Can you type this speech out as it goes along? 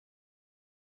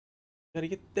Gotta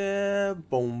get that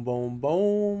boom, boom,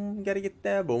 boom. Gotta get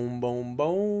that boom, boom,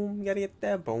 boom. Gotta get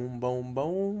that boom, boom,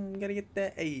 boom. Gotta get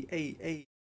that a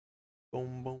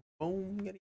boom, boom, boom.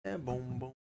 Gotta get that boom,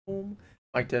 boom, boom.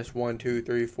 Mic test 1, 2,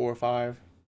 3, 4, 5.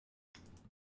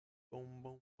 Boom,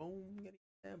 boom, boom. Gotta get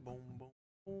that boom, boom,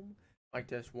 boom. Mic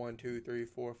test 1, 2, 3,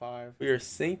 4, 5. We are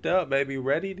synced up, baby.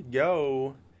 Ready to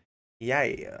go. Yeah.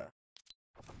 Yeah.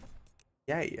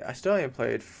 I still haven't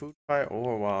played Food Fight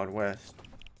or Wild West.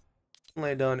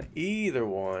 Only done either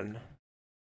one.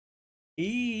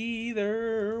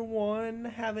 Either one.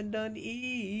 Haven't done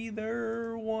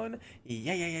either one.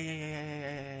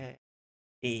 Yeah.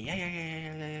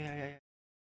 Yeah.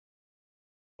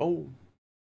 Boom.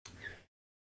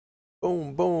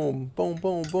 Boom.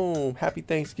 Happy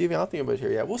Thanksgiving. I don't think anybody's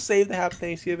here yet. We'll save the Happy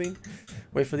Thanksgiving.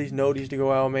 Wait for these noties to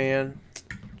go out, man.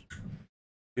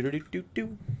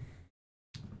 Do.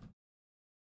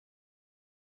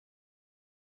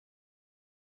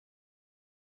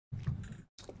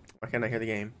 Why can't I hear the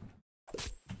game?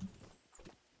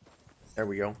 There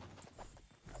we go.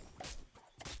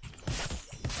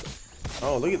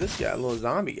 Oh, look at this guy, a little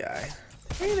zombie guy.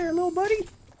 Hey there, little buddy.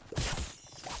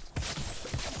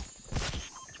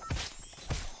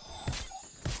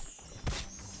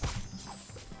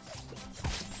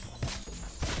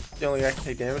 The only guy I can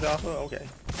take damage off of? Okay.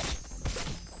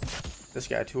 This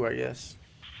guy too, I guess.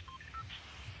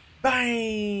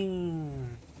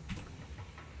 Bang!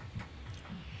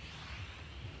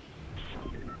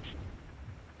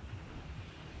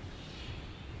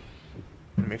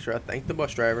 Make sure I thank the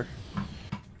bus driver.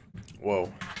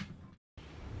 Whoa.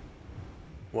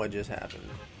 What just happened?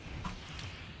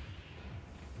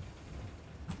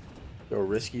 So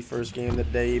risky first game of the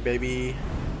day, baby.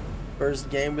 First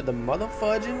game of the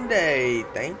motherfudging day.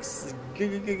 Thanks.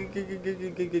 Giving.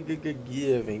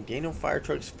 Daniel Fire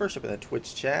Trucks first up in the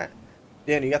Twitch chat.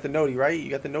 Dan, you got the noti, right? You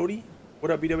got the noti?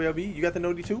 What up, BWLB? You got the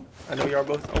noti too? I know y'all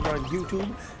both over on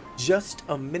YouTube just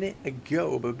a minute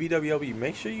ago. But BWLB,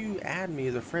 make sure you add me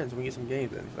as a friend so we can get some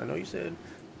games in. I know you said you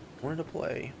wanted to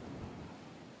play.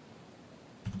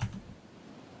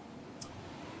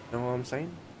 You know what I'm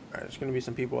saying? Alright, there's gonna be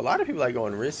some people. A lot of people like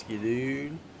going risky,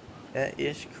 dude. That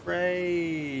is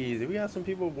crazy. We got some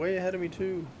people way ahead of me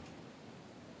too.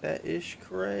 That is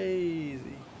crazy.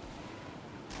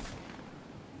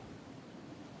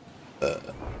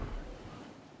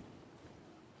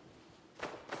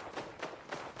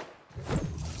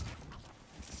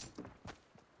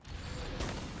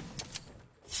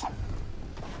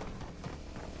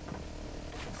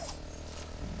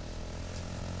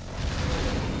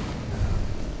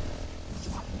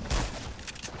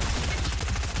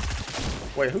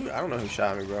 Wait, who? I don't know who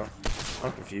shot me, bro.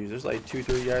 I'm confused. There's like 2,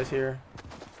 3 guys here.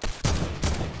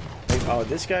 Like, oh,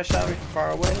 this guy shot me from far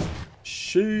away?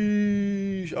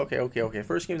 Sheesh. Okay.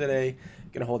 First game today.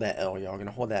 Gonna hold that L, y'all.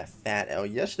 Gonna hold that fat L.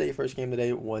 Yesterday, first game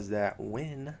today was that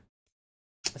win.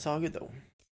 It's all good, though.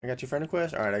 I got your friend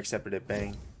request? Alright, I accepted it.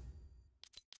 Bang.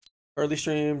 Early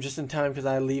stream, just in time because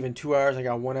I leave in 2 hours. I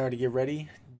got 1 hour to get ready.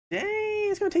 Dang,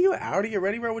 it's gonna take you an hour to get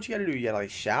ready, bro. What you gotta do? You gotta like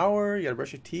shower, you gotta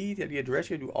brush your teeth, you gotta get dressed,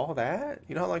 you gotta do all that.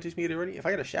 You know how long it takes me to get ready? If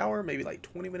I got a shower, maybe like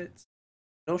 20 minutes.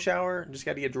 No shower, just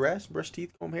gotta get dressed, brush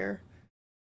teeth, comb hair.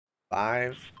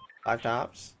 5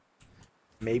 tops.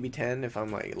 Maybe 10 if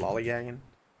I'm like lollygagging.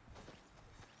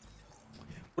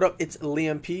 What up? It's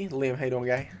Liam P. Liam, how you doing,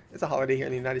 guy? It's a holiday here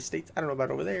in the United States. I don't know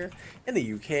about over there. In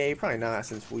the UK, probably not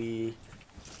since we...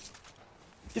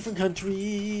 Different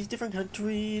countries.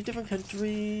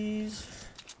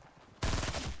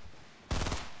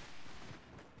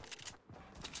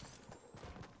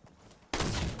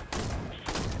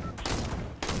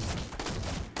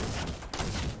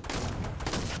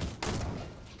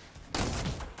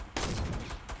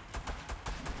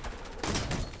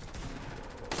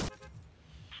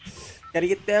 Gotta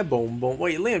get that boom.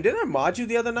 Wait, Liam, didn't I mod you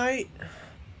the other night?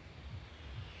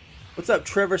 What's up,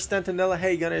 Trevor Stentanella?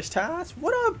 Hey, Gunners Tass.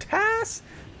 What up, Tass?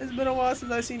 It's been a while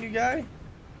since I've seen you, guy.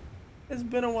 It's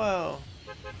been a while.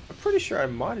 I'm pretty sure I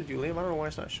modded you, Liam. I don't know why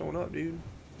it's not showing up, dude.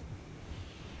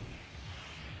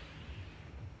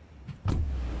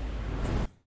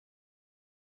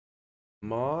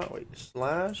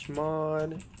 Slash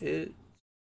mod it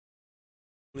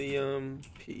Liam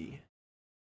P.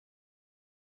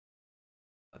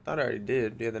 I thought I already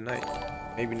did the other night.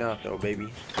 Maybe not though,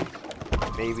 baby.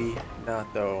 Maybe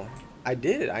not though. I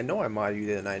did. I know I modded you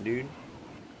the other night, dude.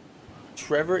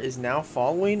 Trevor is now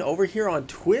following over here on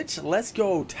Twitch. Let's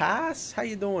go, Tass. How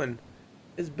you doing?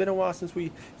 It's been a while since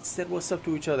we said what's up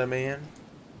to each other, man.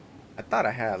 I thought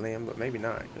I had, Liam, but maybe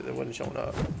not because it wasn't showing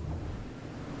up.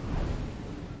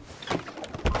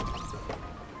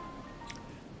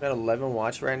 Got 11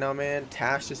 watch right now, man.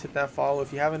 Tash just hit that follow.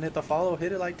 If you haven't hit the follow,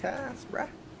 hit it like Tash, bruh.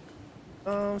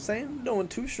 I'm saying I'm doing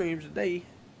 2 streams a day.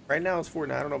 Right now it's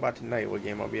Fortnite. I don't know about tonight what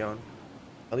game I'll be on.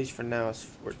 At least for now it's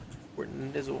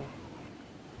Fortnite Dizzle.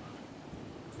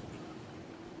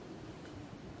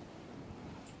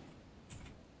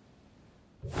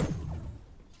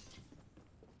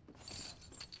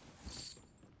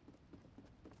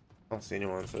 I don't see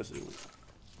anyone, so this is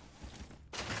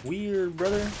weird,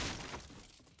 brother.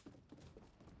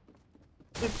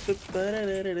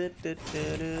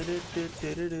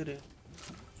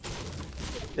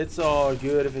 It's all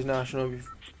good if it's not showing up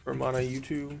from on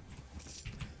YouTube.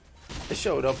 It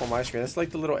showed up on my screen. That's like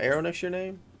the little arrow next to your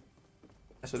name.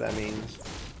 That's what that means.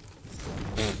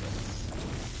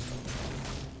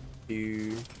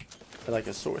 You like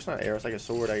a sword. It's not an arrow. It's like a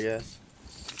sword, I guess.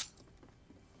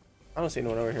 I don't see no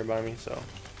one over here by me, so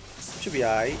should be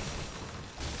alright.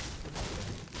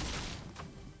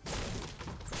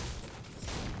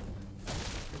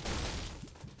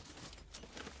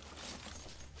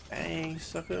 Dang,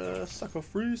 sucker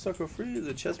free, sucker free. There's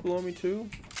a chest below me too.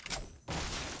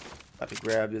 About to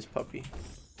grab this puppy.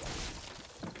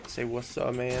 Say what's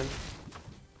up, man.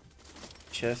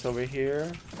 Chest over here,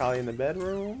 probably in the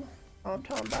bedroom. I'm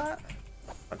talking about.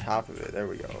 On top of it, there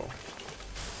we go.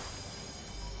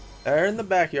 They're in the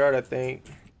backyard, I think.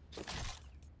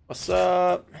 What's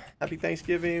up? Happy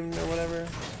Thanksgiving or whatever.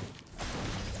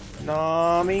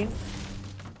 Nah, I mean.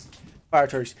 Fire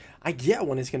turkeys. I get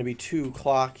when it's gonna be 2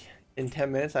 o'clock in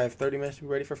 10 minutes. I have 30 minutes to be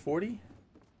ready for 40.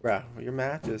 Bruh, your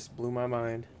math just blew my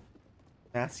mind.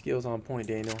 Math skills on point,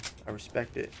 Daniel. I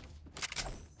respect it.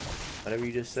 Whatever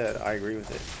you just said, I agree with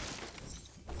it.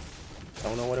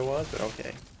 Don't know what it was, but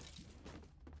okay.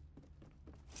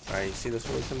 Alright, you see this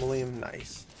sword symbol, Liam?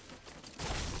 Nice.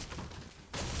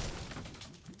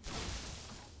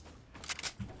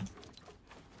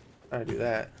 I do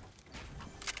that.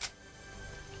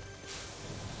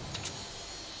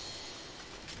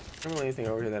 I don't really anything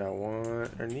over here that I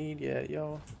want or need yet,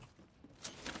 y'all.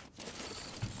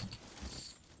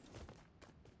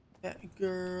 That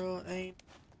girl ain't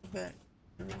back.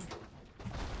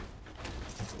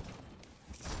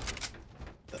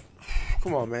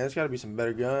 Come on, man. There's got to be some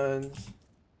better guns.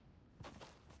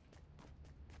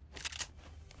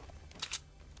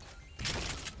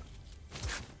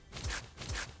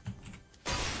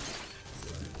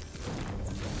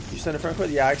 You sent a friend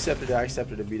code? Yeah, I accepted it. I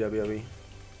accepted it, BWB.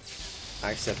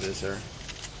 I accepted it, sir.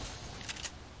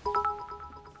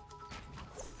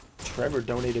 Trevor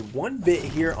donated 1 bit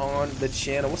here on the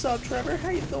channel. What's up, Trevor? How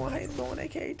you doing? How you doing?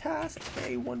 AKA Task,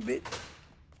 AKA 1 bit,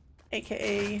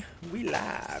 AKA we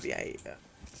live. Yeah.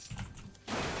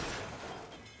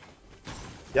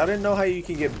 Y'all didn't know how you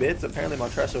can get bits? Apparently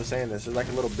Montresso was saying this. There's like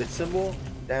a little bit symbol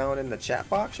down in the chat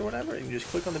box or whatever, and you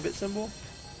just click on the bit symbol,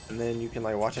 and then you can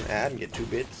like watch an ad and get 2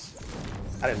 bits.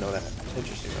 I didn't know that.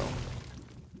 Interesting though.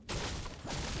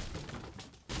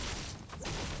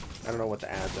 I don't know what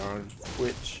the ads are on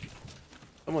Twitch.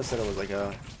 Someone said it was like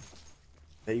a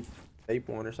vape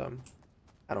one or something.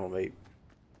 I don't vape.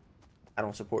 I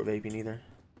don't support vaping either.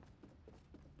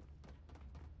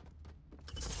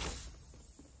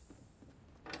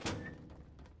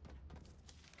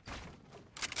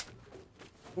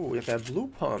 Ooh, we have that blue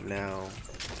pump now.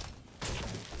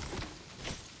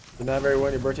 You're not very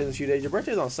well. Your birthday's in a few days. Your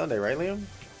birthday's on Sunday, right, Liam?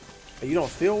 You don't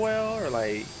feel well, or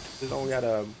like just don't got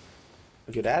a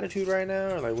good attitude right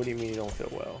now, or like what do you mean you don't feel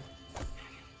well?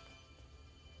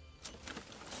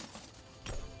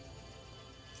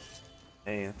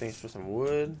 Hey, thanks for some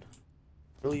wood.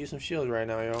 Really use some shields right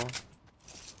now, y'all.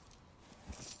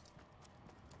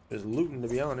 Just looting, to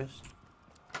be honest.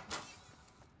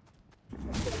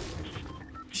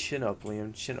 Chin up,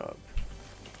 Liam. Chin up.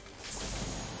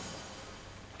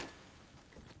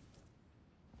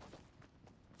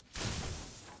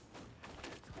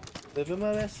 Living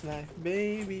my best life,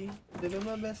 baby. Living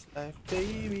my best life,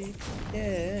 baby.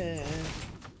 Yeah.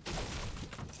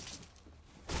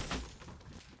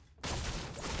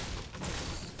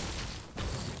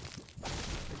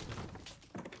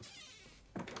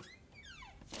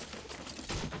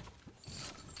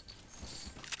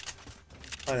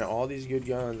 Finding all these good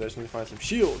guns. I just need to find some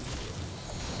shields.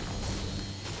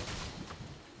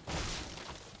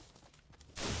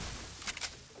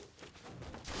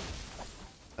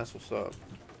 That's what's up.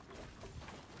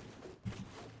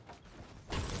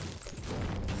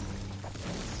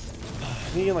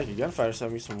 I need like a gunfight or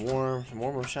something, some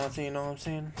warmer shots in, you know what I'm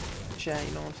saying? Chat,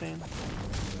 you know what I'm saying?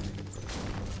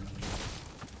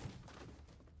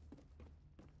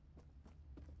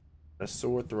 A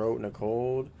sore throat and a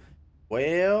cold.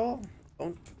 Well,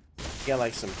 don't You got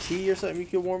like some tea or something you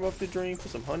can warm up the drink,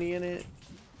 put some honey in it.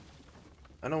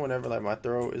 I know whenever like my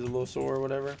throat is a little sore or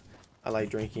whatever, I like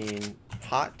drinking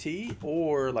hot tea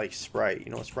or like Sprite.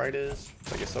 You know what Sprite is?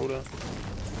 It's like a soda.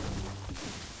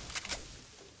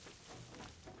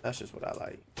 That's just what I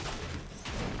like.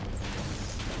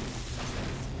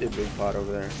 Did a big pot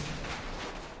over there.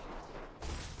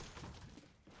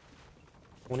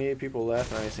 28 people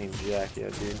left and I ain't seen Jack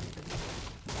yet, dude.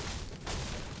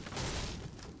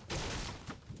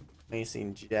 I ain't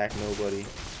seen Jack nobody.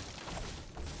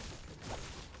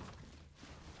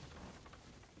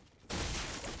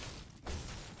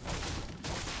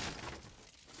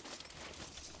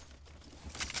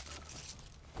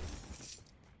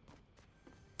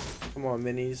 Come on,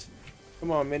 minis.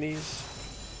 Come on, minis.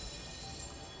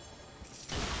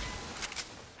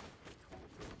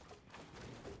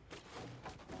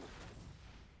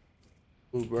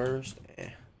 Blue burst. Eh.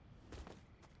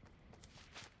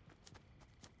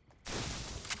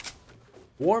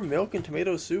 Warm milk and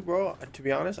tomato soup, bro. To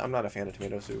be honest, I'm not a fan of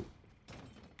tomato soup.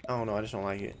 I don't know. I just don't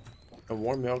like it. And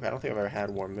warm milk. I don't think I've ever had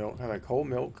warm milk. I've had cold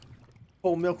milk.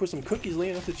 Cold milk with some cookies,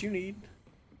 Liam. That's what you need.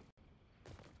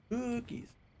 Cookies.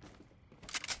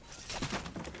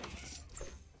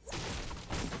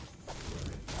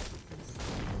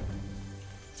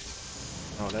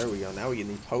 Oh, there we go. Now we get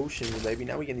these potions, baby.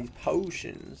 Now we get these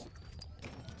potions.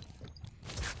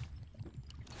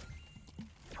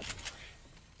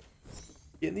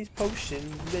 Getting these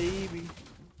potions, baby.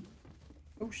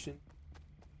 Potion.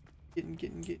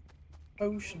 Get.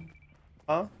 Potion.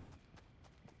 Huh?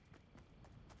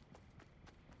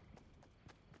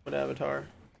 What avatar?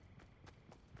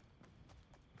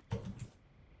 I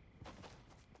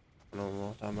don't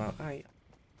know what I'm talking about.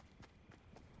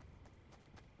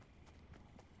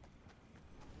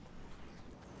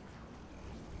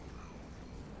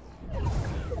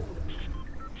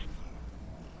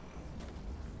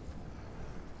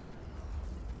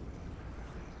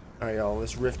 Alright, y'all,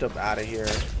 let's rift up out of here.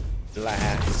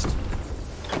 Last.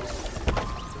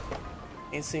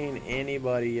 Ain't seen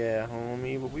anybody yet,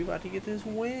 homie, but we about to get this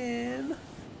win.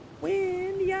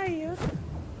 Win, yeah.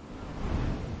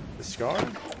 The scar?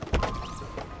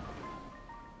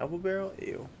 Double barrel?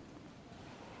 Ew.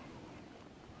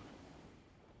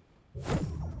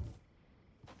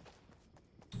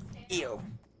 Ew.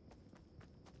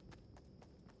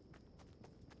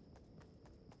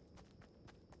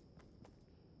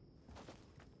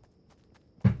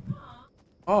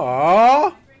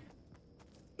 Aww.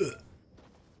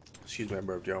 Excuse me, I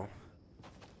burped, y'all.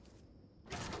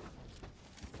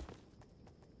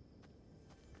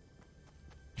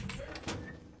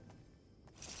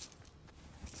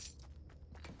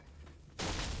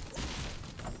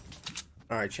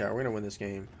 Alright, chat, we're gonna win this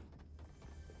game.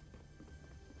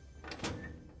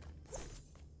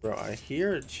 Bro, I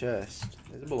hear a chest.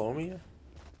 Is it below me?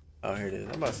 Oh, here it is.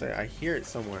 I'm about to say, I hear it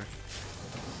somewhere.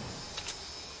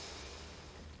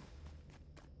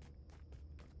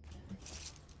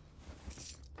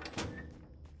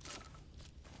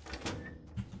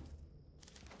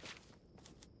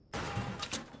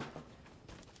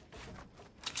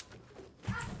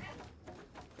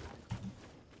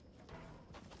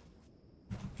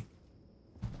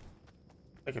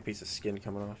 Like a piece of skin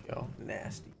coming off, y'all.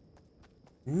 Nasty.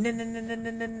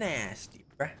 Nasty,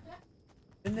 bruh.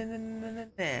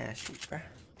 Nasty, bruh.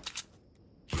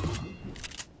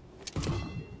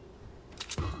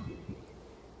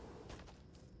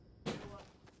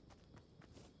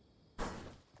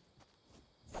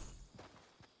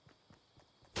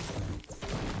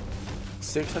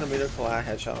 $600-meter collide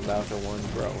headshot on Battlefield 1,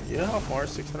 bro. You know how far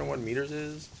 601 meters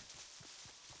is?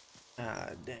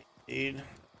 Ah, dang, dude.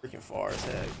 Freaking far as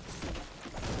heck.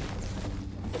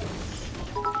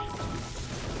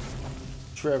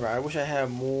 Trevor, I wish I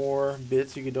had more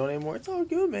bits you could donate more. It's all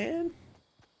good, man.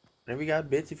 Whenever you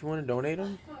got bits, if you want to donate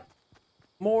them,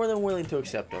 more than willing to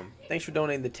accept them. Thanks for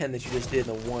donating the 10 that you just did,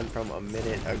 the one from a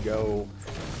minute ago.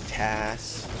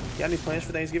 Tass. You got any plans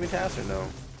for Thanksgiving, Tass, or no?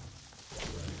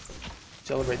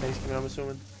 Celebrate Thanksgiving, I'm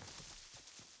assuming.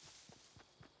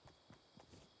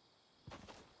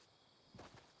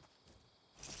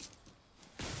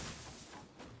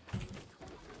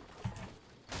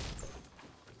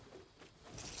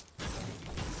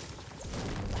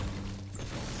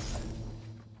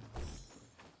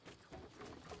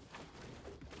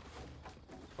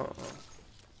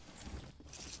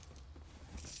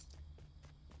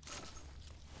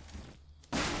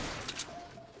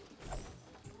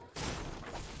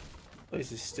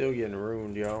 Place is still getting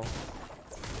ruined, y'all.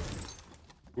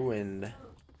 Ruined.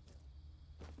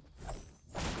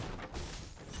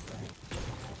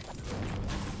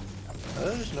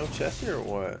 There's No chest here or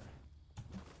what?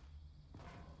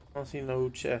 I don't see no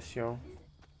chest, yo.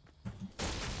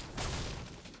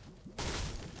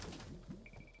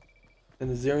 And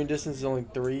the zeroing distance is only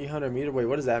 300 meters. Wait,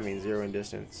 what does that mean, zeroing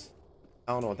distance?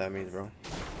 I don't know what that means, bro.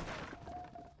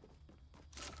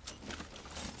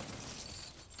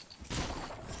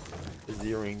 The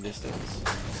zeroing distance.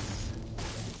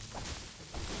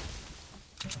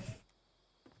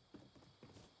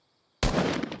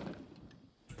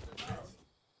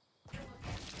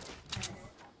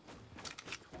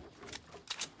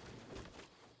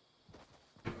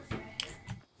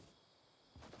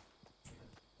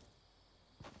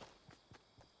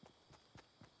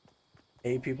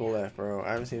 Eight people left, bro.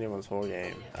 I haven't seen anyone's whole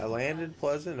game. I landed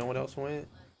Pleasant, no one else went.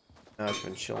 Now it's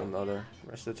been chilling the other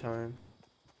rest of the time.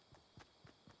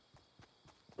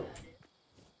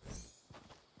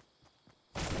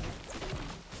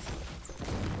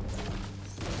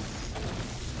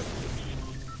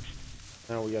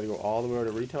 Now we gotta go all the way over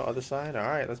to retail, other side.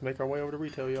 Alright, let's make our way over to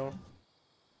retail, y'all.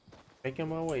 Making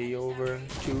my way over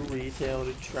to retail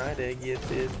to try to get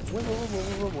this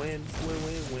win.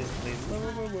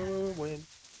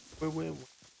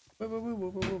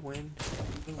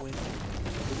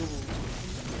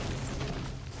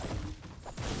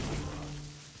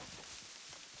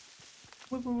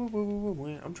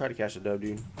 I'm trying to catch a dub,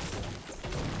 dude.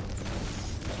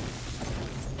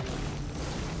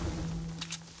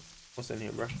 What's in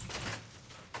here, bro?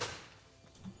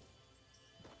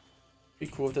 Be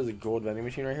cool if there's a gold vending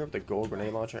machine right here with a gold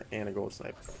grenade launcher and a gold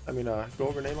sniper. I mean,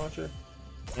 gold grenade launcher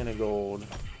and a gold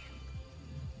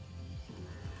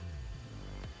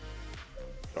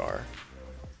scar.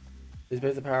 Just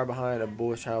base the power behind a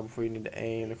bullish child before you need to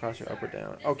aim across your up or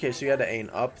down. Okay, so you had to aim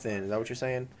up then. Is that what you're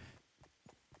saying?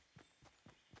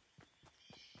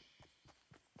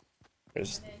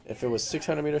 If it was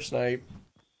 600 meter snipe,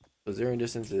 the zeroing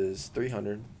distance is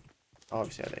 300.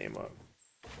 Obviously, I had to aim up.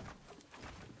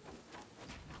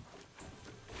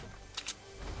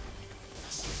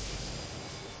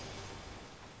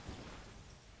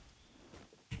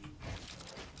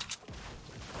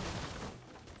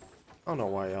 I don't know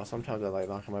why, y'all. Sometimes I like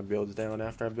knocking my builds down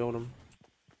after I build them.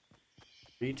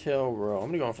 Retail row. I'm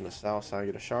gonna go from the south side,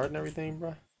 get a shard and everything,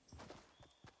 bro.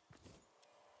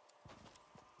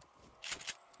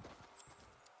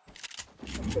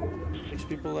 Six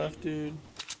people left, dude.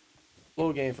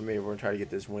 Little game for me. We're gonna try to get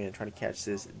this win, trying to catch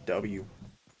this W.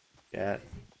 Yeah.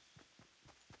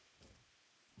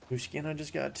 New skin I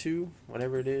just got too,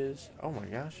 whatever it is. Oh my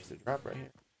gosh, it's a drop right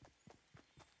here.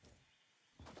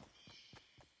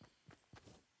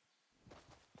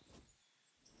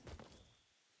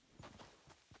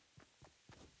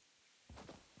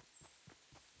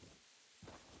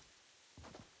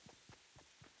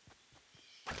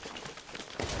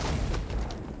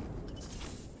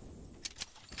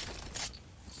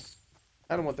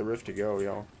 I don't want the rift to go,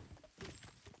 y'all. I'm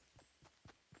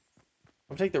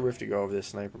gonna take the rift to go over this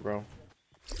sniper, bro.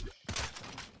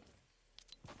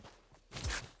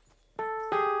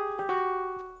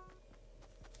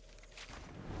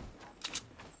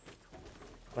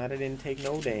 Glad I didn't take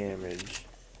no damage.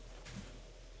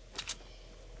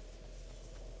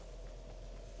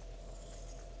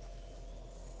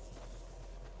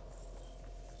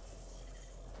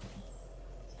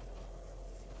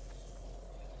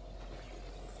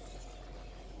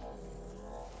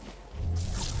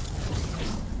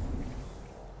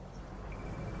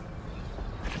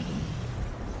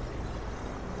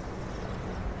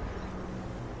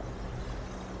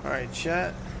 Alright,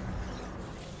 chat.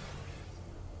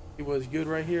 He was good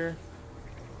right here.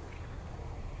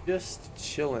 Just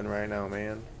chilling right now,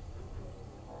 man.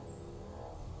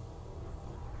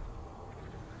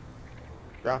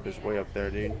 Drop is way up there,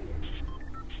 dude.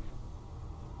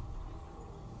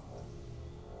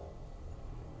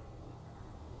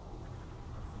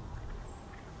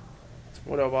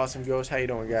 What up, awesome ghost? How you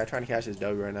doing, guy? Trying to catch this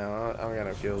dog right now. I don't got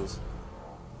no kills.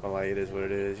 But like, it is what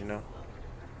it is, you know.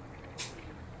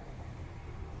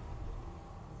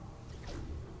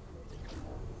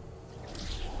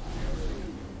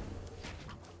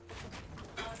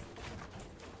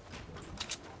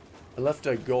 I left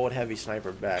a gold heavy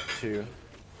sniper back too.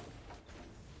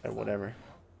 Or whatever.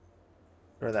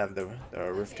 I'd rather have the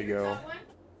rift to go.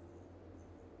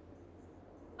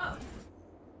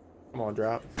 Come on,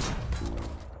 drop.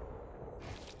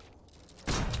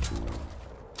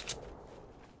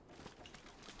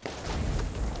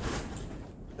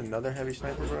 Another heavy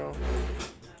sniper, bro.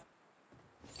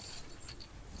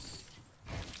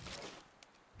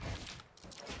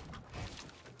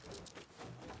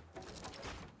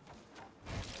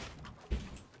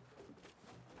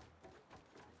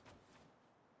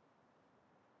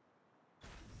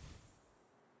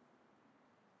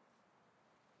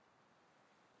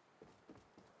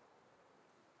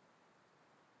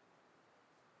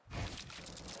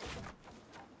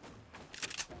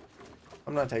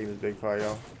 I'm not taking this big fire,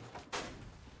 y'all.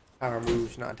 Power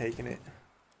moves, not taking it.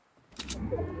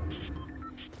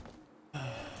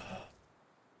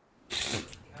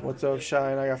 What's up,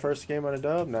 Shine? I got first game on a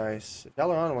dub. Nice. If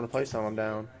y'all are on and want to play some, I'm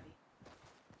down.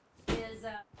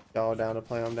 Y'all down to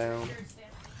play, I'm down.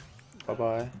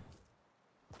 Bye-bye.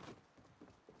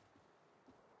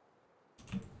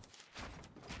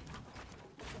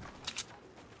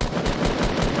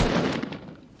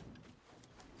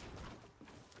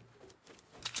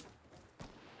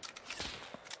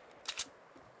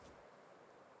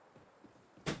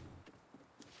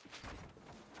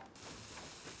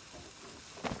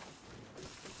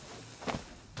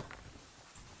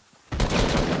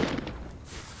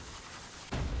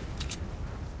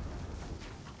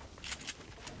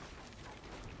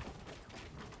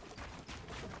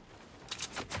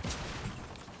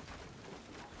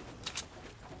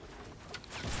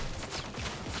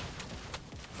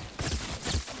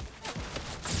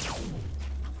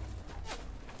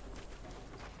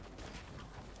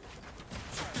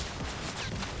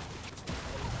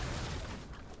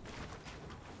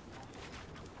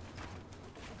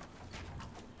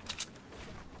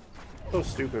 So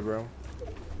stupid, bro.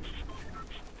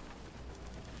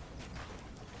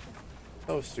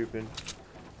 So stupid.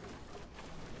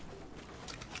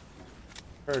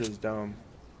 Hurt is dumb.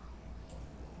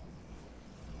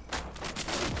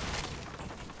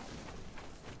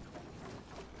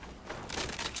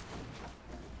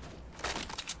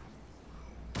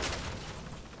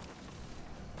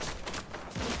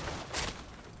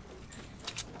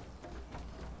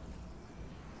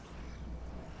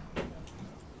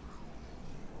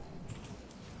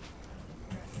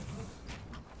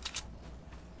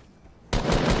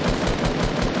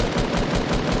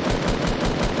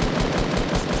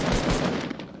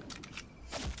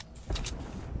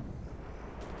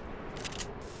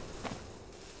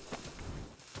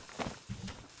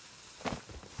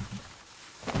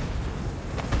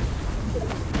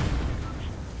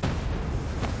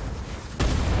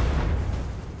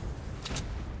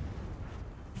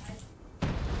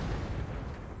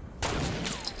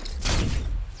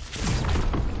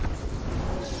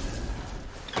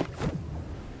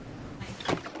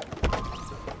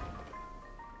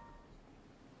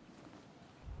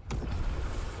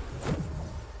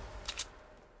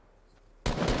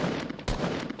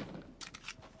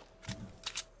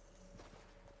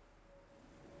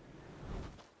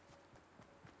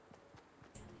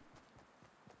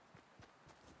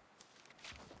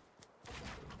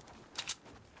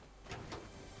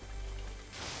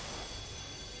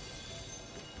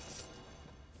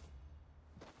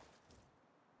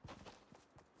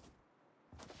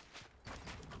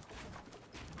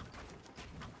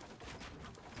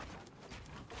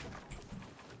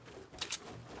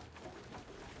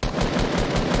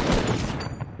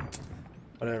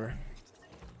 Whatever.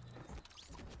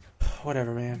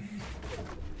 Whatever, man.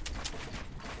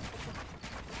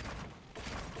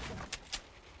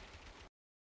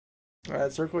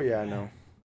 Alright, circle? Yeah, I know.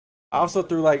 I also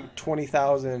threw like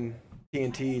 20,000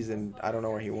 TNTs and I don't know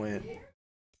where he went.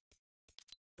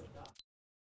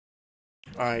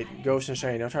 Alright, Ghost and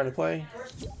Shane, y'all trying to play?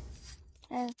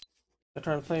 Yeah. Y'all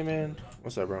trying to play, man?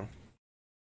 What's up, bro?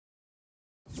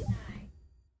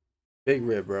 Big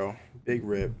rip, bro. Big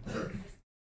rip.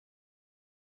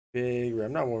 Big rip.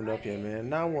 I'm not warmed up yet, man.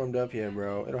 Not warmed up yet,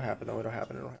 bro. It'll happen, though. It'll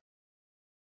happen. It'll happen.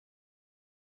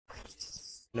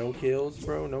 No kills,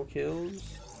 bro. No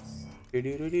kills. Do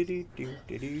do do do do do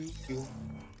do do do.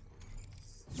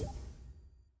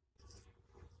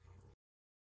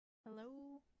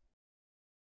 Hello.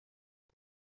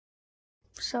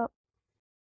 What's up?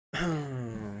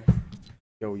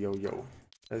 Yo, yo, yo.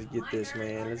 Let's get this,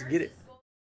 man. Let's get it.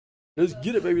 Let's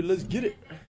get it, baby. Let's get it.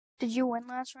 Did you win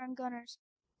last round, Gunners?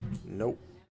 Nope.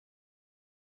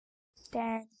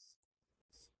 Dang.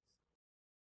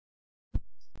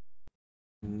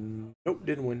 Nope,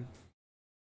 didn't win.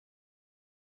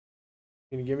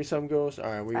 Can you give me some ghosts?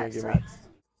 Alright, what are you That gonna give me? sucks.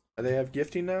 Are they have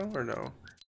gifting now or no?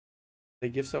 They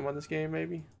gift something on this game,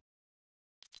 maybe?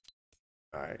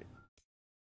 Alright.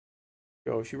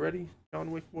 Ghost, you ready? John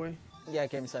Wick boy? Yeah,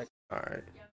 give me a sec. Alright.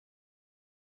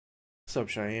 What's up,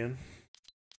 Cheyenne?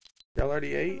 Y'all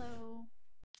already ate? Hello.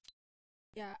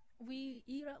 Yeah, we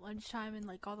eat at lunchtime and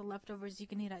like all the leftovers you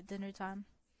can eat at dinner time.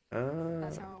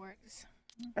 That's how it works.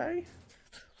 Okay.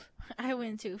 I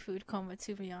went to a food coma,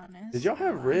 to be honest. Did y'all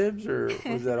have ribs or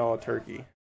was that all turkey?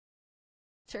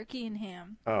 Turkey and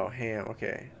ham. Oh, ham.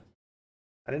 Okay.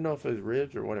 I didn't know if it was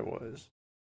ribs or what it was.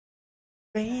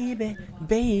 Baby,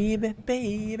 baby,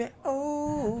 baby,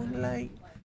 oh, like.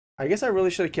 I guess I really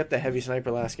should have kept the heavy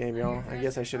sniper last game, y'all. I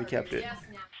guess I should have kept it.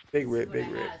 Big rip, big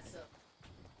rip.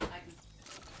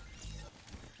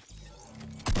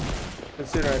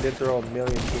 Considering I did throw a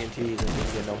million TNTs and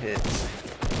didn't get no hits.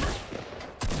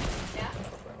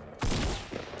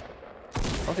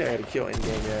 I don't think I had a kill in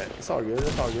game yet. It's all good.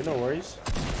 It's all good. No worries.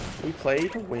 We play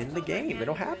to win the game.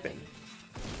 It'll happen.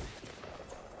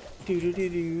 Do do do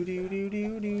do do do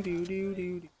do do do do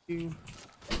do do.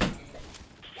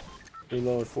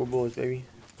 Reload 4 bullets, baby.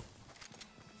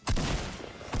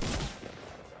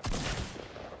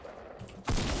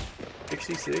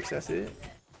 $66. That's it.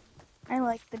 I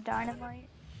like the dynamite.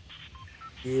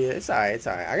 Yeah, it's alright. It's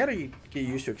alright. I gotta get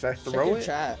used to it because I throw it.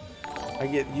 Chat. I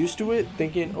get used to it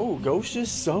thinking, oh, Ghost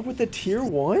just sub with the tier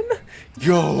 1?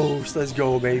 Ghost, let's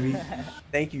go, baby.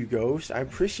 Thank you, Ghost. I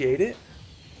appreciate it.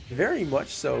 Very much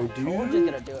so, dude. Told you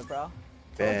gonna do it, bro.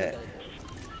 Bet.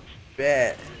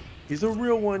 Bet. He's a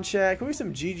real one, chat. Can we get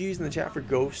some GGs in the chat for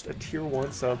Ghost? A tier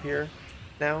 1 sub here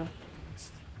now.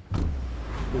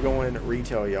 We're going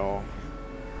retail, y'all.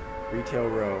 Retail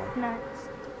row. Nice.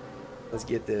 Let's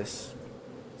get this.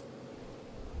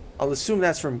 I'll assume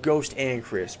that's from Ghost and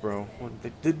Chris, bro.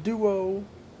 The duo.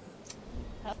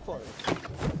 Have fun.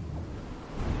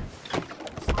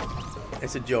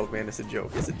 It's a joke, man. It's a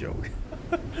joke. It's a joke.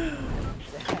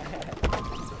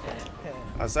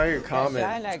 I saw your comment.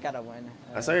 I gotta win.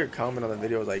 I saw your comment on the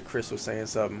video. It was like Chris was saying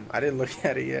something. I didn't look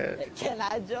at it yet. Can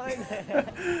I join?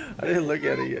 I didn't look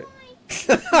at it yet.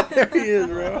 There he is,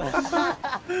 bro.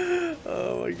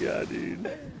 Oh my god, dude.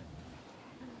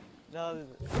 No.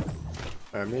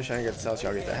 Alright, me and Shane get the house.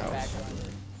 Y'all get the house.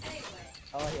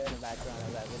 Oh, here in the background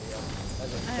of that video.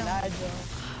 Can I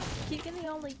join? Keep getting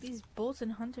all like these bolts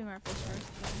and hunting rifles first.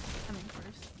 I mean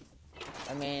first.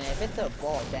 I mean, if it's a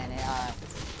bolt, then you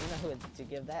know who to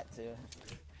give that to.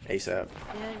 ASAP.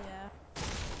 Yeah.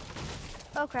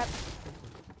 Oh crap.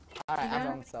 Alright,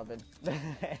 Yeah. I'm subbing.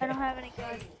 I don't have any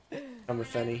gun. I'm a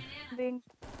Fenny. Being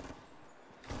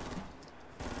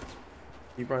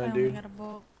Keep I running, only dude. got a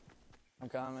bolt. I'm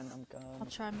coming. I'll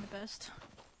try my best.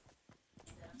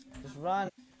 Just run.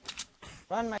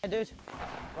 Run, my dude.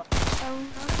 oh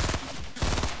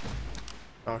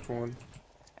Knocked one.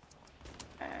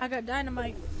 I got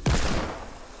dynamite.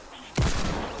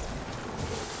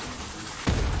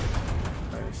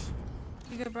 Nice.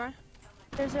 You good, bro?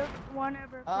 there's a one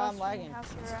over I'm across from lagging. the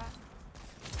house you're at.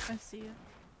 I see you.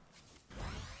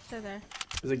 Stay there.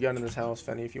 There's a gun in this house,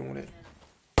 Fenny, if you want it.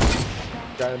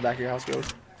 Guy in the back of your house goes.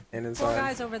 And 4 inside.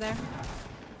 guys over there.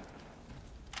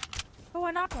 Oh,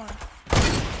 I knocked one.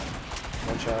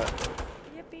 One shot.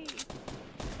 Yippee.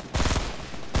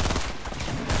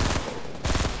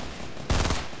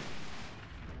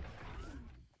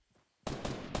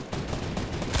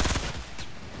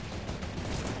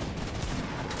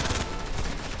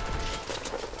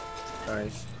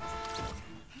 Nice.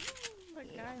 The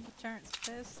guy in the turret's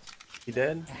pissed. You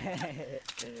dead?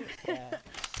 Yeah.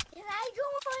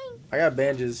 I got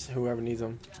bandages, whoever needs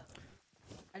them.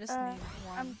 I just need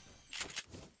one.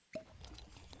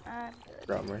 I'm good.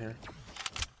 Drop them right here.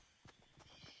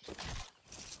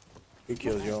 Who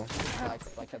kills y'all?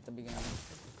 Like at the beginning.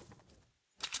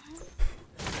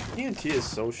 TNT is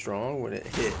so strong when it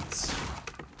hits.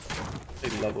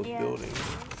 It levels Yeah. buildings.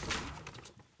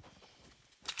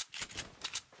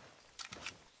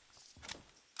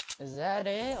 Is that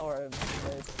it, or?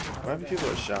 Why have people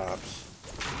at shops?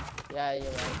 Yeah, you're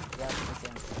right. Yeah, I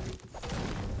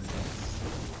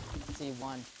see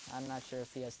one. I'm not sure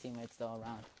if he has teammates still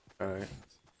around. Alright.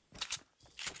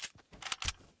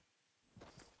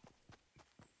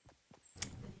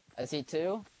 I see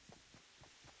 2.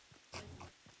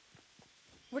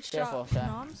 Which Careful, shot? Shaq.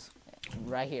 Noms?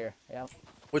 Right here. Yep.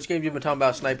 Which game you been talking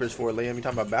about snipers for, Liam? You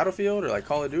talking about Battlefield or like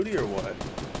Call of Duty or what?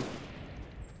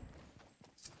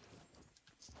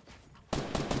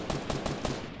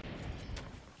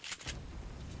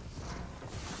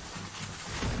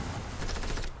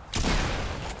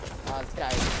 Oh, this guy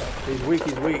is so He's weak,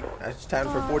 he's weak. That's time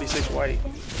for 46 white.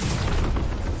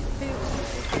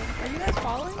 Are you guys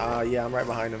following? Yeah, I'm right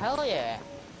behind him. hell yeah.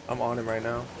 I'm on him right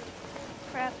now.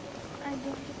 Crap. I didn't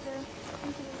get the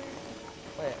into the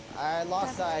rear. Wait, I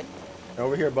lost sight.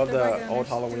 Over here above They're right the there, old there's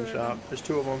Halloween 2 of shop. them. There's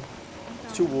 2 of them.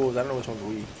 There's 2 wolves. I don't know which one's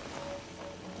weak.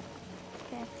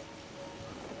 Okay.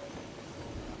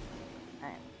 I'm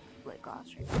like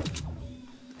lost right now.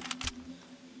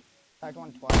 Back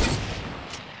one twice.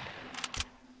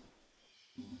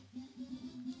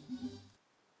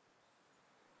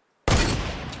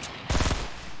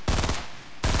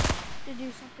 To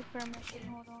do something for a mission,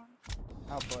 hold on.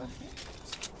 I'll push.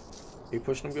 You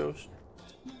pushing him, Ghost?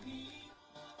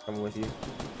 I'm with you.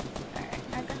 Alright,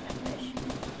 I got that fish.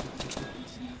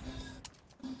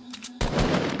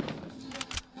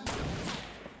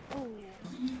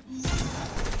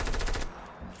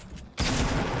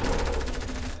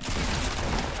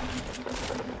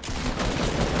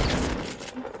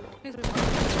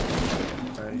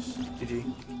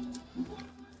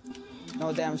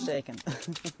 damage taken.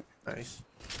 Nice.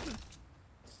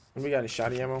 We got any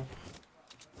shotty ammo?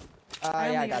 Yeah,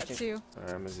 I only got you. 2.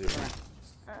 Alright, I'm a 0.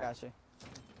 Got you.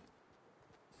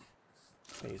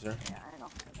 Thank you, sir. Yeah, I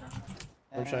don't have that.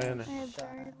 I'm trying I to. have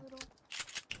very little.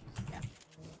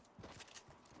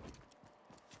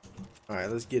 Alright,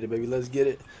 let's get it, baby. Let's get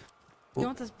it. You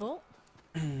want this bolt?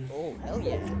 Oh, hell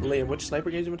yeah. Liam, which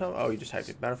sniper games you been talking about? Oh, you just hacked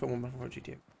it. Battlefield 1, Battlefield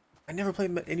GTA. I never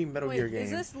played any Metal Wait, Gear game.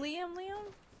 is this Liam?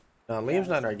 No, Liam's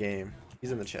not in our game.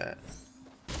 He's in the chat.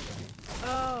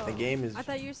 Oh. The game is. I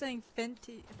thought you were saying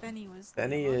Fenny was.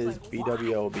 Benny I was is like, what?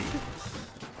 BWLB.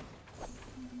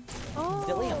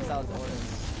 Liam Oh. sounds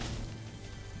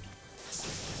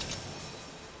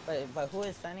orders. But who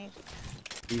is Fanny?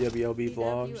 BWLB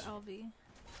vlogs. BWLB.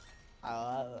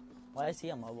 Why is he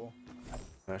a mobile?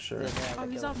 Not sure. Oh,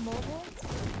 he's on mobile?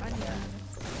 I knew that.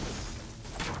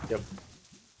 Yep.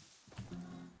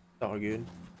 It's all good.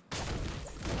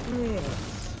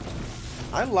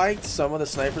 I liked some of the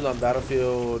snipers on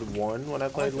Battlefield 1 when I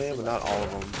played Liam, but not all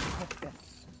of them.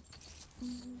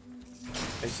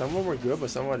 Like, some of them were good, but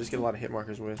some of them I just get a lot of hit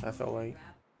markers with, I felt like.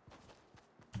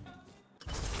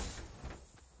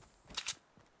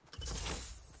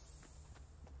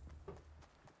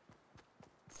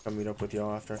 I'll meet up with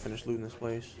y'all after I finish looting this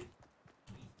place.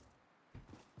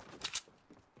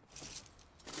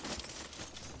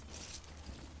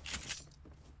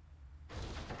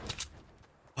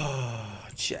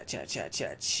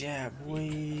 Chat,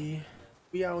 boy.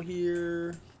 We out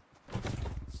here. I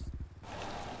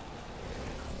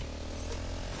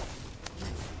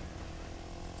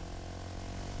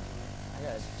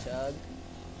got a chug.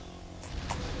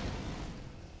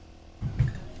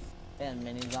 And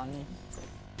minis on me.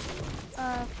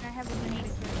 Can I have a mini?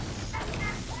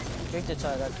 Drink the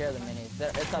chug, I'll care the minis.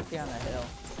 It's up here on the hill.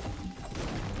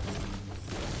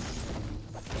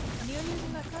 Are you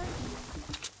using that card?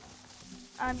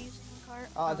 I'm using the cart.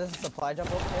 Oh, there's a supply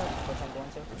drop over here, which I'm going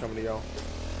to. Which one to go?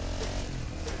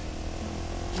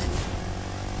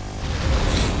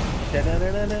 Baby,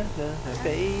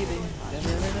 baby.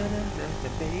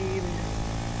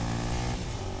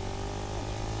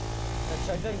 The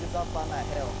chug jug is up on that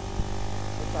hill.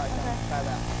 We'll probably come try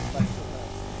that. But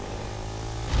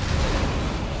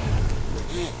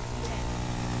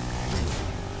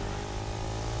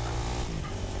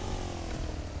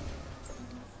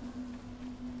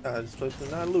This place is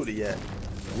not looted yet.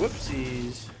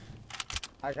 Whoopsies.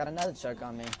 I got another chug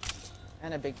on me.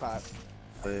 And a big pot.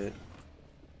 But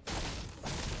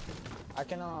I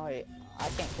can't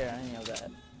carry any of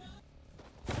that.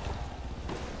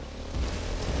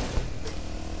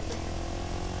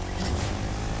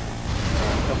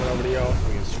 coming over to y'all so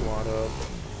we can squad up.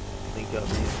 Link up,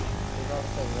 man.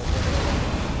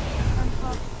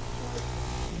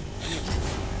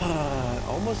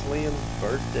 Almost Liam's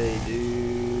birthday,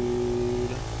 dude.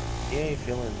 He ain't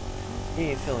feeling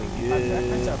good.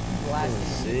 Feeling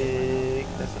sick.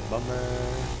 That's a bummer.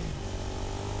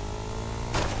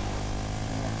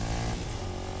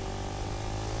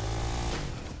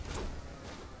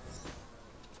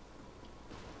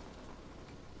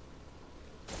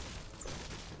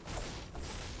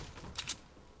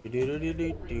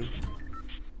 Do.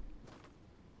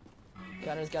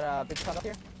 Gunner's got a big pot up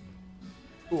here.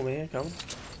 Cool, man. Coming.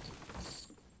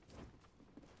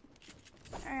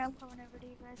 Alright, I'm coming over to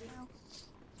you guys now.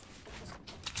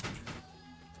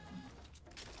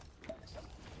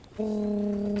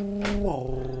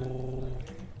 Whoa.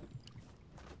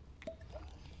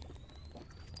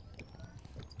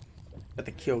 Got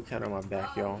the kill count on my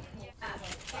back, y'all.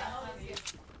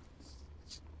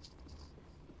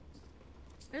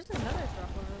 There's another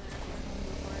drop over there.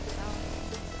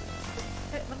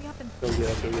 Hey, let me hop in. Go get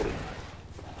it, go get it.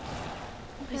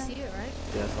 You see it, right?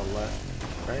 Yeah, it's on the left.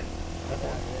 Right? Left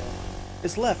one. Yeah.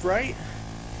 It's left, right?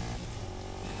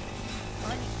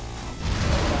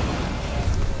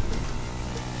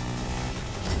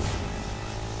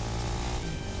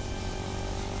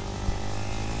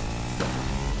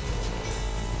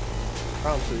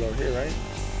 Promise is over here, right?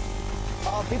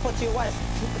 Oh, people to your west.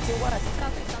 People to your west.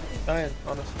 Stop it. Dying,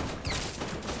 on us.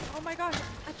 Oh my gosh,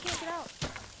 I can't get out.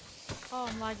 Oh,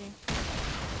 I'm lagging.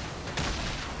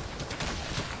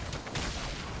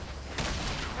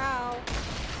 Ow.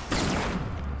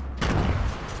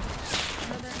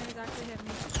 Another enemy's actually hit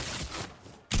me.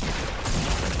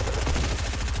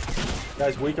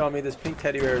 Guys, weak on me. This pink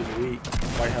teddy bear is weak.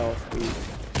 White health, weak.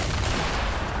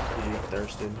 You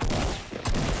thirsted.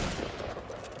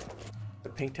 The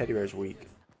pink teddy bear is weak.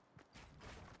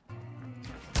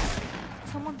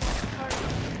 Someone got the cart.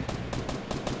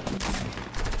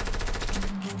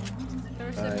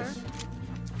 Thirsted Nice. her.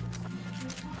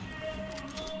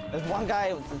 There's one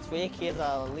guy with the tweak. He's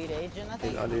a lead agent, I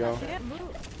think. He's under y'all.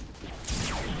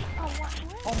 Oh, what?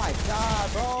 Oh my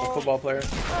god, bro. A football player.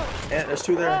 Oh. And there's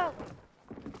two there. Oh.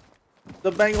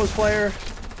 The Bengals player.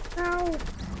 No.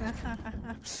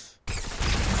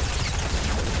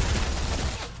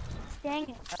 Dang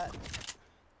it.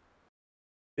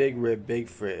 Big rip, big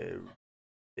frip.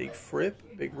 Big frip,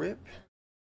 big rip.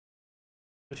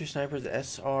 What's your snipers?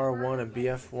 SR1 and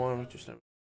BF1. What's your sniper?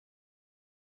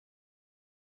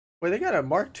 Wait, they got a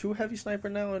Mark II heavy sniper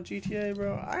now on GTA,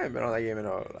 bro? I haven't been on that game in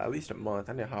at least a month.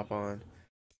 I need to hop on.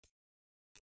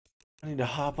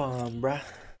 Bruh.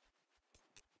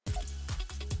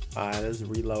 Alright, let's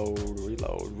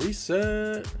reload,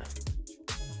 reset.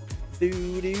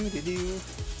 Do do do do.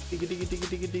 Digga digga digga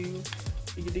digga do.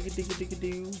 Digga digga digga digga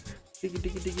do. Digga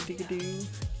digga digga digga do.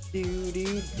 Do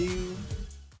do do.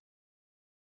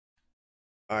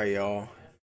 Alright, y'all.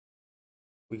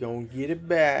 We gonna get it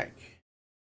back.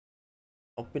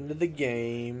 Up into the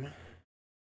game.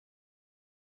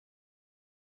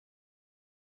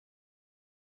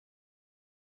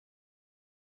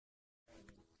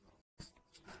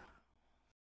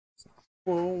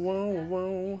 Whoa, whoa,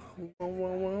 whoa, whoa,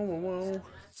 whoa, whoa, whoa.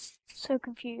 So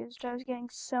confused. I was getting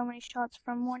so many shots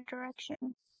from one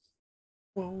direction.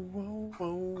 Whoa, whoa,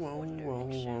 whoa, whoa, whoa,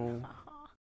 whoa.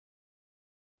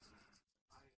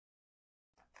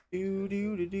 Do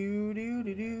do do do do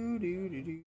do do do do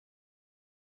do.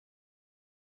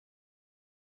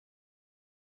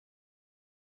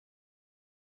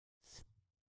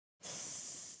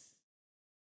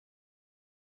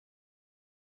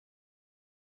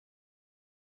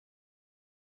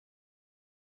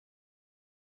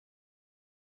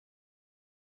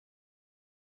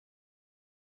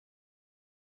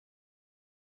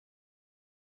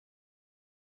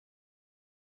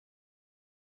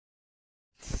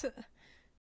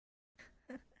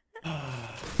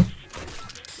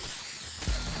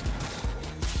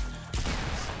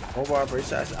 Mobile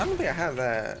operation. I don't think I have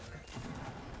that.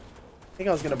 I think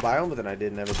I was gonna buy them, but then I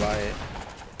did never buy it.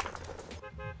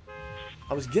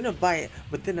 I was gonna buy it,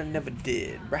 but then I never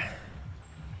did, bruh.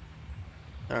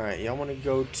 Alright, y'all wanna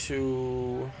go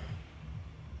to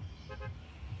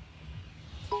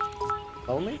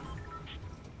Lonely?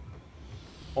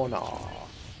 Oh no.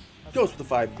 Ghost with the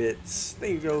 5 bits.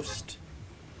 Thank you, Ghost.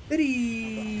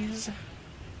 Biddies.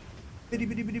 Biddy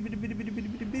biddy biddy biddy biddy biddy biddy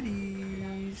biddy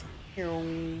biddies.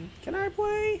 Can I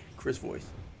play? Chris voice.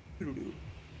 Doo-doo-doo.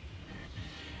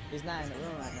 He's not in the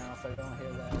room right now, so I don't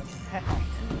hear that.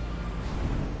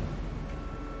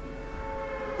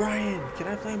 Brian, can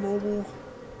I play mobile?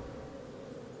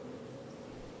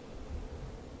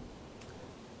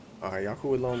 Alright, y'all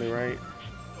cool with Lonely, right?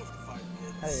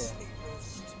 Hell yeah.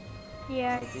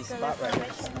 Yeah, I He's go spot that right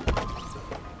direction.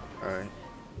 Alright.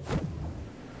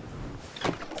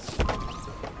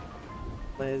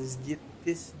 Let's get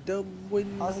this dub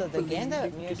win. Also, the game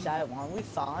that me and Shai won, we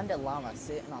found a llama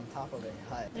sitting on top of a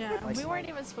hut. Yeah, Like, we weren't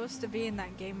even supposed to be in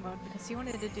that game mode because he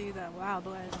wanted to do the Wild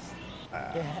West.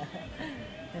 Yeah.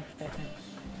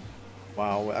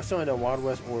 Wow, I still in the Wild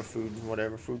West or food,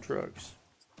 whatever, food trucks.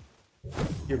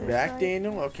 You're back,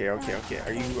 Daniel? Okay. Are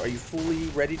you fully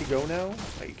ready to go now?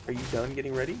 Like, are you done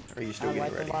getting ready? Or are you still I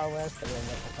getting like ready? the Wild West, because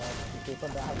the people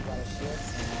that have a lot of shit,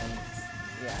 and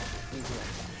yeah, easy one.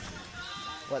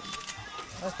 What?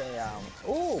 Okay,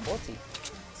 ooh, Bolty.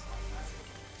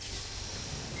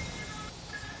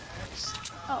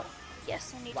 Oh,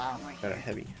 yes, I need Wow. one more. Got a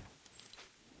heavy.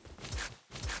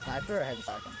 Sniper or heavy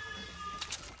shotgun?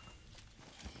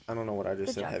 I don't know what I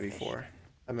just The said heavy jugfish. for.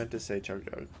 I meant to say chug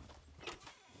jug.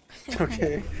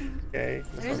 Okay. Okay.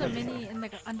 There's a mini in the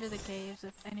under the caves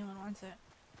if anyone wants it.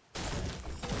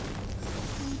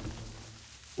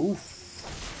 Oof.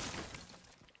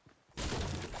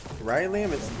 Right,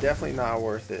 Liam? It's definitely not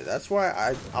worth it. That's why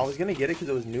I was gonna get it because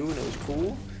it was new and it was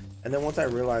cool. And then once I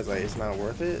realized like it's not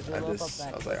worth it, I was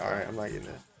like, alright, I'm not getting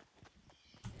this.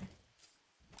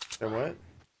 So what?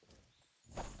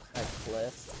 Like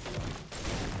cliff.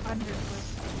 Under cliff.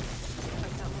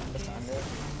 Like that little Just cave. under.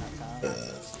 Not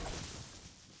top.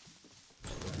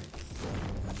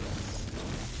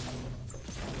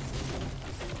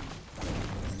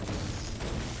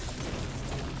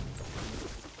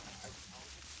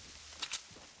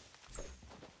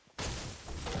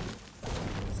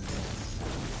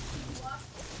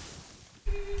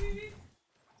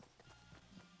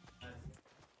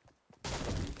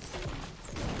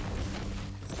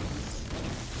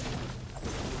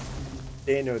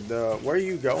 Daniel, where are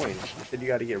you going? You said you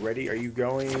got to get ready. Are you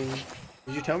going?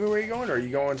 Did you tell me where you're going? Or are you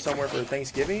going somewhere for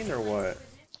Thanksgiving or what?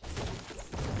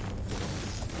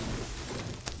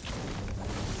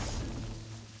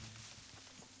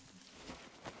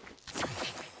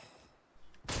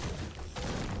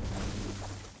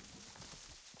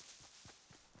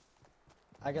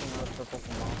 I got another purple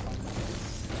from Malphite.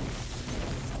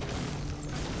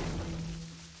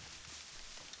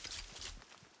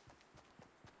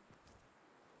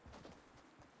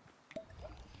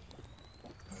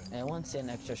 I want to see an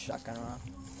extra shotgun around.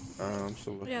 I'm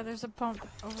still looking. Yeah, there's a pump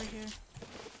over here.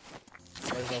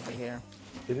 Where's over here?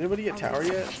 Did anybody get tower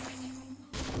yet?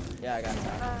 Yeah, I got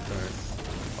that. Alright.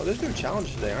 Oh, there's new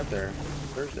challenges today, aren't there?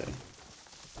 Thursday.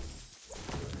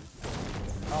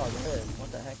 Oh, there is.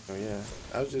 What the heck? Oh yeah.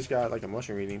 I just got like a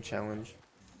mushroom eating challenge.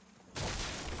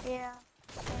 Yeah.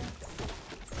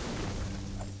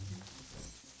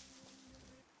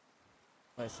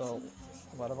 Wait, so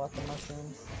what about the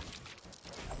mushrooms?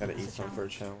 Gotta eat some for a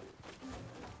challenge.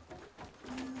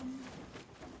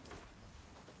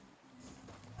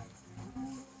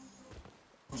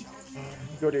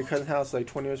 Go to your cousin's house, like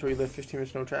 20 minutes where you live, 15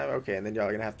 minutes no traffic. Okay, and then y'all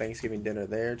are gonna have Thanksgiving dinner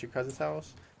there at your cousin's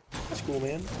house. That's cool,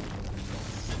 man.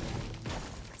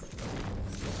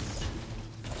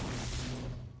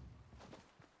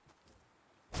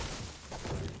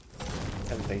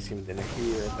 Having Thanksgiving dinner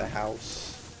here at the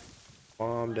house.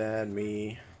 Mom, dad,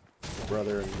 me,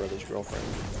 brother, and brother's girlfriend.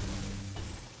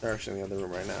 They're actually in the other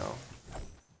room right now.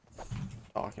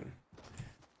 Talking.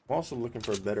 I'm also looking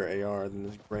for a better AR than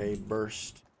this gray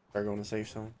burst. Are going to safe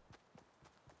zone.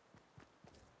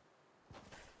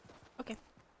 Okay.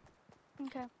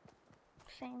 Okay.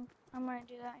 Same. I'm gonna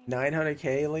do that.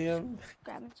 900k, Liam?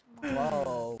 Grabbing some more.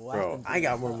 Whoa, what Bro, happened to I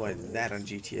got this more stuff? money than that on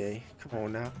GTA. Come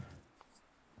on now.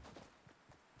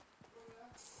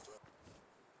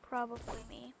 Probably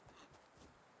me.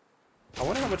 I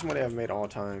wonder how much money I've made all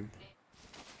time.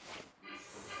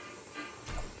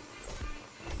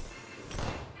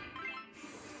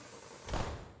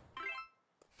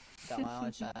 Got my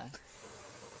own shot.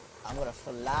 I'm gonna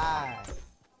fly.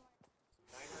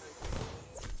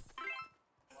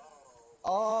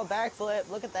 Oh, backflip!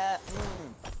 Look at that.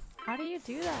 How do you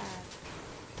do that?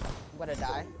 I'm gonna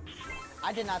die.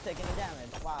 I did not take any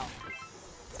damage. Wow.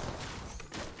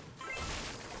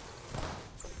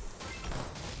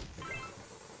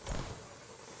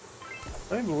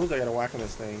 How many balloons I gotta whack on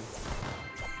this thing?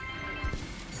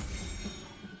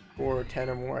 4, 10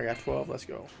 or more. I got 12. Let's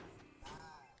go.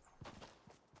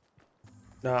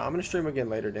 Nah, I'm gonna stream again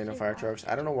later, Daniel Fire Trucks.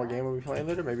 I don't know what game we'll be playing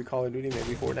later. Maybe Call of Duty,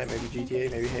 maybe Fortnite, maybe GTA,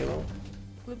 maybe Halo.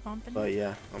 Blue pumping. But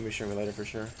yeah, I'm gonna be streaming later for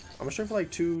sure. I'm gonna stream for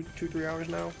like 3 hours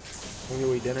now. When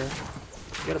we eat dinner.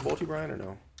 You got a bolty, Brian, or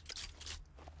no?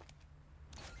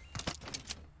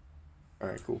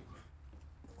 Alright, cool.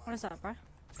 What is that, bro?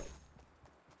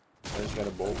 I just got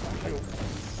a bolt.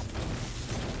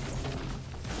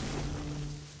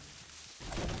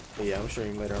 But yeah, I'm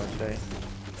streaming later on today.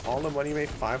 All the money made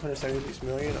 576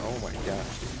 million. Oh my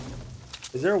gosh.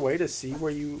 Is there a way to see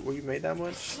where you made that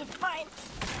much? Fine.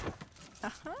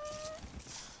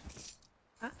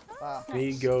 Wow.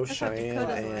 Me, Ghost, That's what Cheyenne,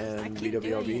 Dakota was. I and keep doing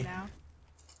it BWLB. now.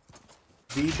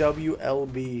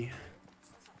 BWLB.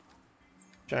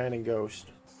 Cheyenne and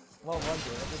Ghost. What was it?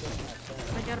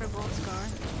 What did it I got a gold scar.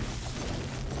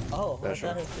 Oh, what's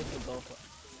Special. that if you go for?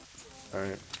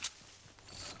 Alright.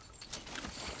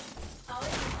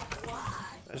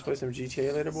 Let's play some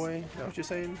GTA later, boy. Is that what you're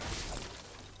saying?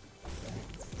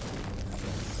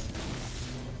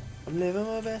 I'm living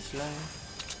my best life.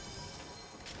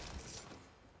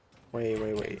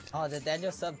 Wait. Oh, did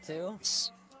Daniel sub too?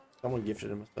 Someone gifted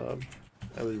him a sub.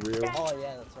 That was real. Oh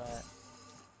yeah, that's right.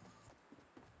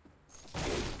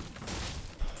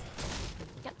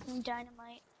 Got some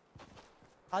dynamite.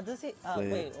 How does it?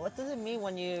 Lit. Wait, what does it mean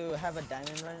when you have a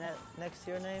diamond right next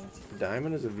to your name?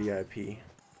 Diamond is a VIP.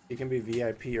 You can be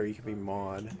VIP or you can be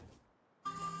mod.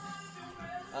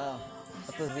 Oh,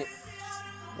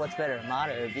 what's better, mod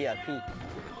or VIP?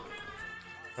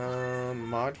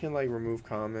 Mod can like remove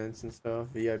comments and stuff.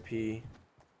 VIP,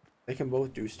 they can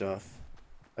both do stuff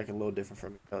like a little different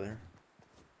from each other.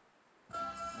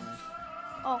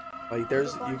 Oh. Like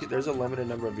there's a limited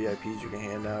number of VIPs you can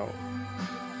hand out.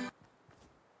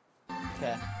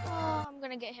 Okay. Oh, I'm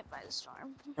gonna get hit by the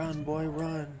storm. Run, boy,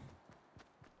 run.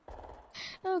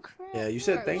 Oh crap. Yeah, you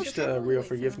said Alright, thanks we should to probably Rio wait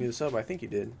for for gifting him. you the sub. I think you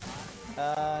did.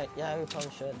 Yeah, we probably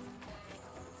should.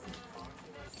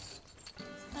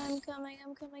 I'm coming.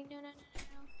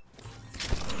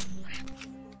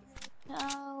 No.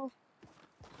 No.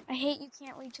 I hate you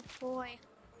can't redeploy,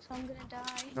 so I'm gonna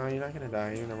die. No, you're not gonna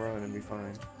die. You're gonna run and be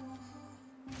fine.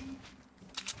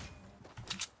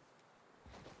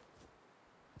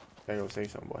 Gotta go say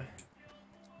something, boy.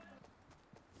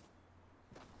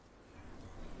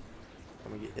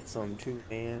 I'm gonna get some too,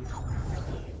 man.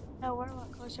 Oh, we're a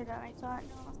lot closer than I thought.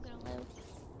 No, I'm gonna live.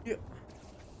 Yep.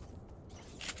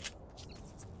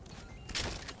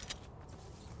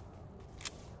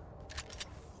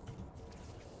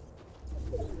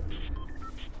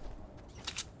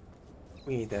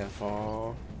 We ain't that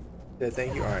far. Yeah,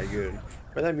 thank you. Alright, good.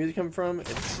 Where that music come from? I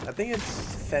think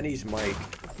it's Fenny's mic.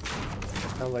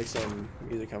 Sounds like some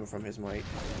music coming from his mic.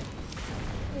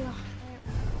 Yeah.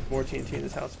 More TNT in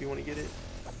this house if you want to get it.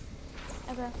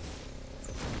 Okay.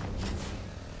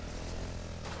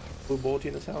 Blue bolty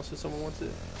in this house if someone wants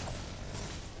it.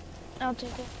 I'll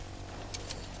take it.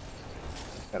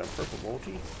 Got a purple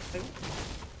bolty.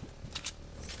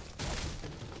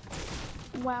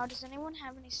 Wow, does anyone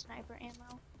have any sniper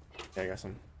ammo? Yeah, I got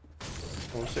some.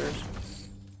 Come upstairs.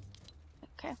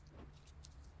 Okay.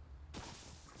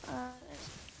 There's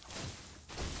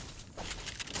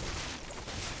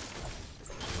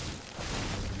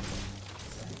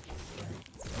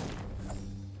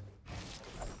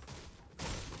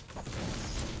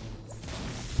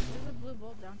a blue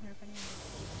bolt down here if anyone.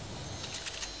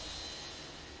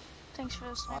 Thanks for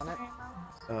the sniper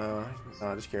ammo.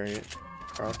 Nah, just carry it.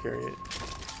 I'll carry it.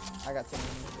 I got some.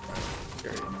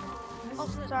 Carry it. Oh,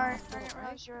 sorry. I didn't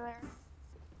realize you were there.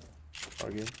 All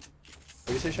good. What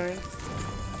do you say, Cheyenne?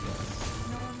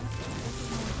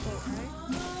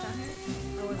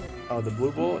 Oh, the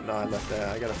blue bullet? No, I left that.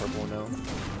 I got a purple one now.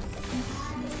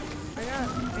 I got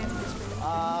bandages for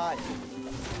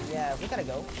you. Yeah, we gotta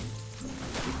go.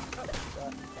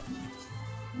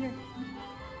 Here.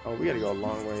 Oh, we gotta go a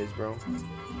long ways, bro.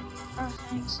 Oh,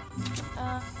 thanks.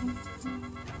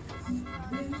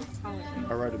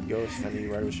 I ride with Ghost, I need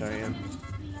to ride with Cheyenne.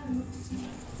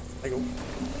 I go. I'm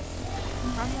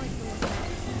like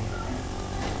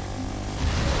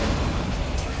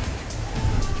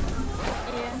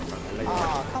Yeah.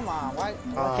 Oh, come on. Why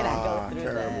can I go through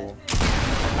terrible.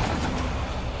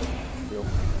 Real.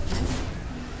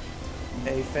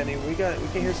 Hey, Fenny, we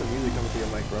can hear some music coming through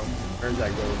your mic, bro. Where's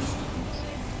that Ghost?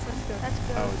 That's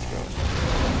good. Oh, it's Ghost.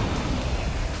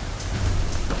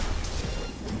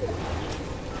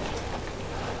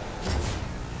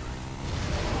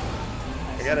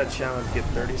 I got a challenge, get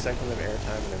 30 seconds of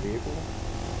airtime in a vehicle.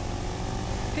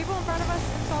 people in front of us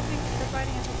insulting, they're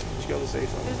fighting us. Just go to say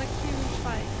something. There's like a huge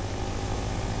fight.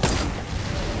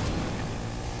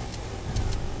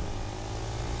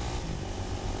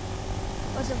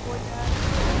 What's a boy dad?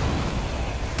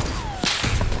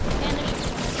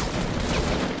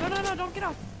 No, don't get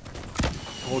off.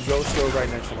 Well, Ghost go right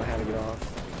next to him. I had to get off.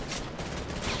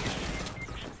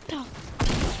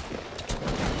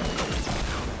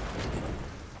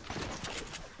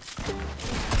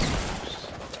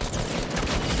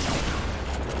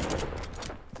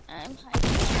 I'm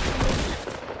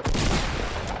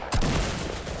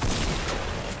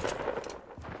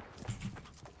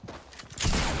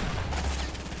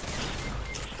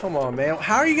Come on, man.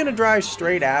 How are you gonna drive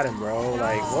straight at him, bro?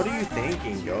 Like, what are you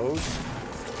thinking, Ghost?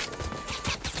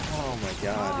 Oh my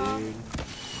god, dude.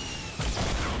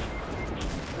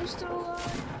 Who's still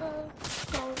alive?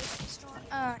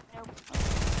 Nope.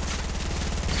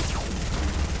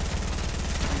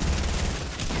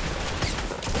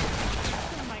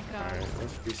 Oh my god. Alright,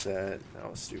 let's reset. That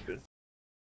was stupid.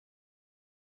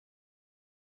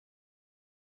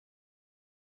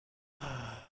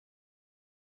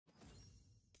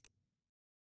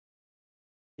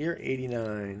 You're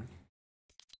 89.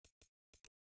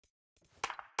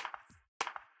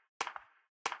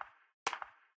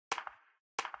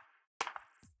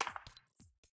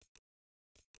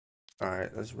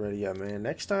 Alright, let's ready up, man.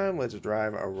 Next time, let's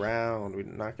drive around. We're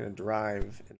not going to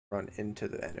drive and run into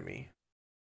the enemy.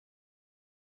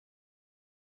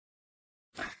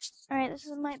 Alright,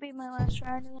 might be my last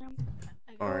ride with him.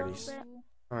 Alrighty,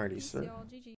 sir. y'all,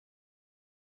 GG.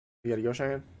 You gotta go,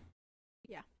 Cheyenne?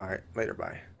 Yeah. Alright, later,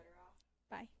 bye.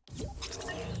 Bye.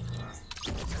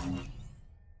 Alright,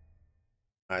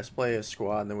 let's play a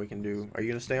squad and then we can do... Are you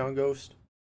gonna stay on Ghost?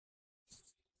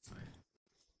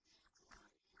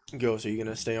 Ghost, are you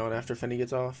gonna stay on after Fenny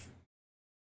gets off?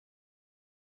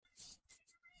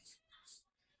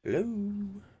 Hello?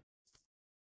 Can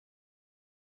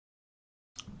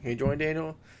you join,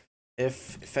 Daniel?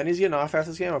 If Fenny's getting off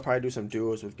after this game, I'll probably do some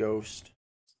duos with Ghost.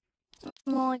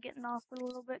 I'm only getting off for a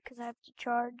little bit because I have to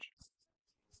charge.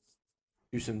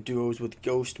 Do some duos with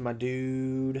Ghost, my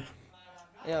dude.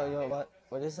 Yo, what?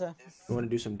 What is that? You want to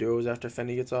do some duos after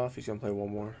Fenny gets off? He's gonna play one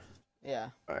more. Yeah.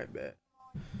 Alright, bet.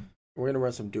 We're gonna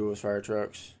run some duos, fire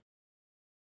trucks.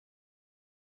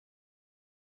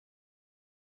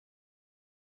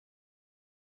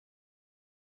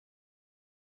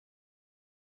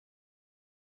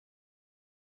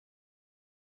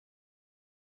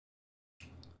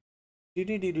 You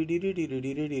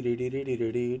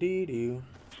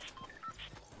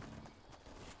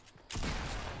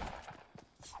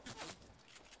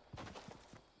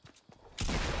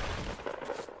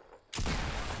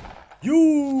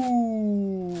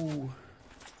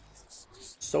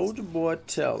Soldier Boy,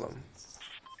 tell him.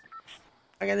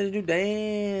 I got to do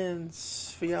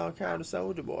dance for y'all, Cow the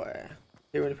Soldier Boy.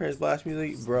 Hearing the parents blast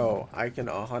music, bro, I can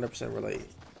 100% relate.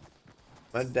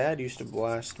 My dad used to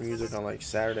blast music on like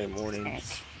Saturday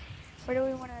mornings. Where do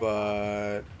we want to?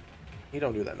 But he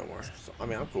don't do that no more. So I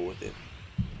mean, I'm cool with it.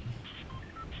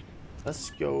 Let's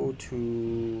go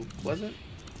to Pleasant.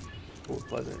 Oh,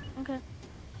 Pleasant. Okay.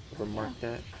 Remark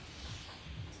that.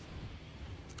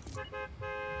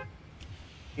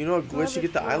 You know a glitch to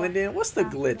get the island in? What's the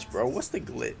glitch, bro? What's the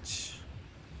glitch?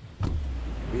 What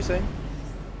you say?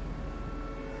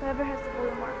 Whoever has the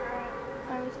blue marker,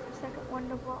 I was the second one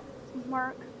to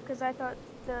mark because I thought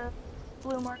the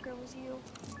blue marker was you.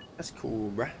 That's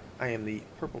cool, bruh. I am the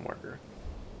purple marker.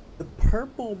 The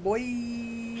purple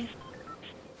boy.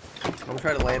 I'm gonna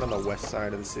try to land on the west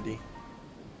side of the city.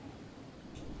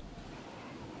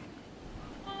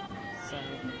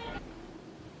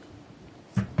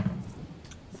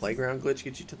 Playground glitch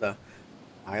gets you to the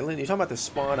island. You're talking about the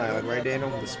spawn island, right, Daniel?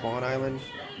 The spawn island.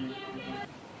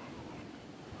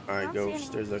 All right,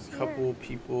 Ghost. There's a couple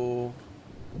people.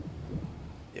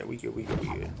 Yeah, we good. We good. We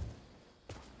good.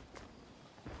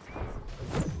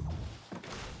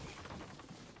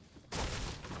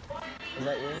 Is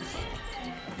that yours?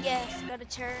 Yes, got a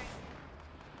turret.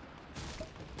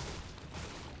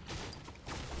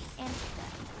 And that.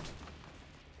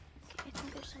 Okay, I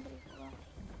think there's somebody below.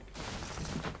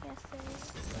 Yes, there is.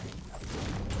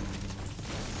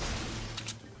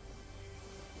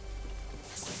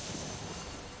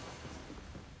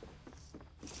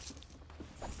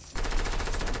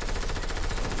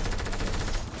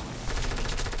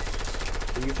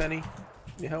 Are you Fenny?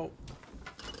 Need help?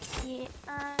 Yeah,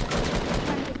 I'm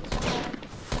trying to get this guy.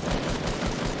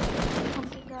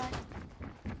 Pumpkin guy.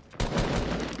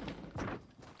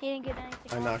 He didn't get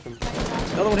anything. I off. knocked him.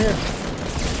 Another one here.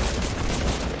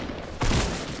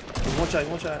 One shot.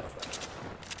 One shot.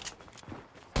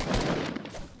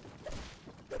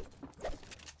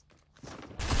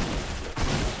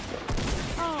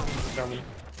 Oh, Coming.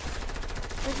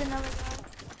 there's another guy.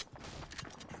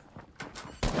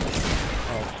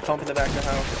 Oh, pump in the back of the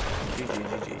house.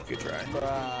 GG. Good try.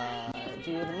 Bruh,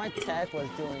 dude, my tech was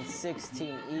doing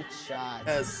 16 each shot.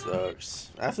 That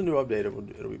sucks. After the new update,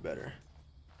 it'll be better.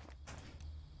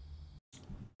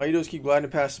 All you do is keep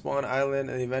gliding past spawn island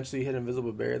and eventually hit an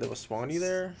invisible barrier that will spawn you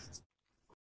there.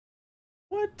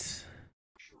 What?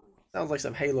 Sounds like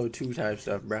some Halo 2 type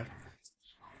stuff, bruh.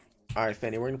 Alright,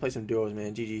 Fanny, we're gonna play some duos,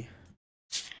 man. GG.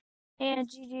 Yeah,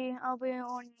 GG. I'll be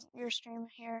on your stream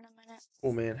here in a minute.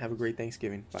 Cool, man. Have a great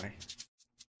Thanksgiving. Bye.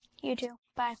 You too.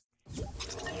 Bye.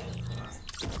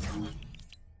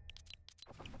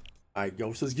 Alright,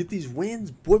 Ghost, let's get these wins,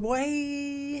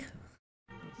 boy.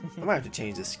 I might have to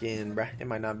change the skin, bruh. It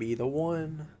might not be the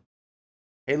one.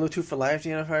 Halo 2 for life,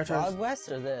 the Fire Wild West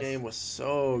or this? game was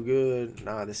so good.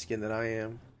 Nah, the skin that I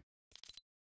am.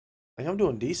 Like, I'm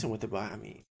doing decent with it, but I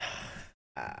mean,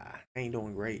 I ain't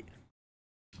doing great.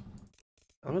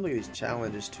 I'm gonna look at these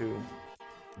challenges too.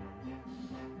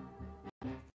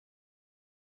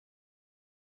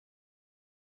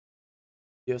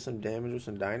 Deal some damage with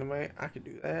some dynamite. I could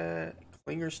do that.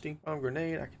 Clinger, stink bomb,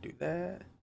 grenade. I could do that.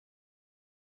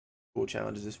 Cool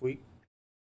challenges this week.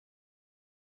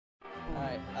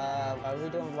 Alright, are we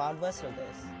doing Wild West or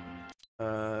this?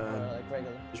 Or like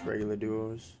regular? Just regular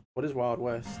duos. What is Wild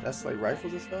West? That's like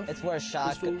rifles and stuff? It's where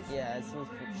Pistols? yeah, it's with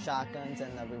shotguns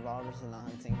and the revolvers and the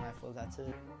hunting rifles, that's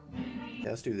it. Yeah,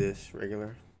 let's do this.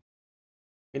 Regular.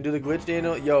 And do the glitch,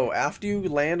 Daniel. Yo, after you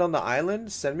land on the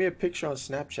island, send me a picture on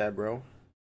Snapchat, bro.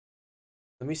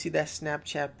 Let me see that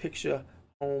Snapchat picture,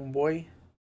 homeboy.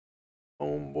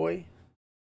 Homeboy.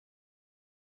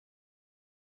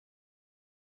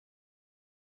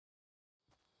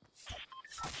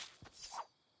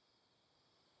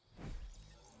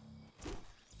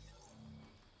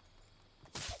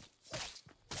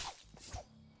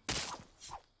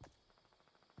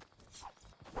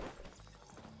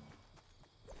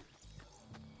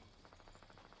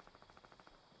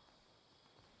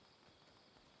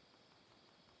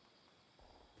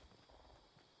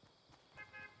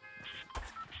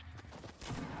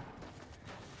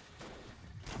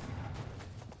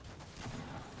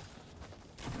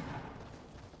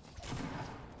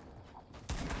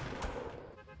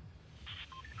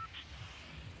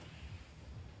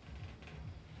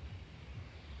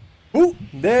 Ooh,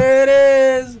 there it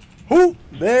is. Ooh,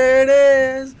 there it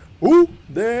is. Ooh,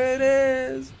 there it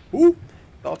is. Ooh,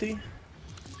 salty.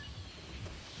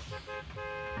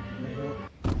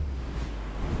 All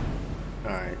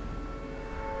right.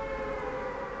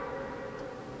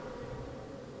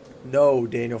 No,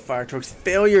 Daniel Fire Trucks.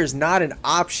 Failure is not an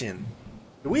option.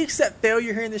 Do we accept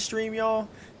failure here in this stream, y'all?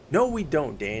 No, we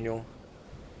don't, Daniel.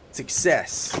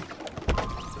 Success.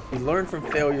 We learn from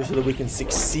failure so that we can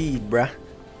succeed, bruh.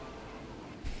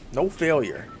 No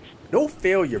failure. No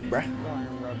failure, bruh.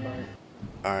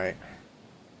 Alright.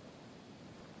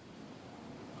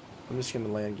 I'm just gonna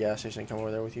land gas station and come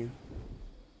over there with you.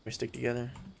 We stick together.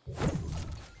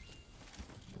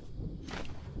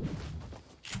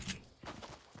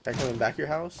 Guy coming back your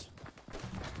house?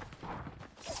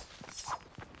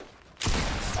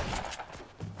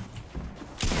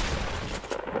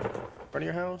 Front of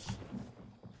your house?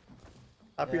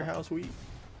 Top of your house, Wheat?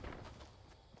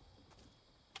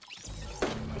 I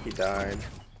think he died.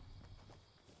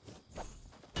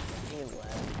 He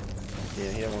left.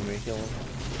 Yeah, he don't want me to kill him.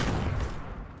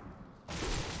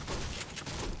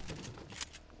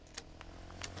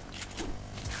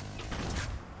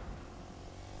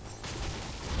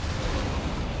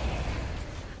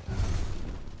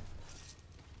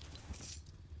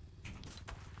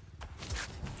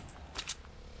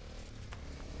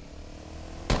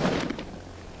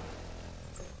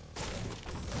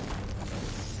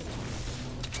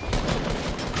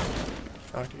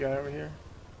 Knock the guy over here.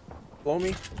 Blow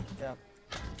me. Yeah.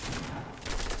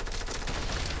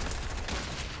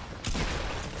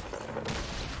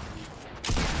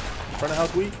 Front of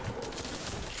house weak.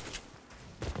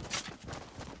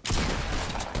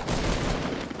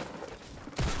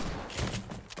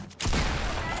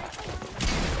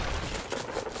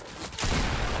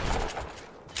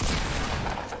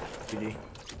 GG.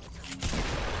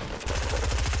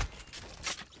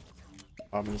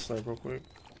 Popping the snipe real quick.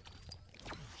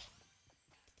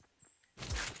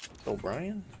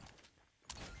 O'Brien?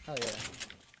 Oh yeah.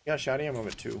 Yeah, shotty ammo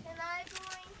at 2.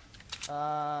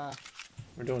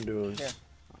 We're doing duos. Here.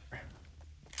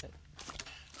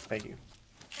 Thank you.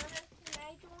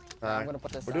 I'm gonna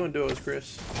put this We're down. doing duos,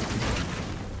 Chris.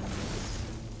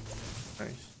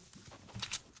 Nice.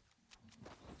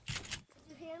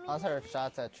 I also heard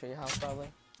shots at treehouse probably.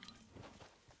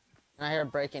 And I hear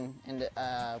breaking in the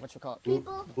what you call it?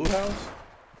 Blue house?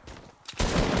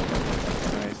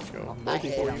 Nice, let's go. I Multi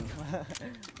hate for them. you.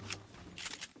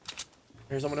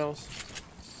 Here's someone else.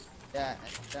 Yeah,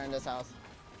 they're in this house.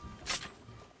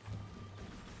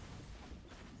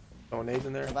 Throwing nades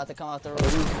in there. They're about to come out the On the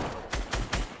roof. roof.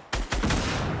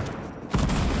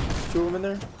 2 of them in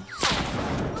there.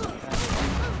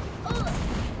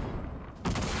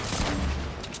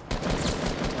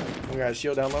 We got a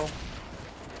shield down low.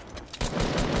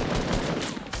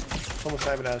 Someone's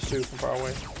sniping at us too from far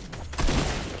away.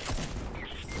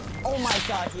 Oh my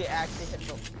god, he actually hit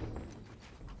the...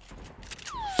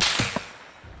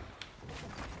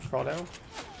 Crawl down.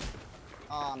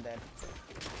 Oh, I'm dead.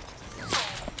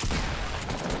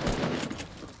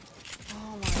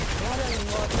 Oh my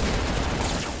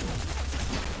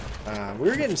god, We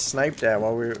were getting sniped at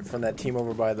while we were from that team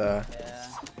over by the yeah.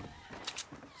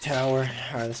 tower.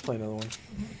 Alright, let's play another one.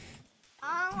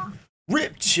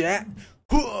 Rip chat!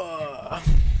 Hooah!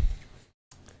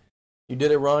 You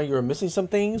did it wrong. You were missing some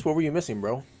things. What were you missing,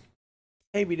 bro?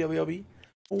 Hey, BWLB.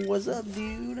 What's up,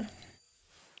 dude?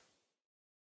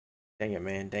 Dang it,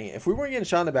 man. Dang it. If we weren't getting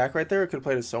shot in the back right there, it could have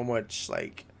played it so much,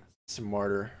 like,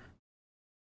 smarter.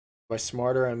 By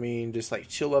smarter, I mean just, like,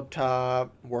 chill up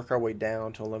top, work our way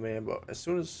down to eliminate. But as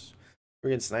soon as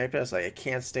we're getting sniped at, it's like, I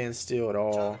can't stand still at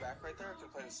all.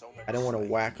 I didn't want to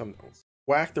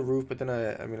whack the roof, but then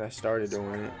I started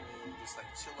doing it.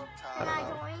 I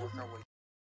don't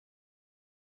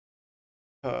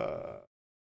know.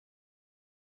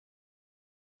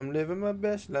 I'm living my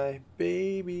best life,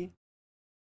 baby.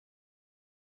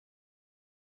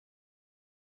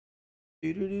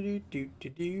 Do do do do do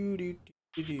do do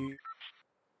do do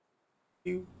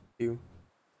do do.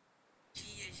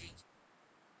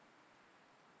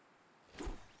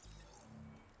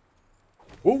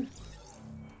 Woo!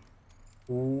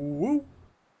 Woo!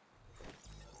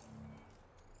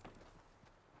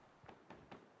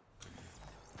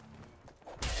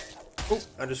 Oh,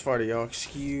 I just farted, y'all.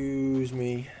 Excuse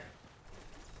me.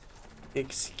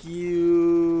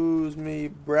 Excuse me,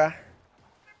 bruh.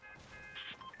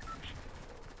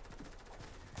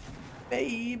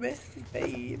 Baby,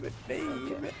 baby, baby.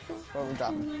 Where we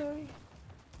dropping?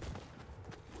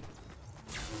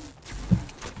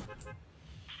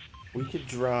 We could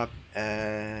drop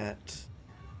at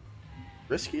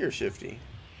risky or shifty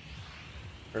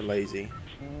or lazy.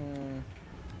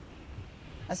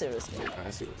 I say risky. I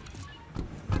see.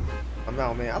 I'm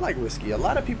out, man. I like risky. A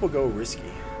lot of people go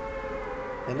risky,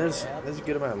 and there's a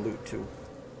good amount of loot too.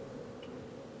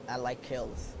 I like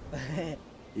kills.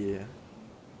 Yeah,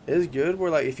 it's good.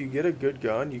 Where like if you get a good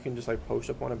gun, you can just like post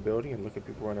up on a building and look at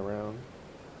people running around.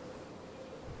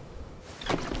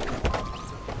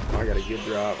 got a good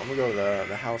drop. I'm gonna go to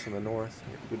the house in the north.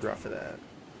 Get a good drop for that.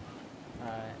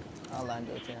 Alright, I'll land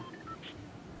it here.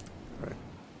 Alright.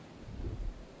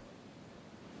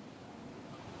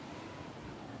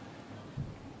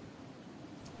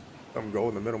 Some gold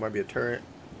in the middle might be a turret.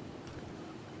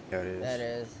 Yeah, it is. That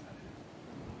is.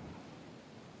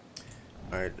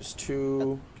 Alright, there's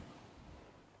two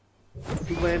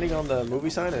landing on the movie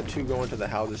sign and two going to the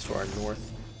houses to our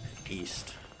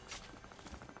northeast.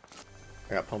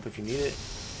 I got pump if you need it.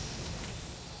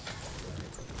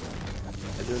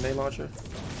 Is there a grenade launcher?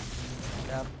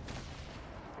 Yep.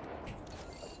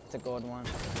 It's a gold one.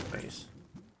 Nice.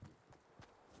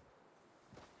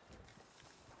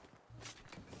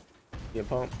 Get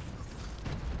pump.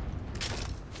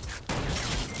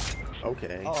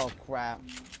 Okay. Oh crap.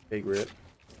 Big rip.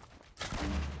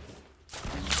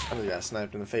 I just got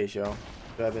sniped in the face, yo.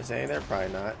 Should I have been saying there?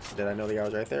 Probably not. Did I know the guy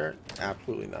was right there?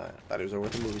 Absolutely not. Thought he was over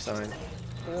at the movie sign.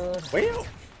 Well.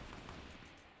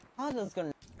 I'm just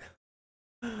gonna.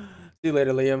 See you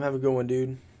later, Liam. Have a good one,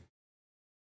 dude.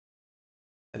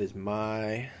 That is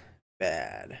my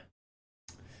bad.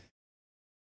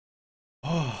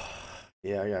 Oh,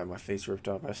 yeah, I got my face ripped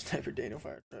off by Sniper Daniel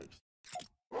fire trucks.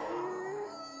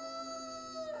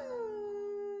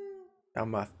 Got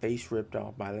my face ripped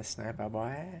off by the sniper,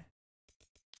 boy.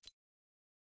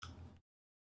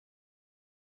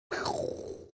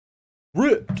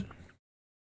 Ripped.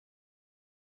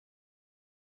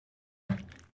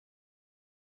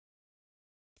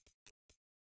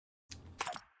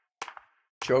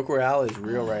 Choke Royale is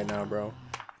real right now, bro.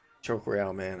 Choke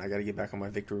Royale, man. I gotta get back on my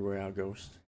Victory Royale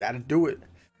ghost. Gotta do it.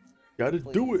 Gotta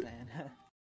do it.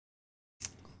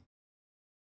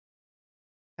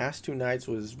 Past 2 nights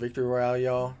was Victory Royale,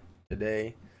 y'all.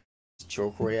 Today, it's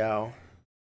Choke Royale.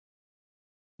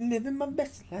 Living my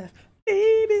best life,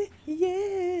 baby,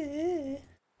 yeah.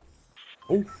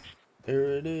 Oh,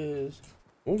 there it is.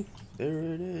 Oh, there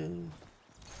it is.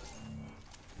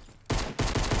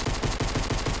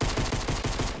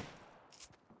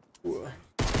 Ooh.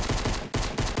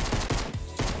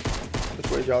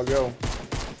 Which way y'all go?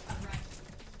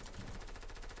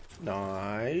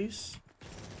 Nice.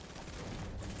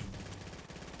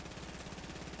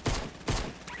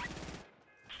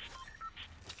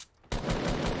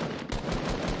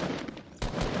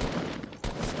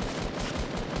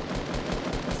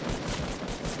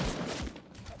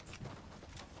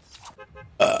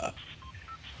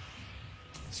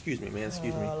 Excuse me, man.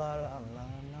 Excuse me.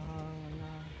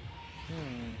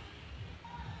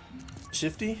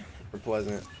 Shifty or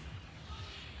pleasant?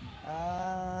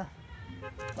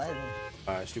 Pleasant.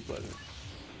 Alright, it's too pleasant.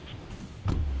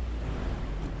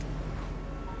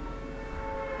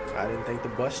 I didn't think the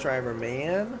bus driver,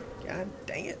 man. God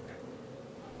dang it.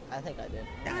 I think I did.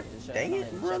 God dang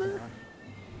it, brother.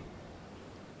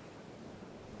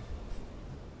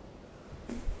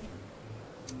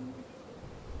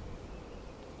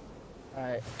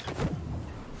 Alright.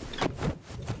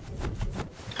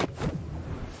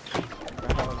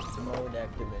 Mode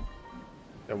activated.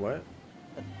 The what?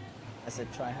 I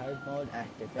said try hard mode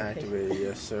activated. Activated,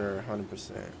 yes sir,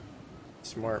 100%.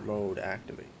 Smart mode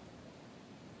activate.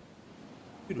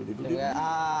 Yeah,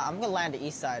 I'm gonna land the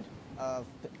east side of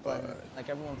like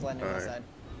everyone's landing the east side.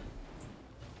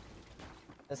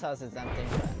 This house is empty.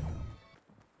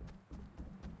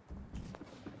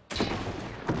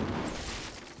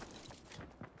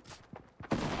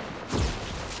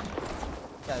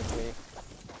 That's weak.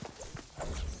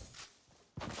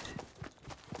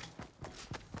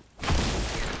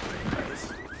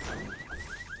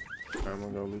 I'm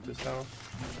gonna go loot this house.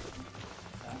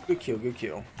 Good kill, good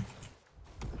kill.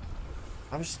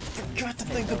 I just forgot to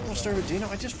thank the bus driver, Dino.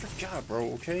 I just forgot,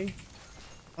 bro, okay?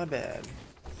 My bad.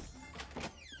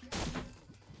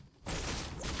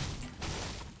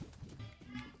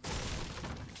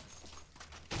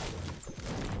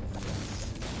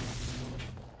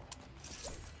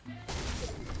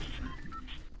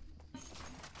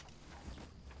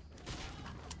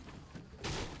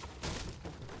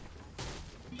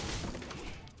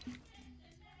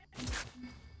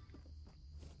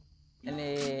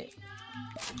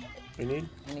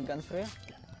 Any guns for you?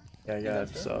 Yeah, I got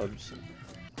subs.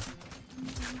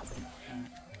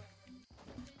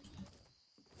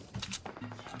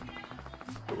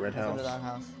 The red house. Under that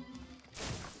house.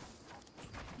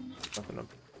 Nothing up.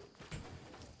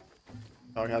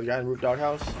 Doghouse, guy in roof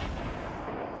doghouse.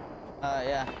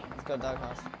 Yeah. Let's go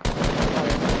doghouse.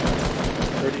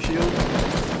 30 shield.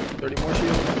 30 more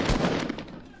shield.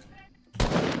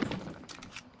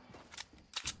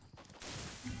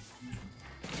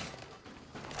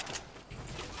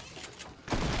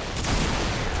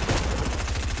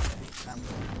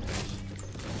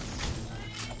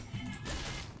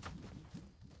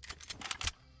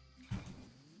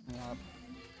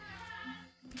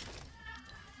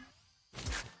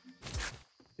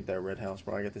 Get that red house,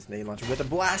 bro. I got this nade launcher. We have to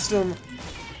blast him!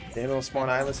 Daniel spawn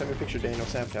island. Send me a picture, Daniel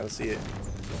Snapchat. Let's see it.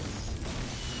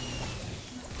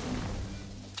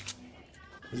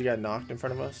 Does he got knocked in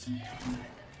front of us?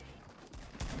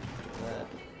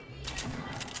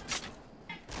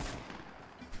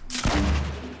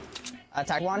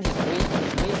 Attack one. He's weak.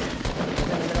 He's weak. He's in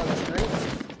the middle of the street.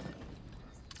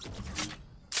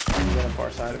 He's on the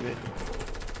far side of it.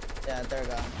 Yeah, there we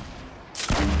go.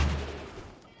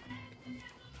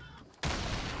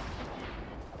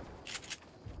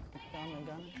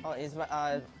 Oh, he's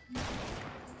got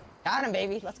him,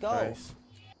 baby. Let's go. Nice.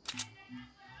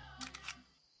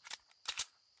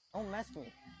 Don't mess with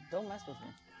me. Don't mess with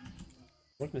me.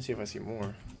 Looking to see if I see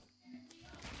more.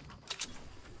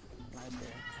 Right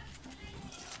there.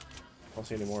 I don't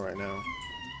see any more right now.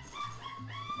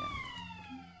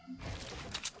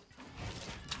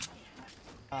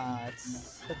 Yeah.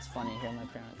 It's funny hearing my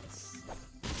parents.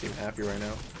 Seem happy right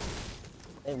now.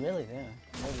 They really do.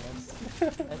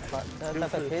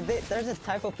 There's a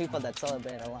type of people that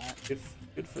celebrate a lot. Good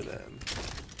for them.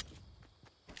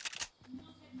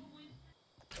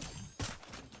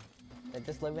 They're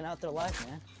just living out their life,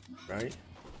 man. Right?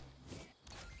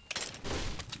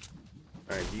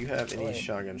 Alright, do you have any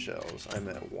shotgun shells? I'm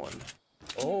at 1.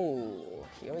 Oh,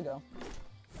 here we go.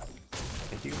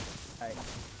 Thank you. Alright.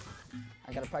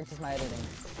 I gotta practice my editing.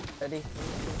 Ready?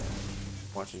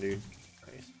 Watching, dude.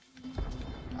 Nice.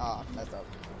 Oh, messed up.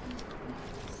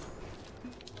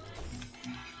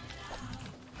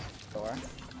 Door.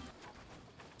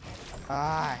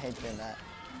 Ah, I hate doing that.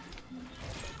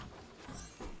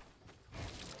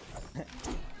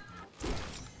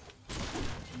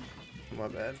 My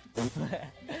bad.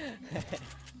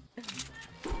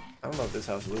 I don't know if this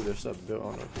house looted. There's stuff built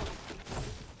on it.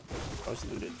 House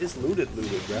looted. It's looted,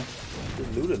 bruh.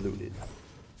 It's looted.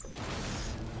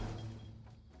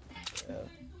 Yeah.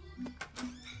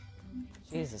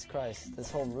 Jesus Christ, this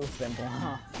whole roof been blown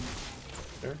off.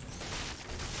 Sure.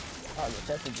 Oh, the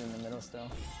chest is in the middle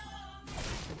still.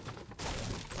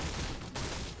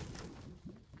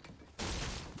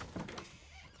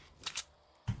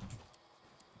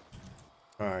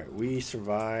 Alright, we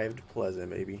survived Pleasant,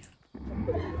 baby.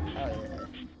 Oh, yeah.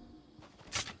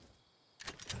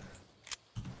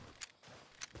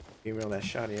 Give me all that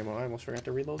shotty ammo. I almost forgot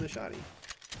to reload the shotty.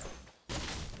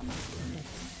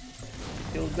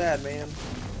 Feels bad, man.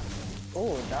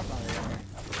 Oh, drop on there.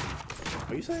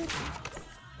 What are you saying?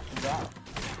 Drop.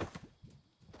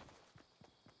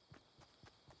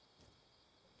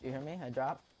 Do you hear me? I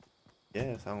dropped.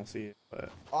 Yes, I don't see it, but...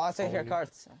 Oh, I see here,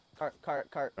 carts. Cart.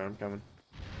 Alright, I'm coming.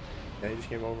 Yeah, he just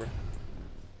came over.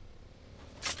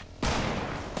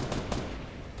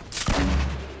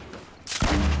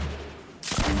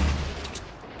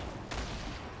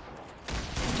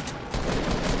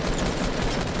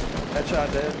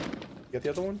 Headshot dead. You got the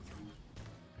other one?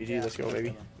 GG, Yeah, let's go,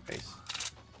 baby. Nice.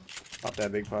 Pop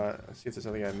that big pot. Let's see if this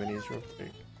other guy has minis real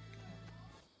quick.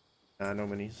 Nah, no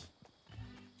minis.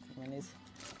 Minis.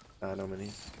 Nah, no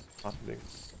minis. Pop the big.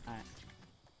 Alright.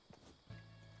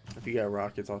 If you got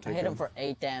rockets, I'll I take hit them. him for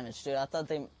 8 damage, dude. I thought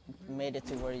they made it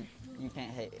to where you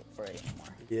can't hit it for 8 anymore.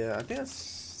 Yeah, I think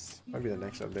that's might be the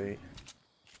next update.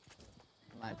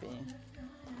 Might be.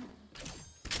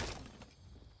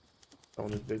 That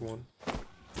one is a big one.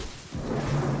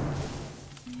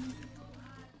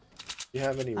 You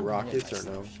have any rockets or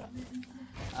no?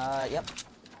 Yep.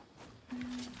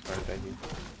 Alright, thank you.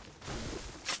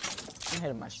 I'm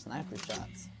hitting my sniper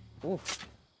shots. Ooh.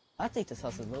 I think this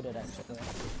house is loaded actually.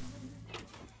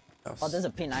 Oh, there's a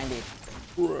P90.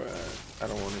 I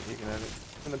don't want it. You can have it.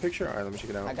 In the picture? Alright, let me check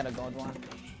it out. I got a gold one.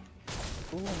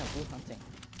 Ooh, and a blue hunting.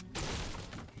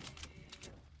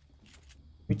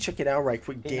 Let me check it out right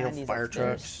quick. Damn P90's fire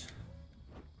upstairs. trucks.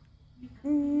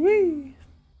 Ooh-wee.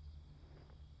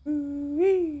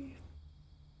 Ooh-wee.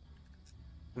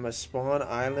 I'm a spawn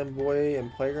island boy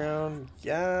in playground.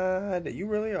 God, you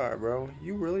really are, bro.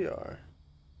 You really are.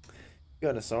 You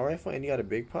got an assault rifle and you got a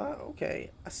big pot? Okay,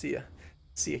 I see ya.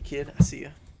 See ya, kid. I see ya.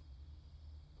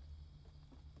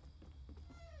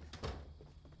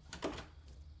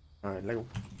 Alright, Lego.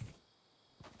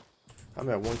 I'm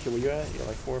at 1 kill. Where you at? You're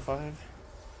like 4 or 5?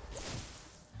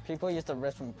 People used to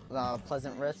rift from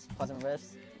Pleasant Rifts.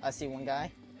 I see one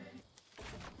guy.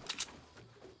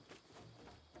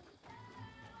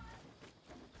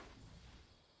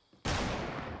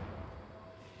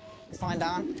 He's flying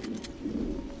down.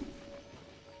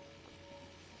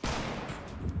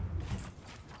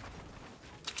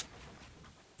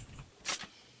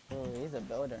 Oh, he's a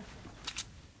builder.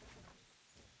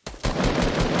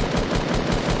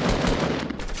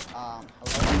 Hello?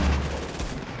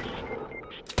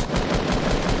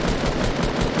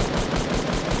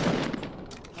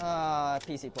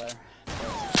 PC player.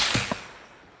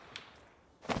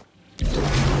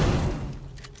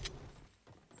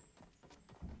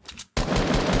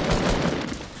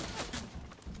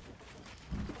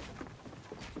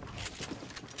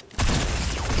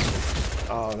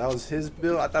 Oh, that was his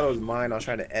build? I thought it was mine. I was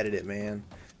trying to edit it, man.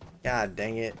 God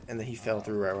dang it. And then he fell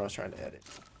through right where I was trying to edit.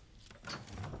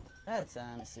 That's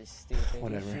honestly stupid.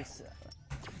 Whatever.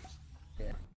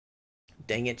 Yeah.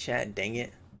 Dang it, chat. Dang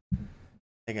it.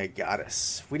 I think I got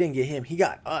us. We didn't get him. He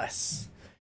got us.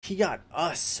 He got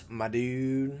us, my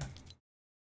dude.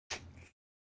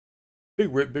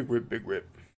 Big rip, big rip, big rip.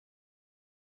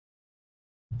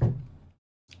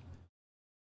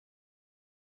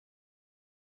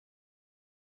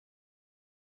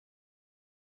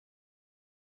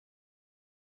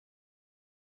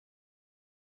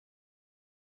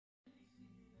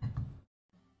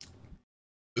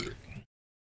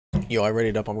 Yo, I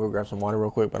readied up. I'm gonna go grab some water real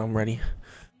quick, but I'm ready.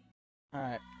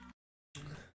 Alright.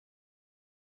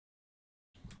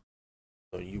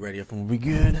 So you ready up and we'll be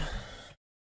good.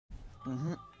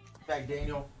 Mm-hmm. Back,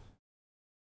 Daniel.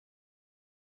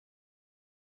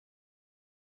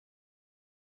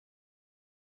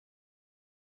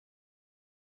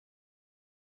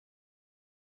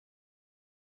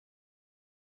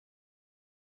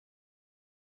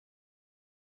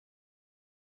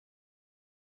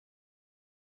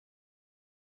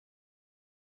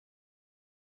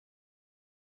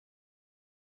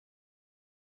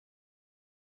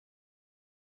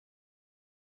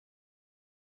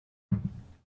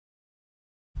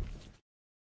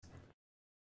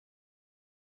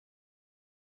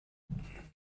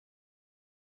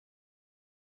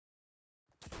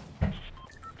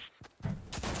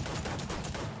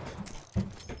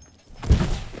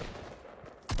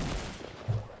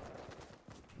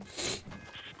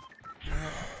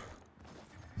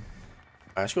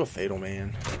 Let's go Fatal,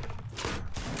 man.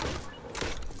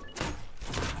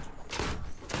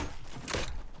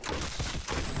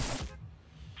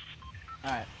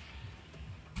 Alright.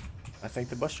 I think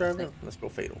the bus driver. Let's go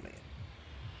Fatal, man.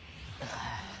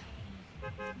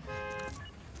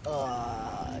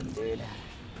 Dude.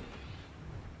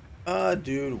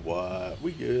 Dude, what?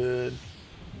 We good.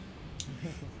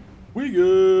 We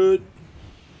good.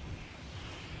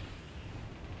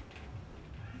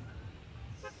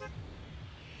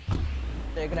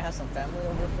 They're gonna have some family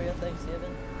over for your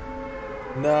Thanksgiving?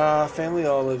 Nah, family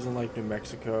all lives in like New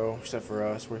Mexico, except for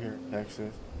us. We're here in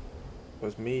Texas. It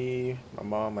was me, my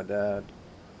mom, my dad,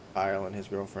 Kyle, and his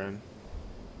girlfriend.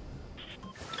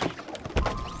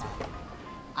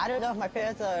 I don't know if my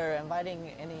parents are inviting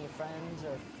any friends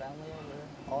or family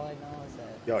over. All I know is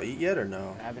that Y'all eat yet or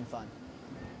no? they're having fun.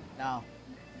 No.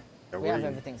 Yeah, We have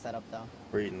everything set up though.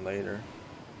 We're eating later.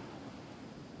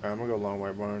 Alright, I'm gonna go Long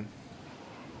White Barn.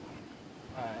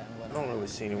 Alright, I don't really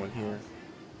see anyone here.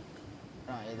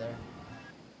 Not either.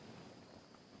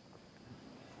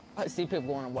 I see people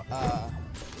going to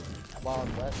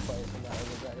Wild West place,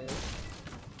 whatever that is.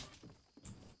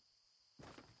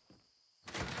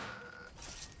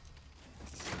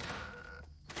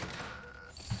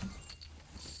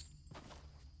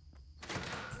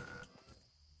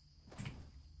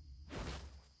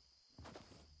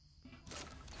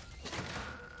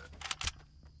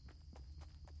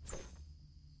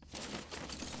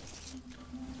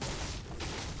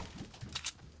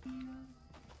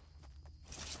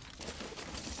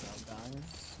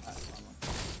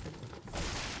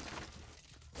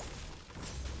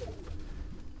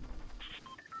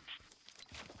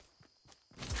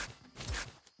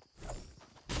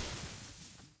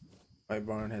 White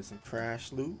Barn has some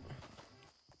trash loot.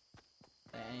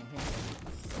 Same here.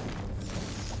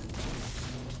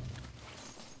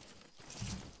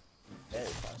 Very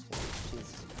costly.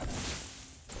 Jesus Christ.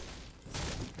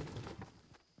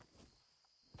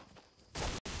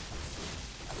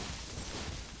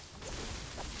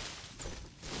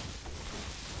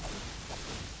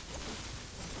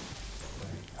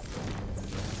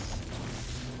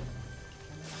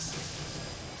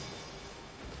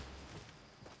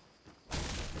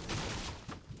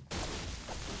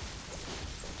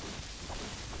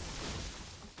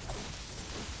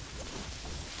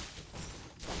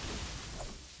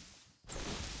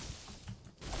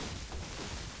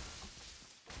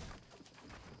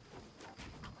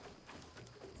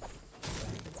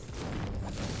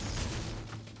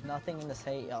 Nothing in this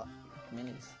hay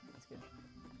minis. That's good.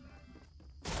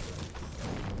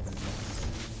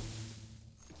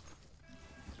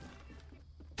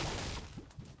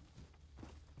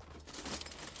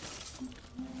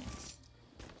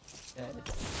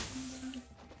 Good.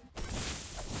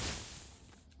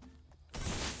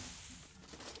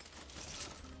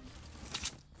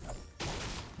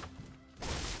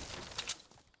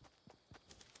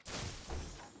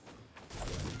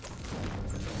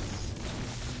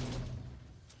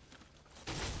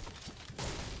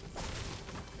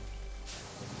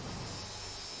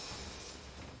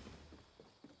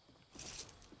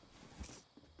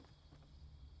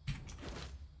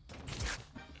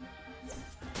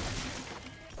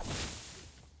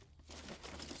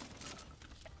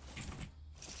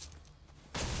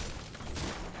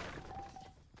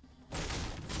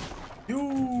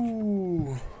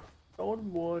 You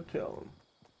don't want to tell him.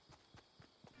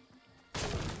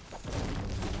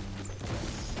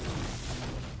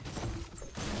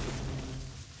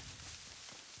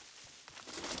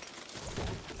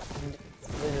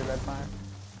 Is it red fire?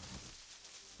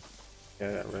 Yeah,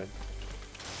 I got red.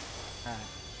 Alright.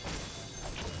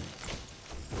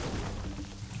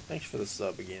 Thanks for the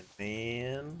sub again,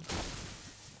 man.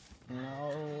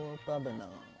 No, Bubba, no.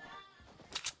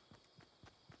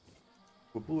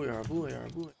 Booyah, booyah,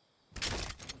 booyah.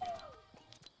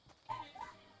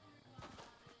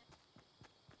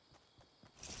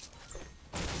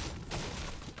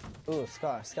 Ooh,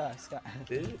 Scar.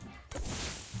 Did it?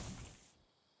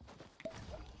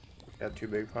 Got 2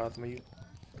 big pots, my you.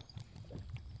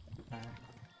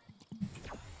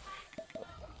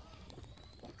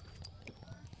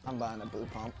 I'm buying a blue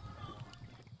pump.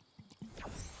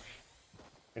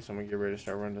 Guess I'm gonna get ready to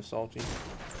start running the salty.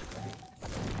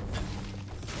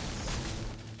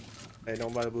 Hey,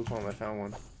 don't buy the blue pump, I found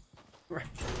one. Right.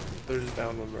 I just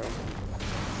found one, bro.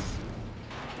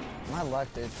 My luck,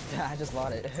 dude. Yeah, I just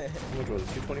bought it. How much was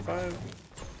it? 225?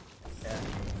 Yeah.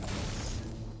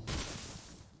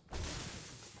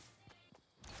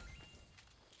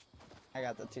 I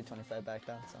got the 225 back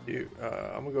down, so. Dude,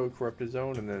 I'm gonna go corrupted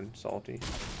zone and then salty.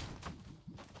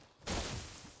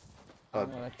 I'm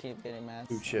gonna keep getting mats.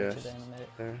 2 chests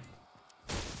there.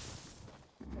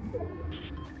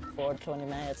 420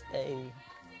 mats, ayy.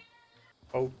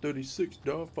 436,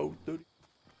 dog. 430.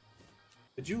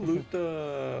 Did you loot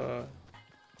the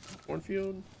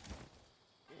cornfield?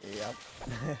 Yep.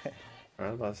 I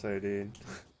was about to say, dude.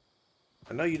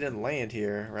 I know you didn't land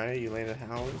here, right? You landed at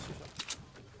Howard's or something?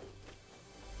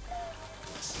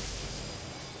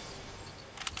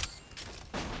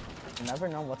 You never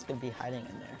know what's gonna be hiding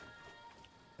in there.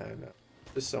 I don't know.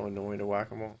 It's so annoying to whack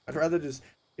them all. I'd rather just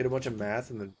get a bunch of mats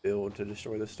and then build to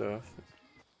destroy the stuff.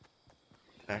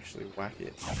 Actually whack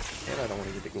it. And I don't want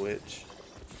to get the glitch.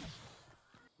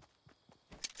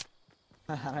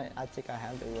 I think I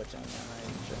have the glitch on there, I'm not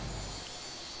even sure.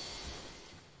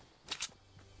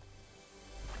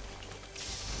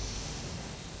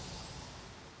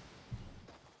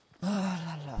 La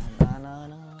la na na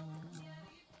na.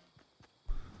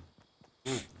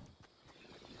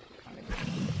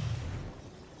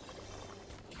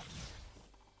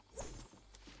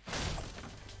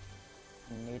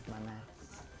 Need my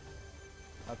mats.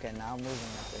 Okay, now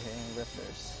moving after hitting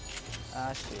rifters.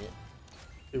 Ah shit.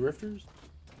 The rifters?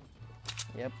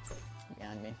 Yep.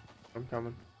 Behind me. I'm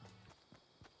coming.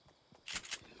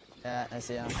 Yeah, I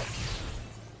see him.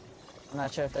 I'm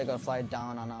not sure if they're gonna fly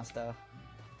down on us though.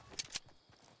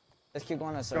 Just keep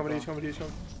going in a circle. He's coming.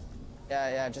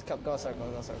 Yeah, just go circle.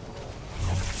 Alright, so.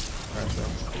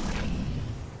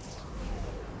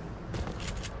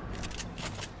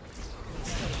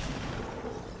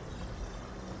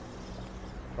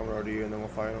 Come over to you and then we'll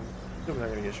fight them. They're not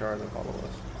gonna get shards and follow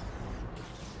us.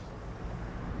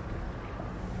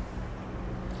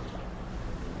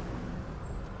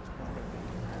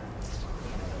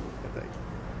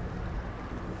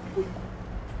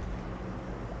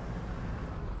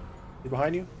 He's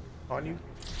behind you? On you?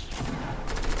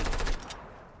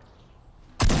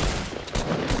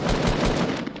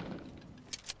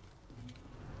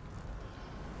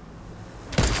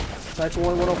 Sniper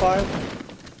 105?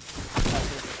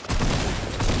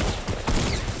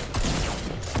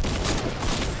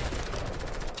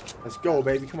 Let's go,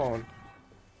 baby. Come on.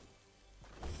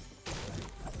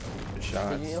 Good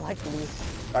shots. Did you like lose?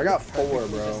 I got 4,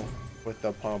 bro, with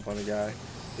the pump on the guy.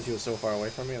 Because he was so far away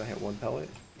from me and I hit 1 pellet.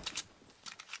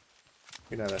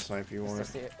 You know that sniper you want.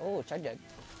 Oh, chug jug.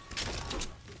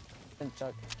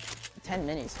 Chug. 10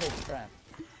 minis, holy crap.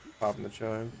 Popping the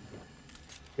chug.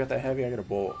 You got that heavy? I got a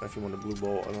bolt if you want a blue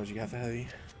bolt. Otherwise, you got the heavy.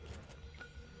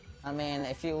 I mean,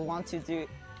 if you want,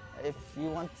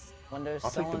 when there's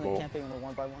someone camping in a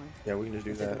 1x1. Yeah, we can just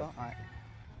do that. Alright.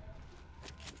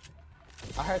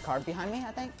 I heard a car behind me,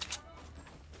 I think.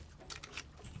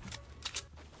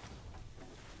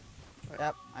 Right.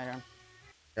 Yep, I heard him.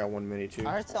 Got 1 mini too.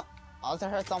 I also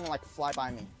heard someone like fly by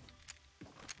me.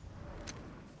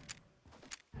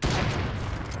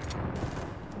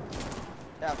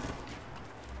 Yep.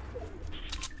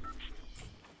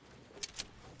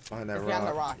 Behind that Behind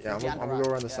the rock. Yeah, I'm gonna go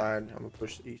around the side. I'm gonna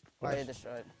push the east. Oh, he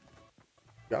destroyed.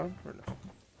 Got him or no?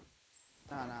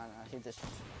 No, he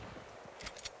destroyed.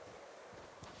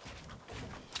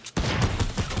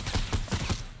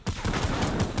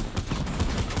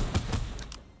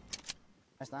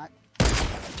 That's not.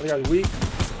 Oh, yeah, weak.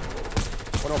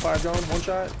 105 gone, 1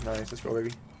 shot. Nice, let's go,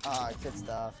 baby. Ah, good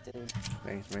stuff, dude.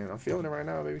 Thanks, man. I'm feeling it right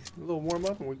now, baby. A little warm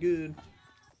up and we're good.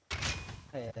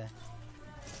 Oh, yeah.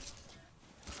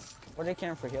 What are you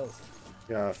carrying for heals?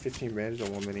 Yeah, 15 bandage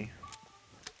on 1 mini.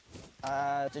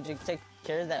 Did you take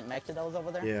care of that mech that was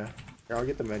over there? Yeah. Here, I'll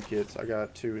get the med kits. I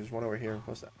got 2. There's 1 over here.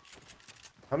 What's that?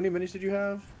 How many minis did you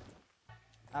have?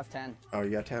 I have 10. Oh, you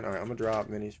got 10? Alright, I'm gonna drop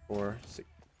minis for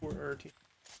 14.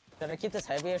 Should I keep this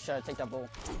heavy or should I take that bolt?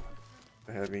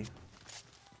 The heavy.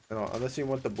 And unless you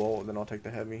want the bolt, then I'll take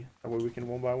the heavy. That way we can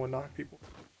 1 by 1 knock people.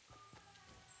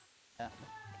 Yeah.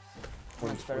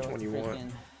 Which one you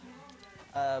want?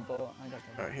 Bolt. I got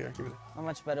that. Alright, here, give me How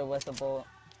much better with the bolt?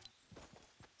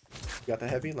 You got the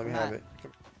heavy? Let me have it.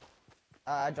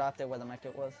 I dropped it where the mech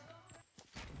it was.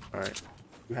 Alright.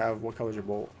 You have, what color's your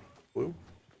bolt? Blue?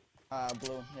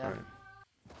 Blue, yeah. Alright.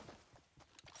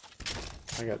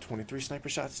 I got 23 sniper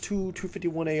shots,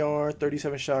 251 AR,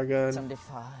 37 shotgun,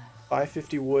 75.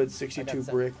 550 wood, 62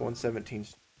 brick, 117.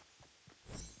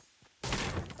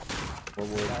 More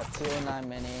wood. Got 209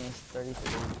 minis,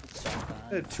 33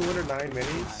 shotgun. 209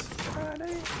 minis.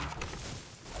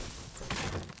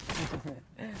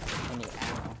 Any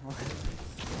ammo.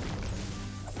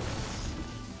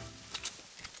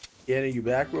 Yeah, you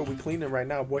back, bro? We cleaning right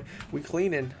now, boy. We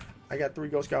cleaning. I got 3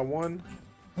 ghosts, got 1.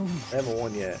 I haven't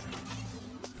won yet.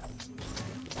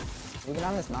 We get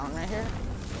on this mountain right here?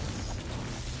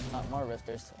 More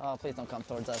rifters. Oh, please don't come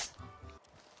towards us.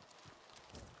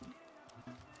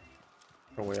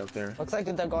 Go way up there. Looks like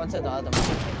they're going to the other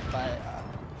mountain, but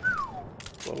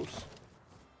Close.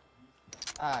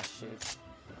 ah, shoot.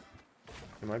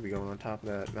 They might be going on top of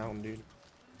that mountain, dude.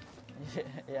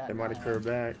 Yeah. They might have curved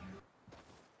back.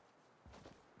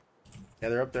 Yeah,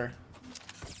 they're up there.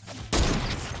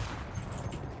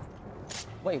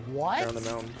 Wait, what? They're on the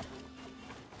mountain.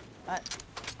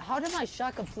 How did my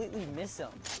shot completely miss him?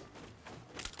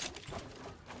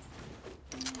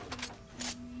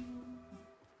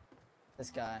 This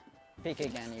guy. Peek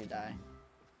again, you die.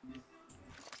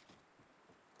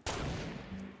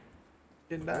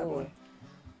 Didn't die, boy.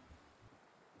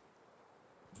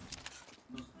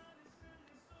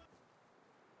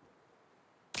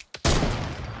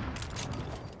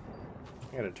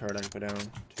 I got a turret I can put down,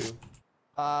 too.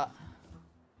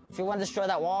 If you want to destroy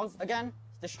that wall again,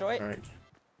 destroy it. Alright.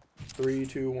 3,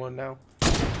 2, 1 now.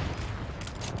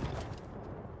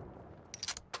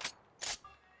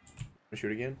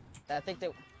 Shoot again? I think they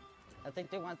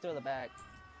went through the back.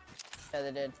 Yeah,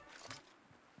 they did.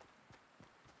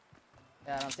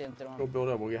 Yeah, I don't see them through Go them. build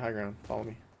up, we'll get high ground. Follow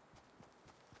me.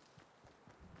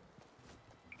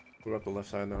 Go up the left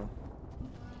side though.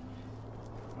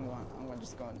 I'm going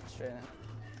just going straight in.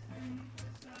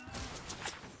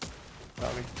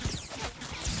 Got me.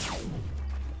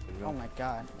 Oh my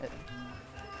god.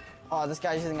 Oh, this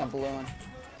guy's using a balloon.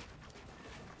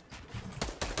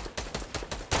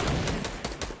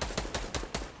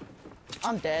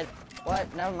 I'm dead.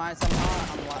 What? Never mind.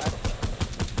 Somehow I'm alive.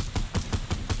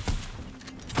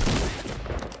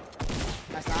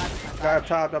 Nice knock. Nice Guy knock. up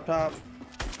top, up top.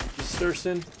 He's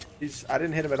thirsting. I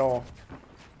didn't hit him at all.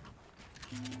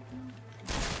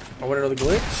 I want to know the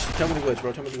glitch? Tell me the glitch,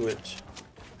 bro. Tell me the glitch.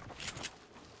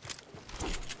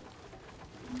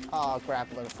 Oh crap,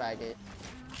 little faggot.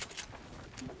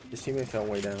 His teammate fell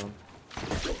way down.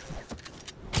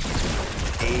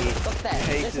 8. Look at that. You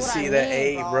hate This to is what see I the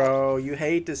mean, 8, bro. You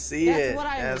hate to see That's it. what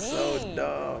I That's so mean.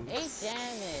 dumb. 8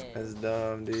 damage. That's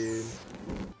dumb, dude.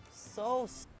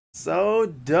 So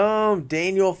dumb.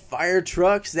 Daniel fire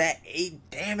trucks that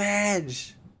 8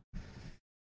 damage.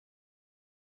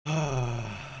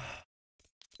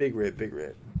 Big rip, big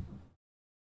rip.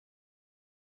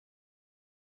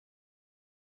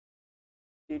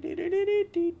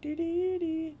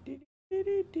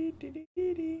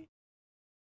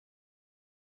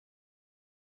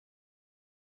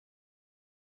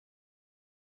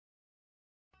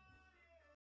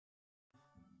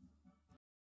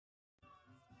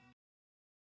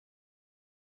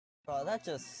 bro,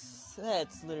 that's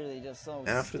literally just so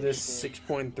After this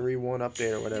stupid. 6.31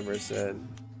 update or whatever it said,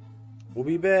 we'll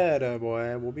be better,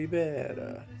 boy. We'll be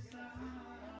better.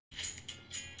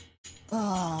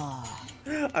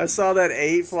 I saw that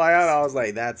 8 fly out. I was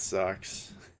like, that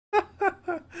sucks.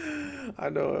 I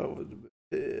know I was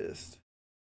pissed.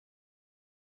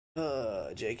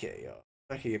 JK, yo.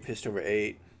 I could get pissed over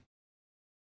 8.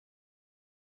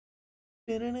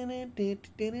 I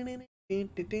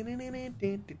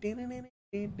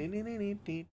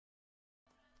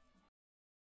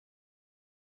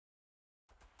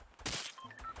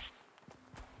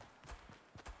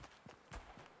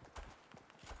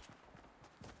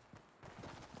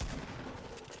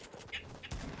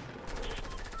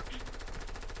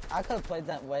could have played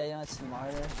that way much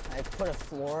smarter. I put a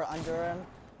floor under him,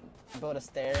 built a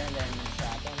stair, and then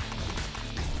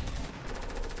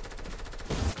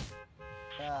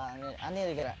I need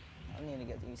to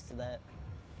get used to that.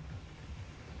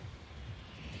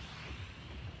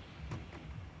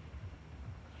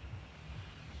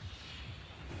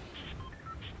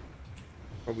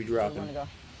 Or we Where dropping? you wanna go?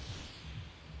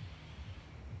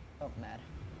 Oh, mad.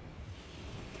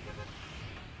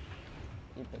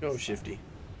 You pick Go a spot. Shifty.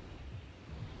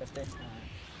 50? Alright.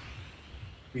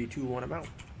 3, 2, 1, I'm out.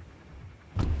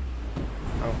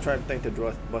 I'm trying to think the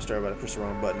bus driver about to push the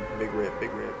wrong button. Big rip,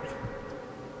 big rip.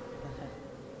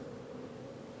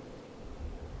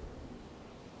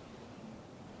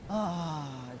 Ah,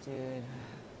 dude.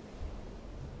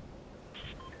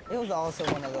 It was also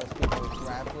one of those people with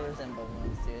grapplers and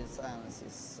balloons, dude. Silence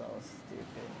is so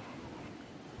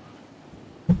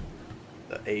stupid.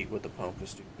 The 8 with the pump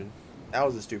was stupid. That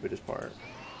was the stupidest part.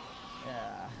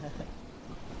 Yeah.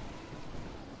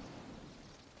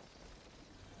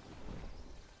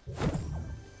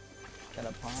 Got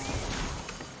a pump.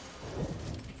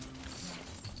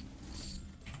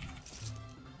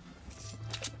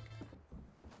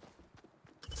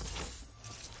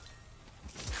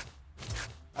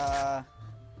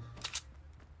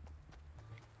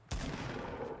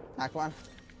 Knock one.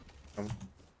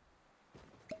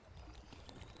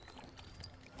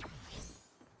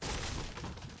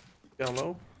 Down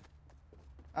low.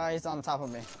 He's on top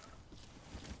of me.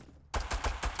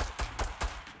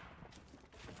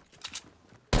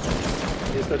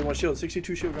 He has 31 shield,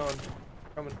 62 shield gone.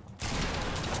 Coming.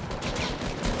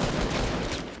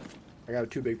 I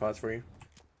got 2 big pots for you.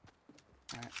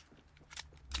 Alright.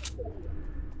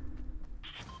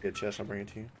 Get chest, I'll bring it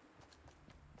to you.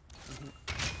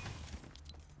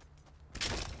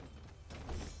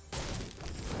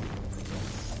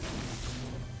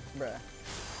 Bruh.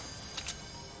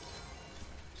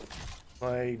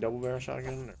 Like double barrel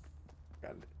shotgun.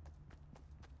 Got it.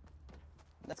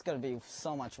 That's gonna be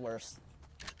so much worse.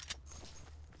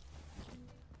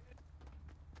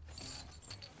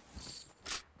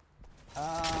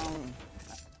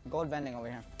 Gold vending over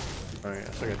here. Alright,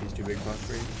 I still got these 2 big pots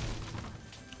for you.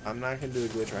 I'm not gonna do a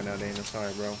glitch right now, Dana.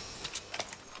 Sorry, bro.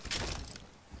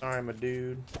 Sorry, my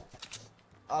dude.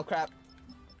 Oh crap.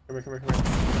 Come here, come here, come here.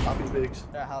 Pop these bigs.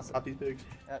 Their house. Pop these bigs.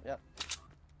 Yep, yep.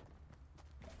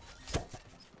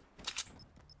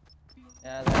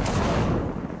 Yeah, that's...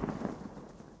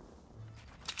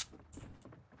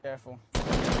 Careful.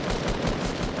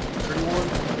 31.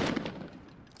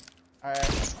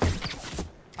 Alright.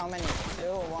 How many? 2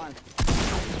 or 1?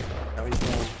 Now he's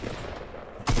going.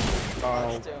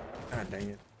 Oh, That's 2. god dang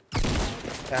it.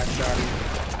 Tap shot him.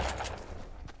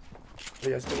 Oh,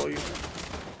 yeah, it's below you.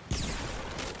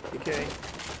 Okay.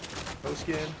 No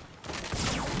skin.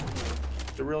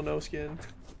 The real no skin.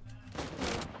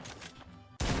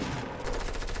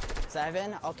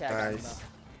 7? Okay, I got him Nice.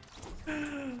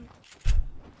 though.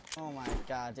 Oh my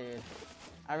god, dude.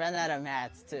 I ran out of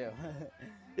mats too.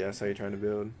 Yeah, that's how you're trying to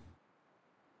build. I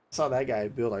saw that guy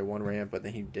build like 1 ramp, but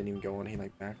then he didn't even go on. He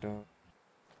like backed up.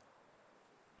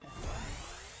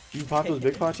 You popped those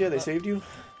big pots yet? They saved you?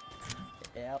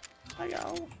 Yep. I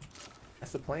go.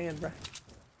 That's the plan, bruh.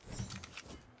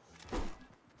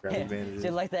 Grab advantages.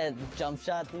 Dude, like that jump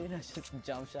shot, dude. Just a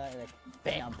jump shot, like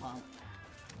bam, pump.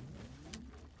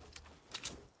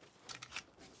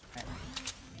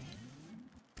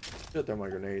 Should throw my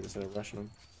grenades instead of rushing them.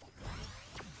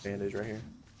 Bandage right here.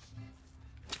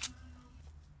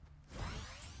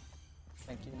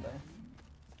 Thank you, bud.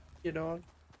 Yeah, dog.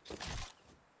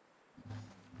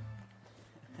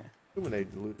 When they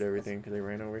looted everything because they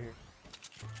ran over here.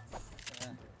 Yeah.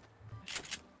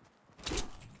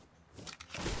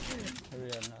 Real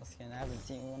no skin. I haven't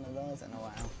seen one of those in a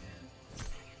while.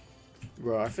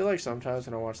 Bro, I feel like sometimes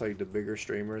when I watch like the bigger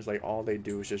streamers, like all they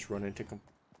do is just run into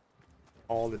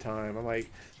all the time. I'm like,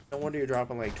 no wonder you're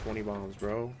dropping like 20 bombs,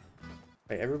 bro.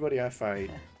 Like everybody I fight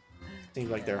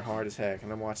seems like they're hard as heck,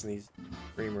 and I'm watching these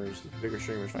streamers, bigger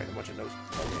streamers fighting a bunch of no.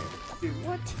 Dude,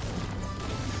 what?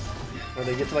 When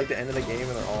they get to like the end of the game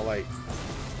and they're all like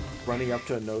running up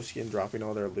to a no skin, dropping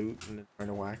all their loot, and then trying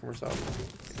to whack them or something.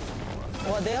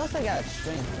 Well, they also got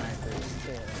string snipers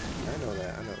too. I know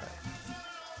that. I know that.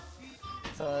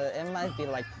 So it might be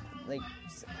like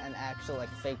an actual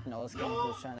like fake no skin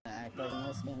who's trying to act like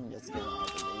no skin and just get all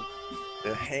the loot.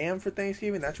 The ham for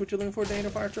Thanksgiving? That's what you're looking for, Dana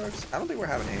Fire Trucks? I don't think we're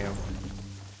having ham.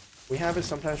 We have it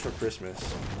sometimes for Christmas.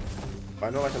 But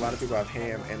I know like a lot of people have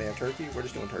ham and they have turkey. We're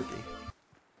just doing turkey.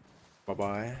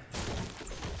 Bye-bye.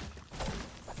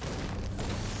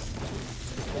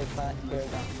 Big fat, here we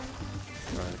go.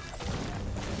 Alright.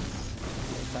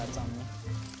 Big fat's on me.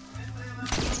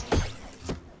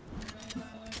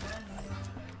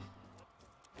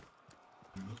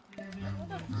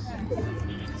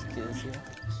 Excuse you.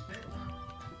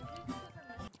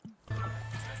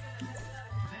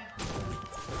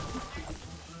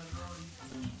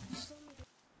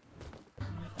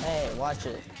 Watch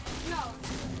it.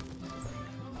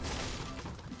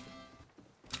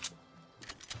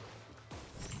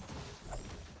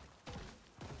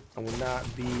 I will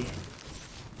not be.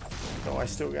 No, I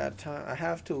still got time. I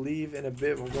have to leave in a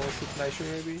bit. We're going to tonight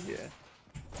stream maybe? Yeah.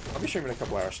 I'll be streaming a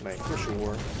couple hours tonight for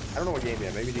sure. I don't know what game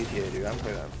yet. Maybe GTA, dude. I'm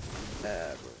playing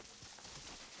that.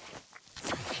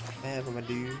 Ever, my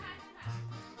dude.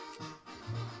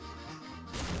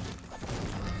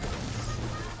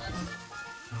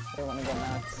 They want to go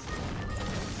nuts.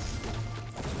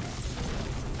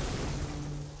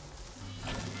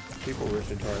 People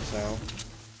rifting to our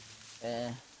south.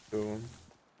 Yeah. Boom.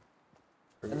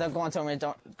 They're going towards me.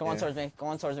 Don't going towards me.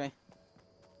 Going towards me.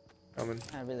 Coming.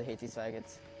 I really hate these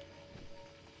faggots.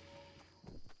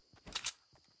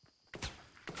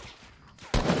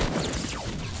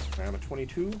 I'm at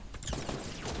 22.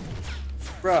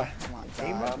 Bruh. Come on,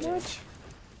 Aim God, that dude. much?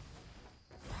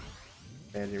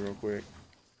 Mandy real quick.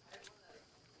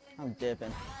 I'm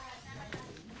dipping.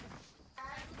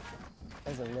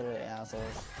 Those are literally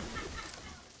assholes.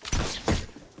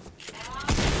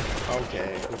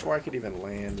 Okay, before I could even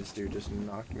land, this dude just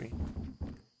knocked me.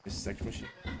 This sex machine.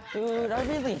 Dude, I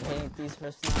really hate these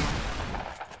personages.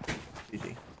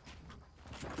 GG.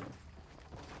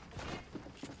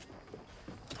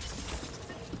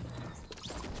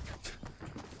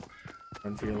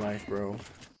 Run for your life, bro.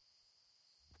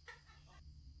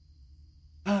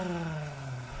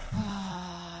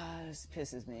 This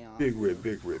pisses me off. Big rib,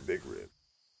 big rib, big rib.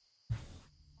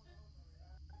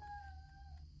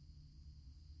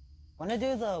 Wanna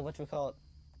do the what we call it?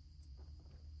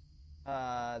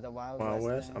 The Wild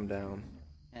West thing? I'm down.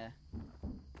 Yeah.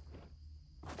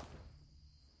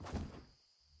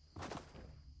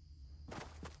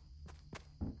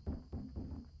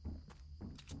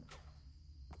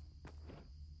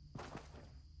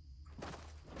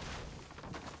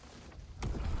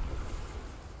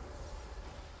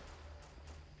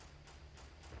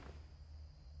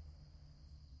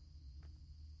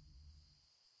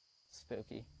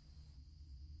 Spooky.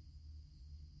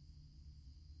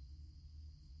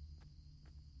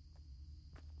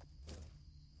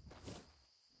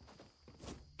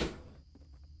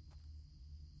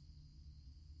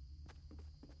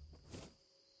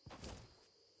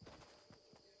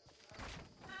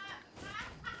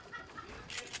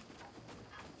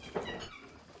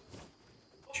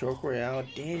 Choke Royale,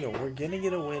 Daniel, we're gonna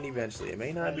get a win eventually. It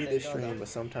may not be this stream, but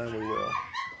sometime we will.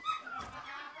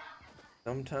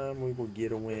 Sometime we will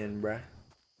get a win, bruh.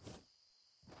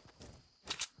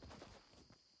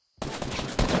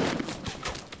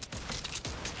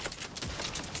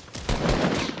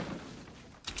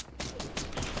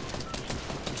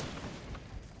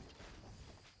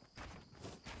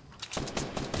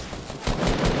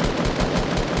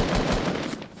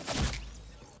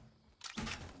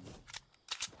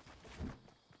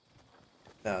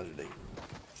 That was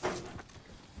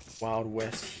ridiculous. Wild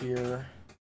West here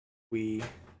we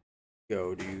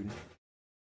go, dude.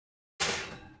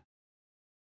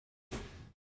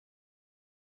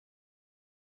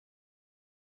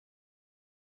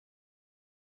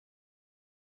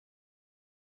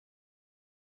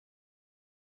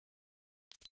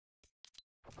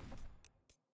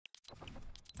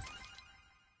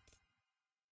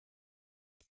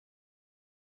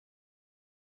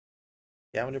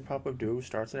 Scavenger pop-up duo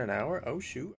starts in an hour. Oh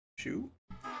shoot, shoot.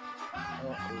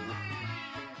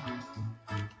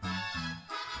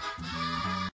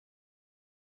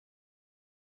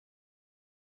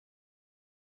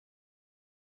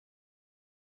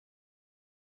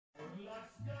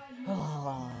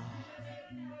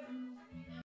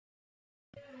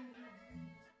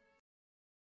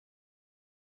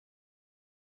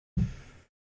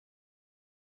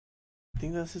 I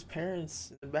think that's his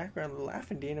parents in the background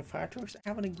laughing. Dana Fireworks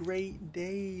having a great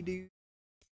day, dude.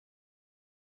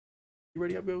 You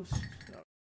ready up, Ghost? No.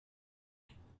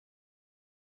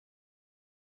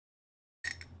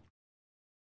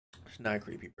 It's not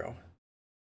creepy, bro.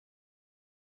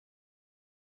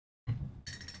 It's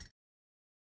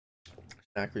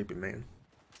not creepy, man.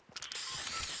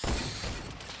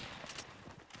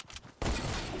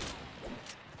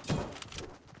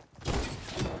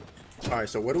 Alright,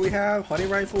 so what do we have? Hunting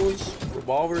rifles,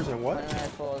 revolvers, and what? Hunting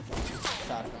rifles,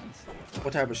 shotguns.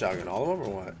 What type of shotgun? All of them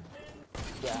or what?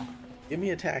 Yeah. Give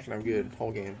me attack and I'm good.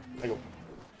 Whole game. I go.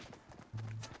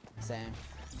 Same.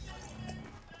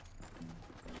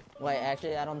 Wait,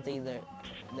 actually, I don't think there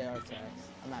are attacks.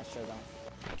 I'm not sure though.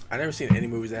 I never seen any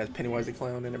movies that has Pennywise the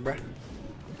Clown in it, bruh.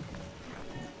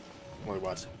 I only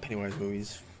watch Pennywise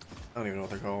movies. I don't even know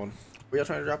what they're called. Where y'all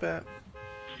trying to drop at?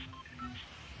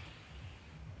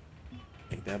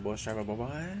 Take that boy, stripe, bye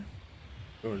bye.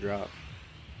 Gonna drop.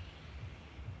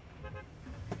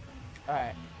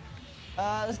 Alright.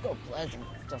 Let's go Pleasant.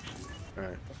 Just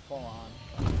Alright. full on.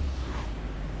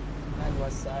 And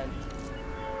west side.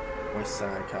 West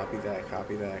side, copy that,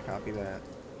 copy that, copy that.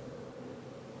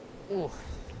 Ooh.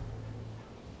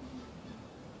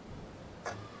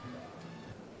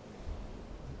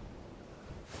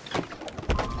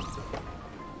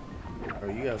 Oh,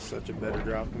 you have such a better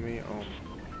drop than me.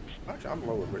 Actually, I'm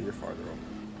lower, but you're farther over.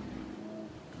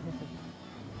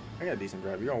 I got a decent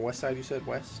drive. You're on west side, you said?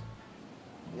 West?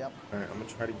 Yep. Alright, I'm gonna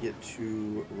try to get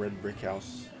to Red Brick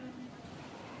House.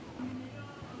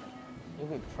 It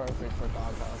would be perfect for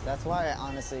doghouse. That's why I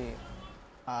honestly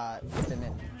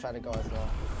didn't try to go as well.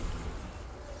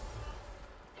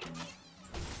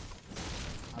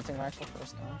 Hunting rifle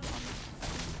first gun.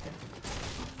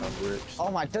 Bricks.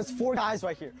 Oh my, there's 4 guys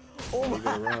right here. Oh You my,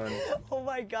 gotta run. oh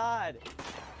my god.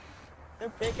 They're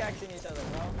pickaxing each other,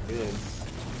 bro. Good.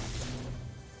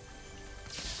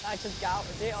 I just got,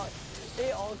 they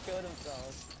all killed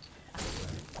themselves.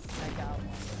 I got one.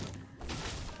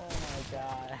 Oh my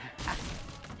god.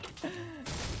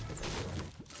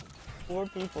 4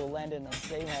 people landed in the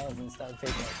same house and started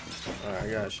pickaxing. Alright, I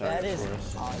got a shotgun That is for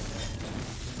us. awesome.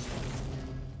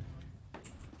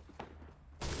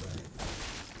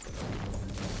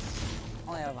 I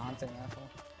only have a hunting rifle.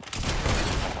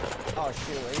 Oh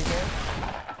shoot, are you there?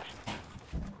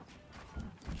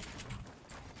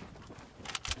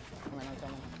 I'm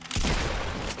coming.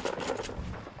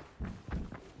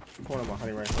 I'm pulling up my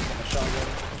honey rifle. A shotgun.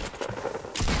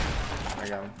 I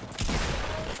got him.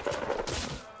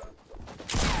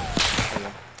 There you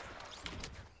go.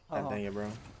 God dang it, bro.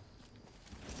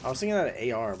 I was thinking that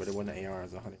an AR, but it wasn't an AR, it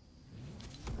was a honey.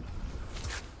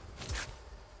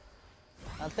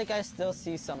 I think I still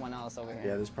see someone else over here.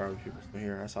 Yeah, there's probably people still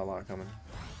here. I saw a lot coming.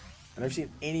 I've never seen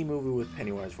any movie with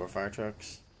Pennywise before. Fire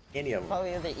trucks. Any of them.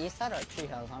 Probably the east side or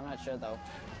treehouse, I'm not sure though.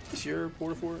 Is this your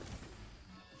Porta Fort?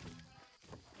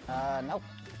 Nope.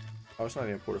 Oh, it's not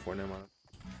even Porta Fort, never mind.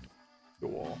 Good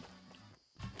wall.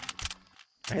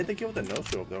 I hit the kill with the no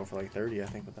scope though for like 30, I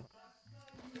think, with that.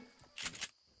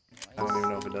 I don't even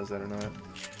know if it does that or not.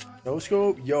 No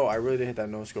scope? Yo, I really did hit that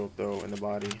no scope though in the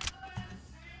body.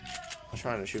 I was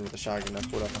trying to shoot him with a shotgun. I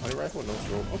pulled out the honey rifle, no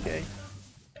scope. Okay.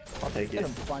 I'll take it. Got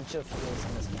a bunch of heals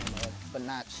in this game mode, but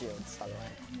not shields, by the way.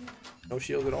 No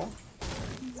shields at all?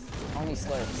 Only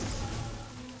slurps.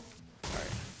 Alright.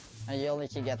 And you only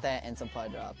can get that in supply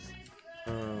drops.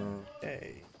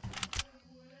 Okay.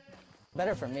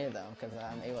 Better for me though, because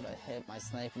I'm able to hit my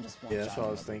snipe and just one Yeah, that's shot what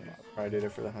I was him. thinking. Probably did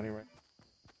it for the honey rifle.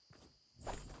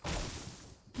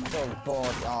 So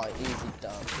both, oh, easy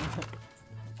dub.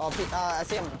 Oh, I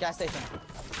see him, gas station.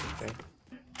 Okay.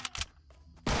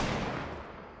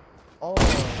 Oh,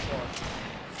 gosh.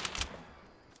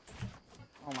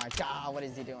 Oh my god, what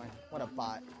is he doing? What a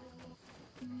bot.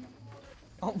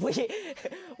 Oh, wait,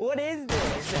 what is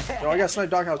this? Yo, I got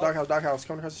sniped. Doghouse, doghouse.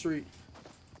 Coming across the street.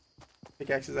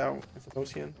 Pickaxes out. It's a no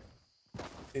skin.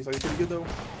 Seems like it's pretty good though.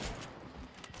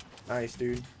 Nice,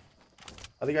 dude.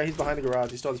 I think he's behind the garage.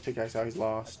 He still has his pickaxe out. He's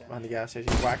lost. Okay. Behind the gas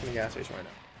station. He's whacking the gas station right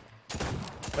now.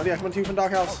 Another guy coming to you from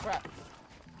doghouse. Oh crap.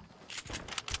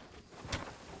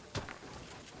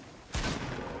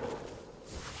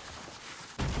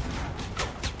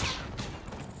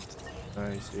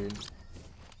 Nice, dude.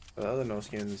 The other no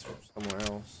skin's from somewhere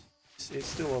else. It's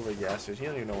still over the gas station. He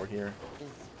doesn't even know we're here.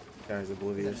 Guy's He's a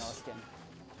oblivious. no-skin.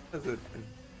 That's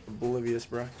oblivious,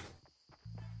 bro.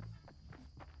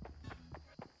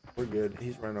 We're good.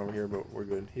 He's running over here, but we're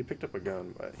good. He picked up a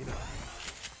gun, but you know.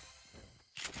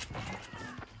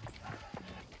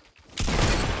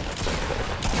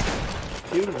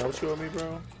 He would have no scope me,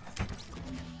 bro.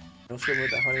 No scope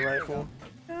with that honey rifle.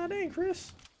 God dang,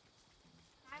 Chris.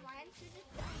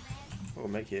 We'll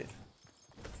make it.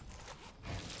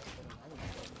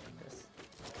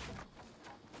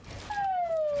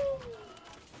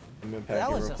 I'm gonna pack That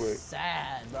it was real just quick.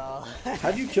 sad, bro.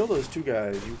 How'd you kill those 2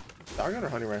 guys? You shotgun or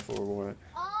honey rifle or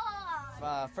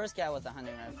what? First guy was a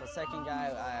hunting rifle. Second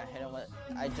guy, I hit him with,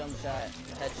 I jump shot,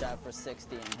 headshot for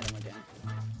 60 and hit him again.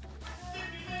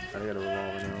 I got a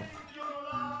revolver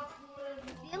now.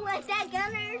 You like that,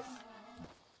 Gunners?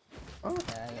 Oh,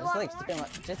 Yeah, it's like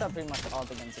just pretty much all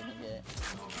the guns you can get.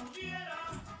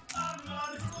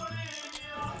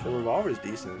 the revolver's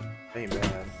decent. Ain't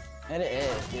bad. It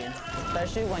is, dude.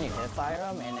 Especially when you hit fire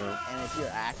them and if you're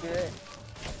accurate.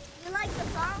 You like the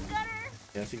song, Gunner?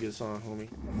 Yeah, it's a good song, homie.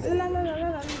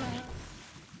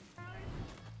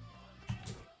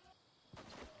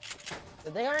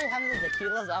 Did they already have the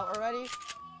tequilas out already?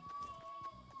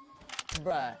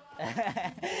 Bruh,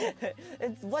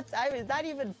 It's what's it's not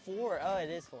even 4. Oh, it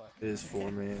is 4. It is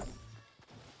 4, man.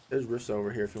 There's rifts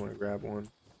over here if you want to grab one.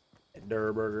 At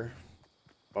Durburger.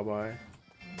 Bye bye.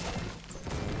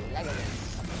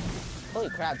 Holy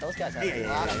crap, those guys have a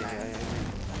lot of max.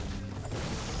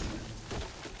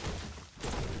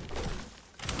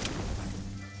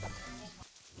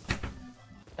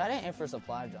 Gotta aim for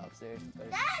supply drops, dude.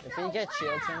 If we get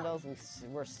shields in those,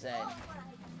 we're set.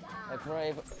 Like we're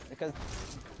able, because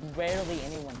rarely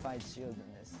anyone finds shields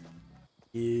in this.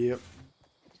 Yep.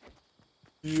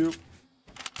 Yep.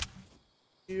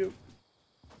 Yep.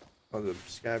 Oh, the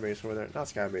sky base over there. Not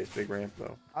sky base, big ramp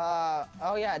though.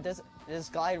 Oh yeah, this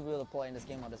glider redeploy in this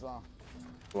game mode as well.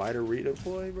 Glider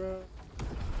redeploy, bro?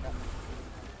 Yep.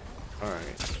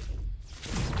 Alright.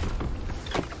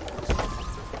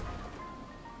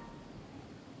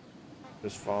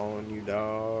 Just following you,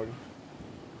 dog.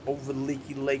 Over the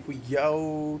leaky lake we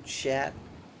go, chat.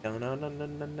 No no no no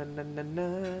no no no no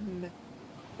no.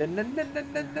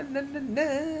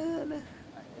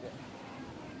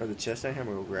 Or the chest I have,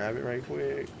 I'm gonna grab it right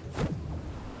quick.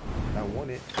 I want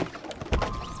it.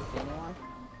 Anyone?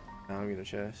 No, I'm getting a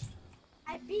chest.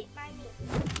 I beat my meat.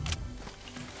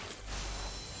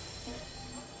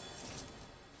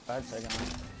 5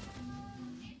 seconds.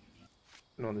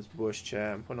 Putting on this bush,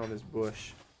 chat. I'm putting on this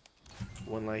bush.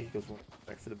 One light equals one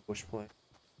back for the bush play.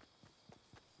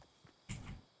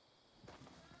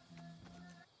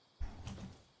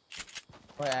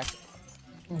 Wait, actually,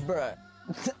 bruh.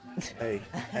 Hey,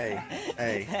 hey,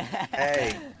 hey,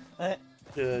 hey.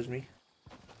 Judge me.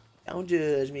 Don't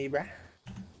judge me, bruh.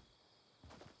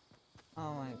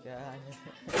 Oh my god.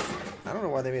 I don't know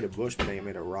why they made a bush, but they ain't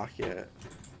made a rock yet.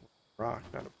 Rock,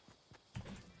 not a.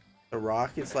 The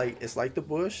rock, it's like the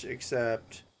bush,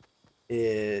 except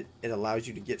it allows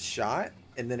you to get shot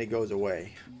and then it goes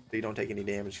away, so you don't take any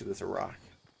damage because it's a rock.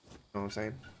 You know what I'm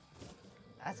saying?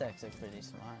 That's actually pretty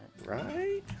smart.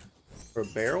 Right? For a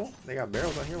barrel, they got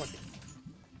barrels on here. Like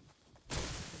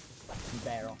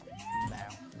Barrel.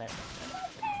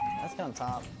 Let's go on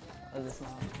top. Or this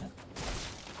not.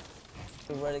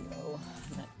 So where to go?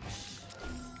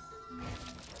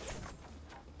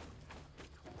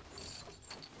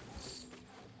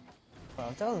 Bro,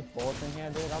 if there was bullets in here,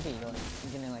 dude, I'll be like,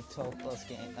 getting like 12 plus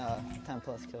game, 10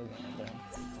 plus kill game, bro.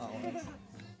 All at once.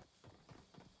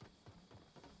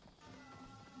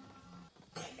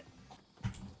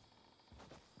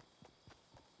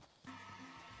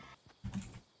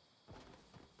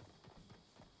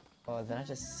 Oh, did I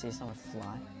just see someone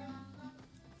fly?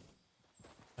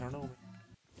 I don't know.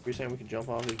 You're saying we can jump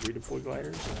off these redeploy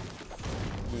gliders?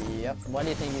 Yep. Why do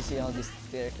you think you see all these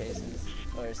staircases?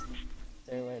 Or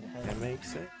stairway to heaven? That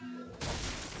makes sense.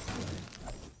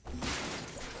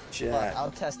 But Chat.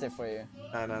 I'll test it for you.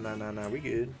 Nah. We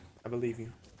good. I believe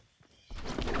you.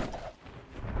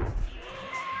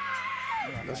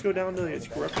 Let's go down to its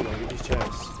corruption and get these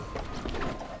chests.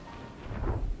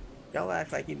 Y'all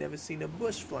act like you never seen a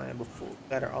bush flying before.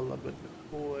 That are all up in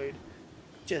the void.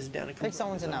 Just down the I think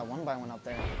someone's in that 1x1 up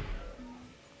there.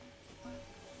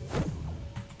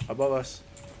 Above us.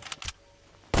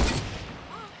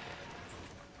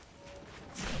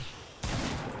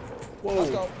 Whoa.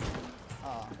 Let's go.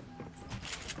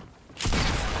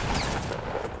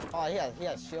 Oh, he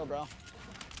has shield, bro.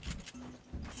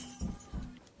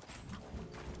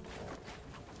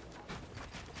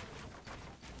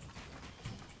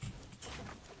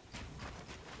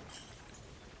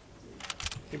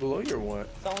 He below you or what?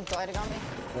 Someone's gliding on me.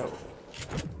 No.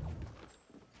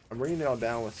 I'm bringing it all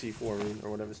down with C4 or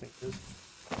whatever this thing is.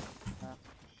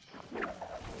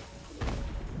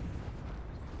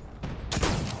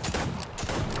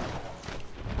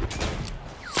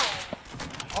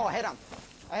 Oh, I hit him.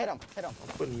 Hit him.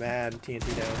 I'm putting mad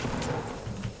TNT down.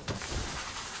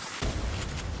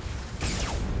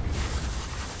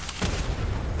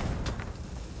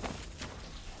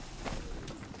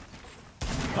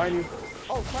 Behind you.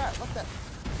 Oh crap, what's that?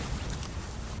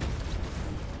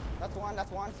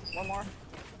 That's one. One more.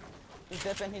 He's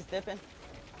dipping.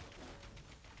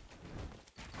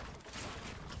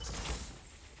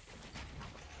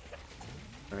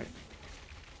 Alright.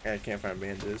 I can't find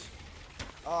bandages.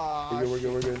 Oh, We're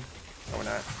good. No, we're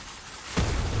not.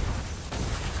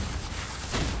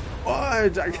 Oh, I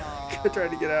tried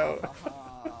to get out.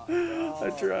 I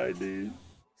tried, dude.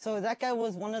 So that guy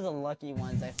was one of the lucky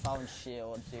ones I found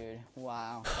shield, dude.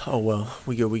 Wow. Oh well,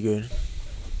 we good.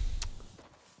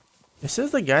 It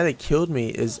says the guy that killed me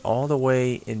is all the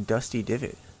way in Dusty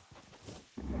Divot.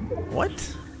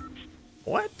 What?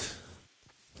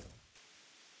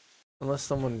 Unless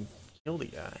someone killed the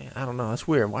guy. I don't know. That's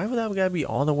weird. Why would that guy be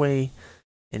all the way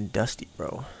in Dusty,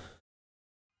 bro?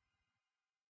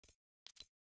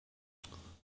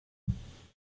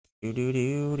 Do do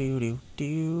do do do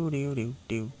do do do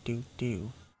do do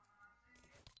do.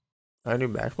 I do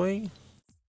backbling.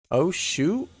 Oh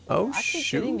shoot! Oh I keep getting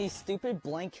shoot! these stupid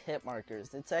blank hit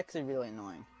markers. It's actually really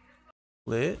annoying.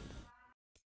 Lit.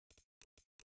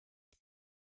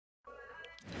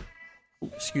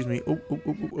 Oh, excuse me. Oh, oh,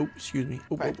 oh, oh, oh, excuse me.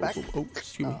 Oh, oh, oh, oh, oh,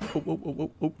 excuse me. Oh, oh, oh,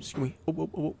 oh, oh, excuse me. Oh, oh, oh,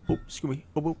 oh, oh, excuse me.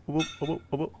 Oh, oh, oh, oh, oh,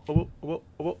 oh, oh, oh, oh,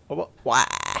 oh, oh, oh, wah.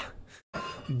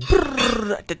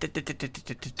 Brrr. Da, da, da, da, da,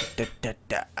 da, da, da,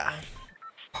 da.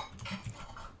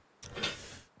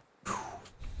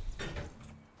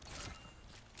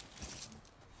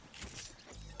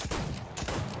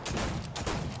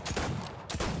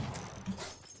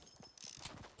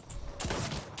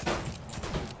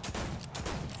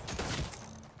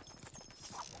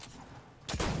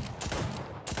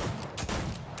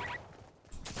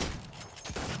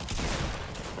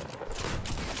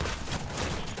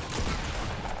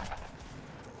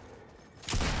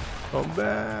 Come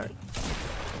back.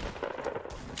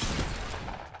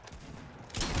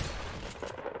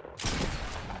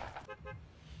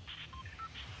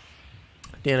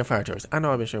 Dan and Fire Trucks. I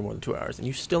know I've been streaming more than 2 hours, and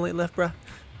you still ain't left, bruh?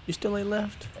 You still ain't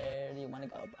left? Where do you want to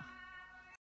go, bro?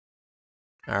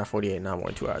 Hour 48, not more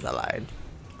than 2 hours. I lied.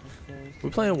 We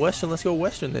playing Western. Let's go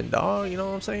Western then, dog. You know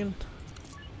what I'm saying?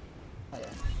 Oh,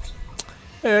 yeah.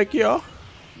 Heck yeah.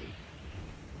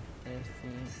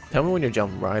 Tell me when you're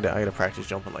jumping, bro. I gotta practice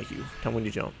jumping like you. Tell me when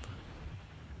you jump.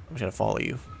 I'm just gonna follow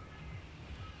you.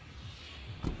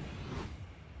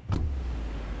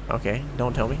 Okay,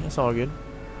 don't tell me. It's all good.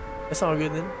 It's all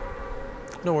good then.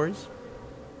 No worries.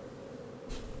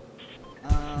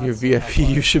 You're VIP.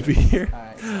 You should be here.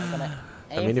 Alright, so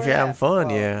I mean, if you're having fun,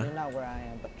 well, yeah. You're not where I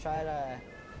am, but try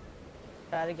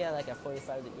to get like a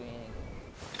 45-degree aim.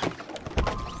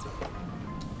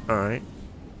 All right.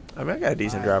 I mean, I got a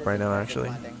decent drop right now, actually.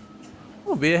 Landing. I'm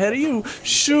gonna be ahead of you.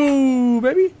 Shoo,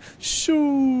 baby.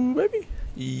 Shoo, baby.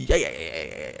 Yeah, yeah, yeah, yeah,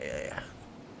 yeah, yeah, yeah.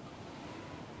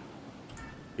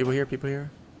 People here, people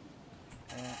here.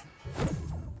 Yeah.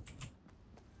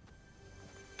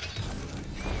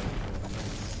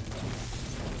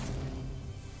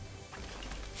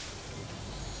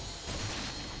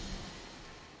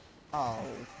 Oh,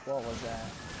 what was that?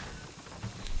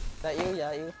 Is that you?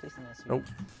 Yeah, you? Please nice. Nope.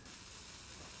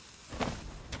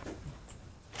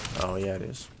 Oh, yeah, it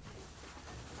is.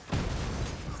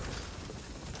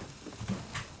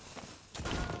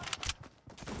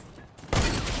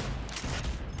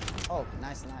 Oh,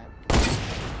 nice knife.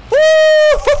 Woo!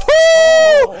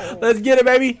 Oh. Let's get it,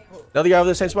 baby. Another guy over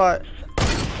the same spot.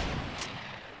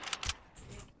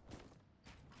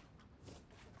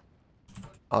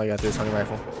 All I got this hunting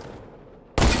rifle.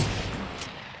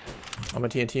 I'm gonna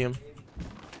TNT him.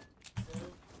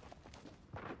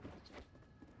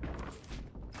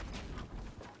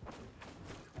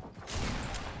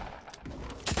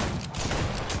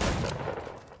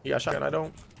 You got a shotgun, I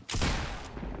don't.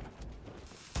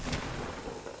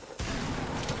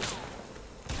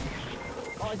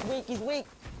 Oh, he's weak, he's weak.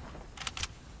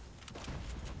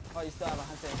 Oh, you still have a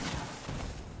hunting.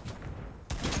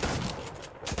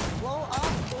 Blow up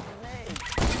the grenade.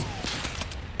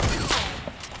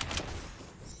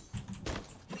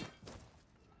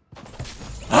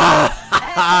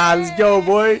 Let's go,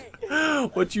 boy.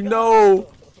 What you know?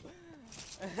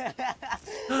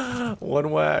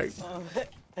 One whack.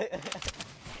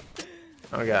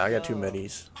 I got 2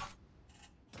 minis.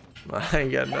 I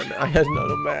ain't got none. I got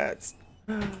none of mats.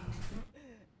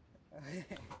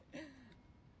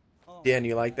 Dan,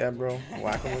 you like that, bro?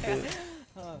 Whacking with it.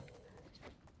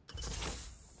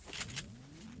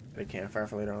 Got a campfire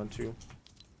for later on too.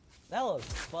 That was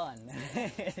fun.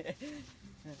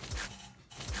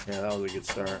 Yeah, that was a good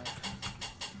start.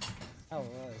 That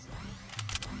was.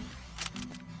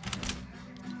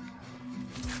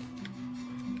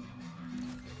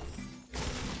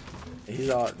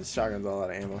 He's all. This shotgun's all out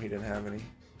of ammo. He didn't have any.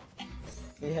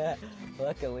 Yeah,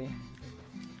 luckily.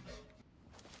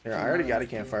 Here, I already got a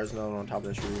campfire. There's another one on top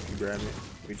of this roof. You grab it.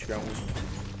 We each got one.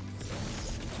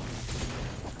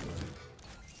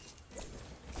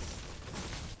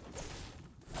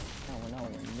 Oh, we're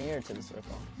nowhere near to the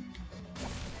circle.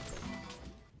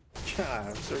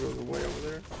 God, the circle's way over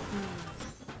there.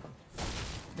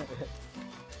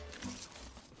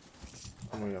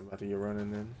 Oh my god, I'm about to get running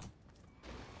then.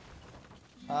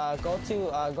 Go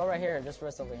right here, just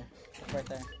rest over here. Right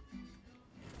there.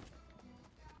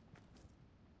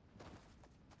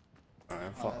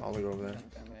 Alright, I'll go over there.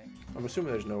 I'm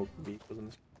assuming there's no vehicles in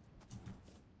this.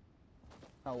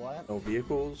 Oh, what? No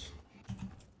vehicles?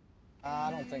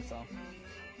 I don't think so.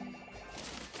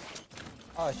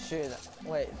 Oh, shoot.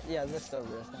 Wait, yeah, this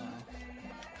over is. Never mind.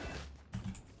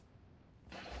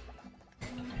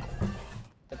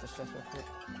 chest real quick.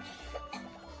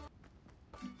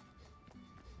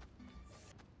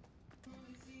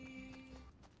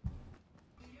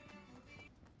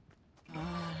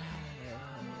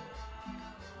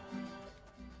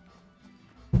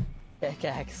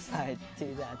 Pickaxe, I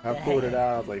do that. I pulled it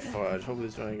out. I was like, fudge. Hopefully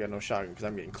this one ain't got no shotgun because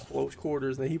I'm getting close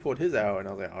quarters. And then he pulled his out, and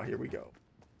I was like, oh, here we go.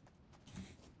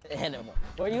 Hit him.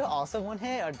 Were you also one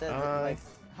hit, or did like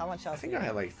how much health? I think I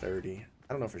had like 30.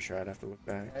 I don't know for sure. I'd have to look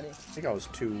back. 30? I think I was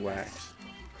 2 whacks.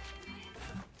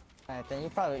 Alright, then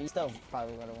you still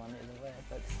probably would have won either way,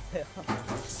 but still. Oh,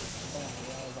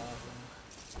 that was awesome.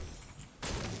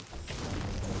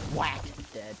 Whack!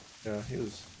 Dead. Yeah, he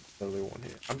was totally one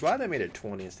hit. I'm glad I made it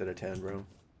 20 instead of 10, bro.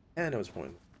 And it was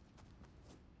pointless.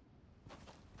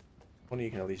 20,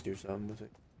 you can at least do something with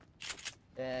it.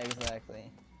 Yeah, exactly.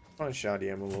 I want to shotty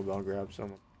him a little bit. I'll grab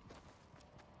some.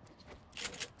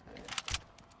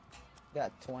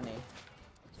 Got 20.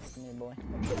 Come here, boy.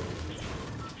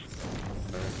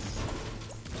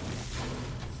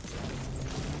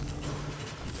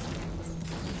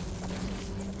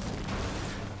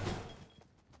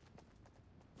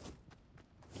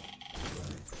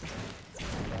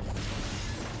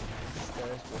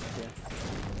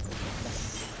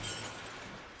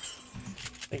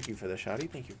 Thank you for the shotty.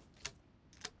 Thank you.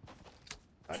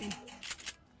 Shotty.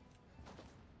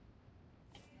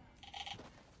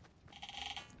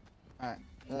 Alright,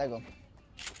 Lego.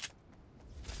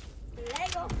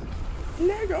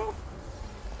 Lego.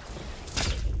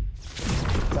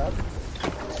 What's up?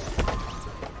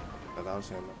 Oh, that was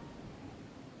him.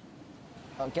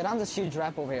 Oh, get on this huge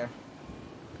ramp over here.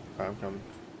 Alright, I'm coming.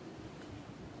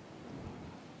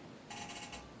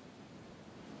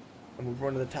 I'm gonna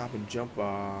run to the top and jump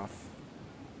off.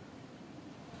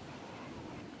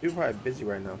 People probably busy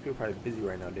right now.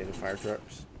 Danny. Fire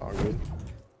trucks. All good.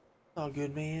 All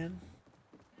good, man.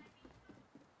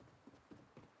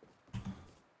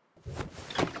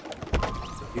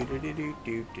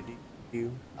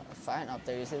 Fine up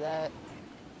there, you see that?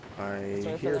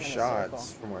 I hear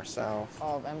shots from our south.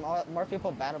 Oh, and more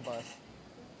people battle bus.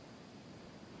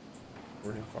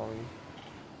 We're gonna follow you.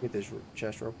 Get this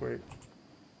chest real quick.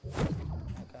 I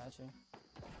got you.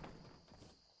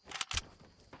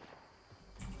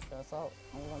 That's all.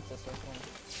 I want this one.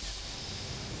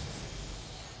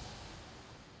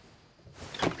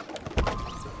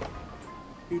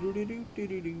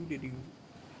 Do-do-do-do-do-do-do-do.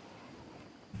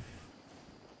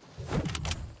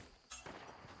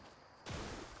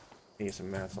 Need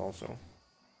some mats also.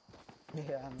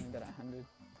 Yeah, I'm gonna get 100.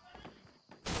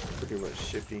 Look at what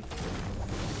shifty.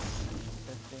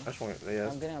 50. I just want to, yeah.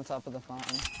 I'm getting on top of the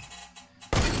fountain.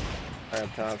 Right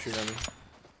up top, shoot at me.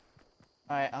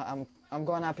 Alright, I'm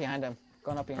going up behind him.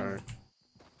 Going up behind him.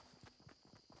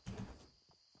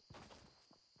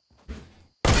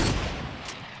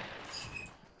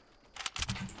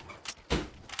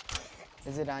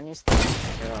 Is it on you still?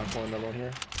 Yeah, I'm pulling another one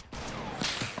here.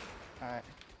 Alright.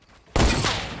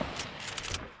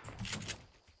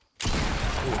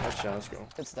 Ooh, headshot, let's go.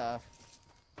 Good stuff.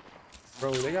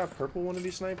 Bro, they got purple one of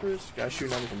these snipers. Guy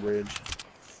shooting at me from bridge.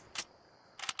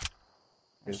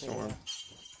 Good storm.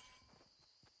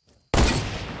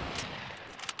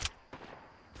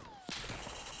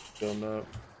 Building up.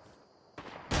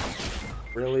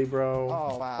 Really, bro?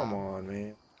 Oh, wow. Come on,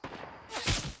 man.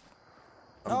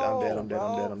 I'm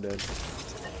dead.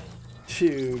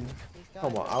 Dude.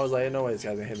 Come on. I was like, no way this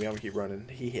guy's gonna hit me. I'm gonna keep running.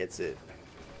 He hits it.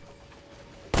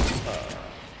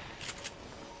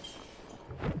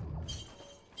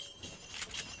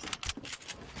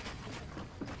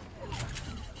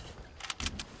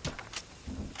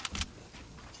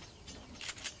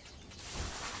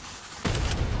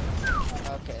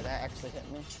 Okay, that actually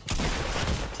hit me.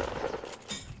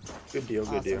 Good deal,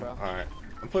 good Awesome, deal. bro. Alright.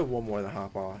 I'm putting one more to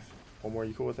hop off. One more,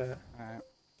 you cool with that? Alright.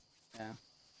 Yeah.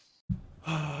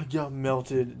 Y'all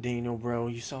melted Daniel, bro.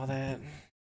 You saw that?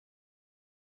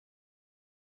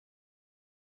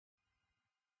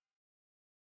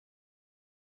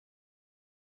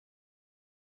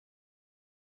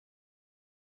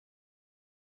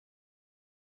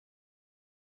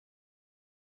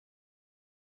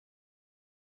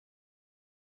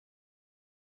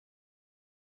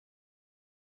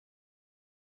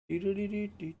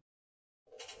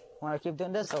 Wanna keep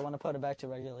doing this or wanna put it back to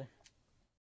regular?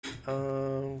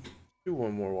 Do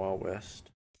one more Wild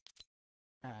West.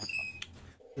 Alright.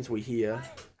 Since we here.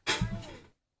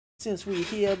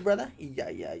 Brother.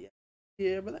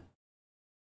 Yeah, brother.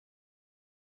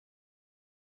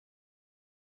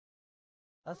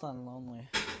 That's not lonely.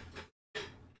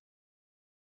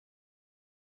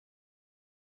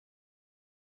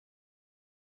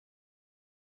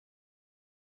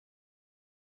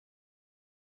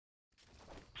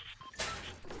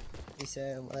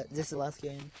 say? This is the last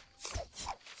game.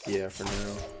 Yeah, for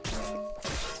now.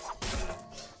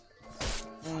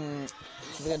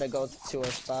 We're gonna go to our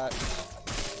spot.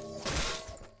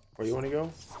 Where you want to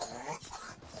go?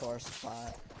 To our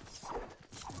spot.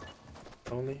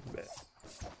 Only? Bet.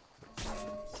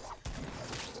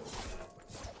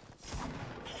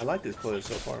 I like this player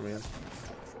so far, man.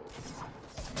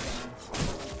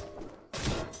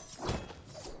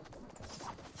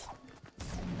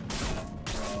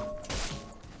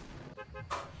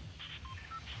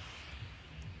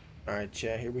 Alright,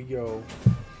 chat, here we go.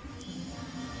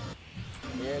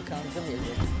 Here comes the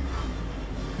music.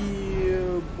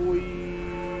 Yeah, boy.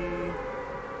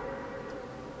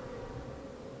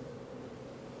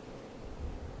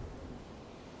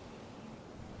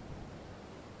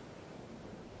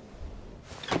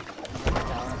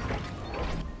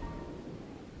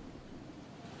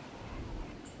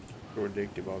 So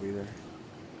addictive, I'll be there.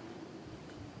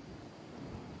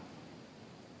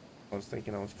 I was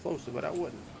thinking I was closer, but I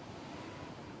wasn't.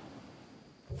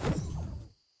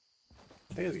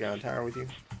 I think it's got a tire with you.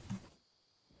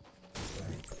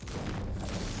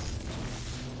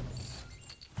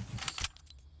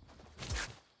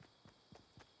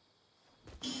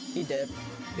 He did.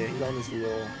 Yeah, he's on this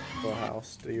little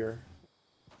house to your.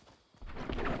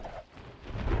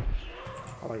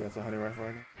 I like that's a honey rifle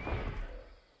right now.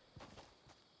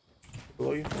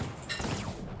 Below you.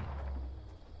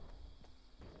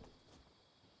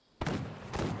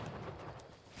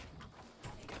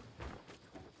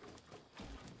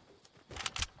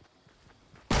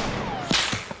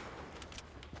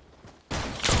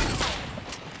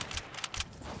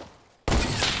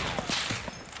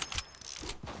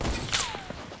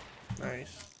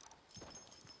 Nice.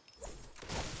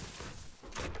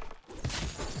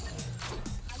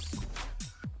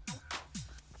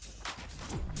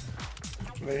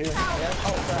 Right here. Yeah.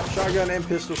 Oh, crap. Shotgun and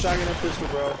pistol,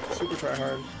 bro. Super try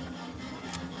hard.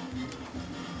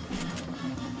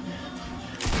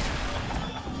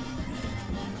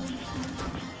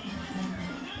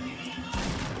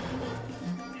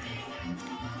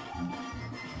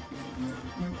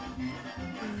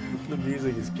 The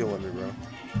music is killing me, bro.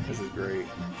 This is great.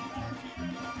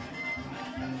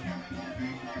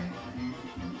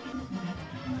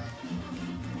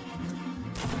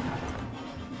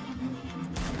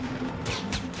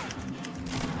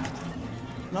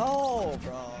 No,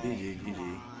 bro. GG,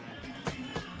 GG.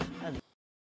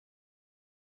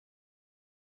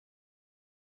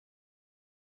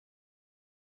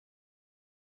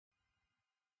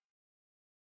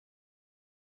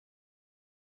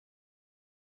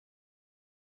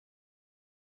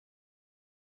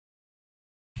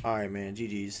 Alright, man.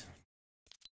 GG's.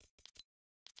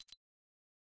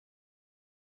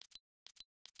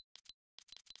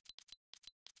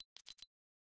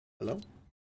 Hello?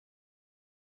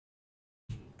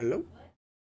 Hello?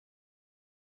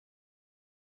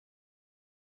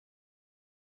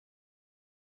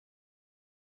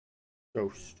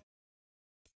 Ghost.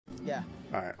 Yeah.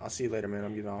 Alright, I'll see you later, man.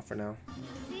 I'm getting off for now.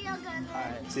 See you again.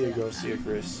 Alright. See you, Ghost. See you,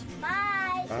 Chris.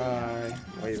 Bye. Bye.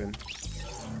 Waving.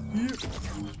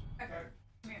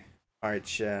 Alright,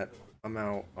 chat. I'm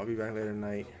out. I'll be back later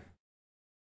tonight.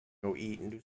 Go eat and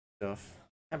do stuff.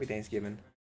 Happy Thanksgiving.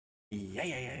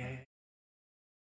 Yeah.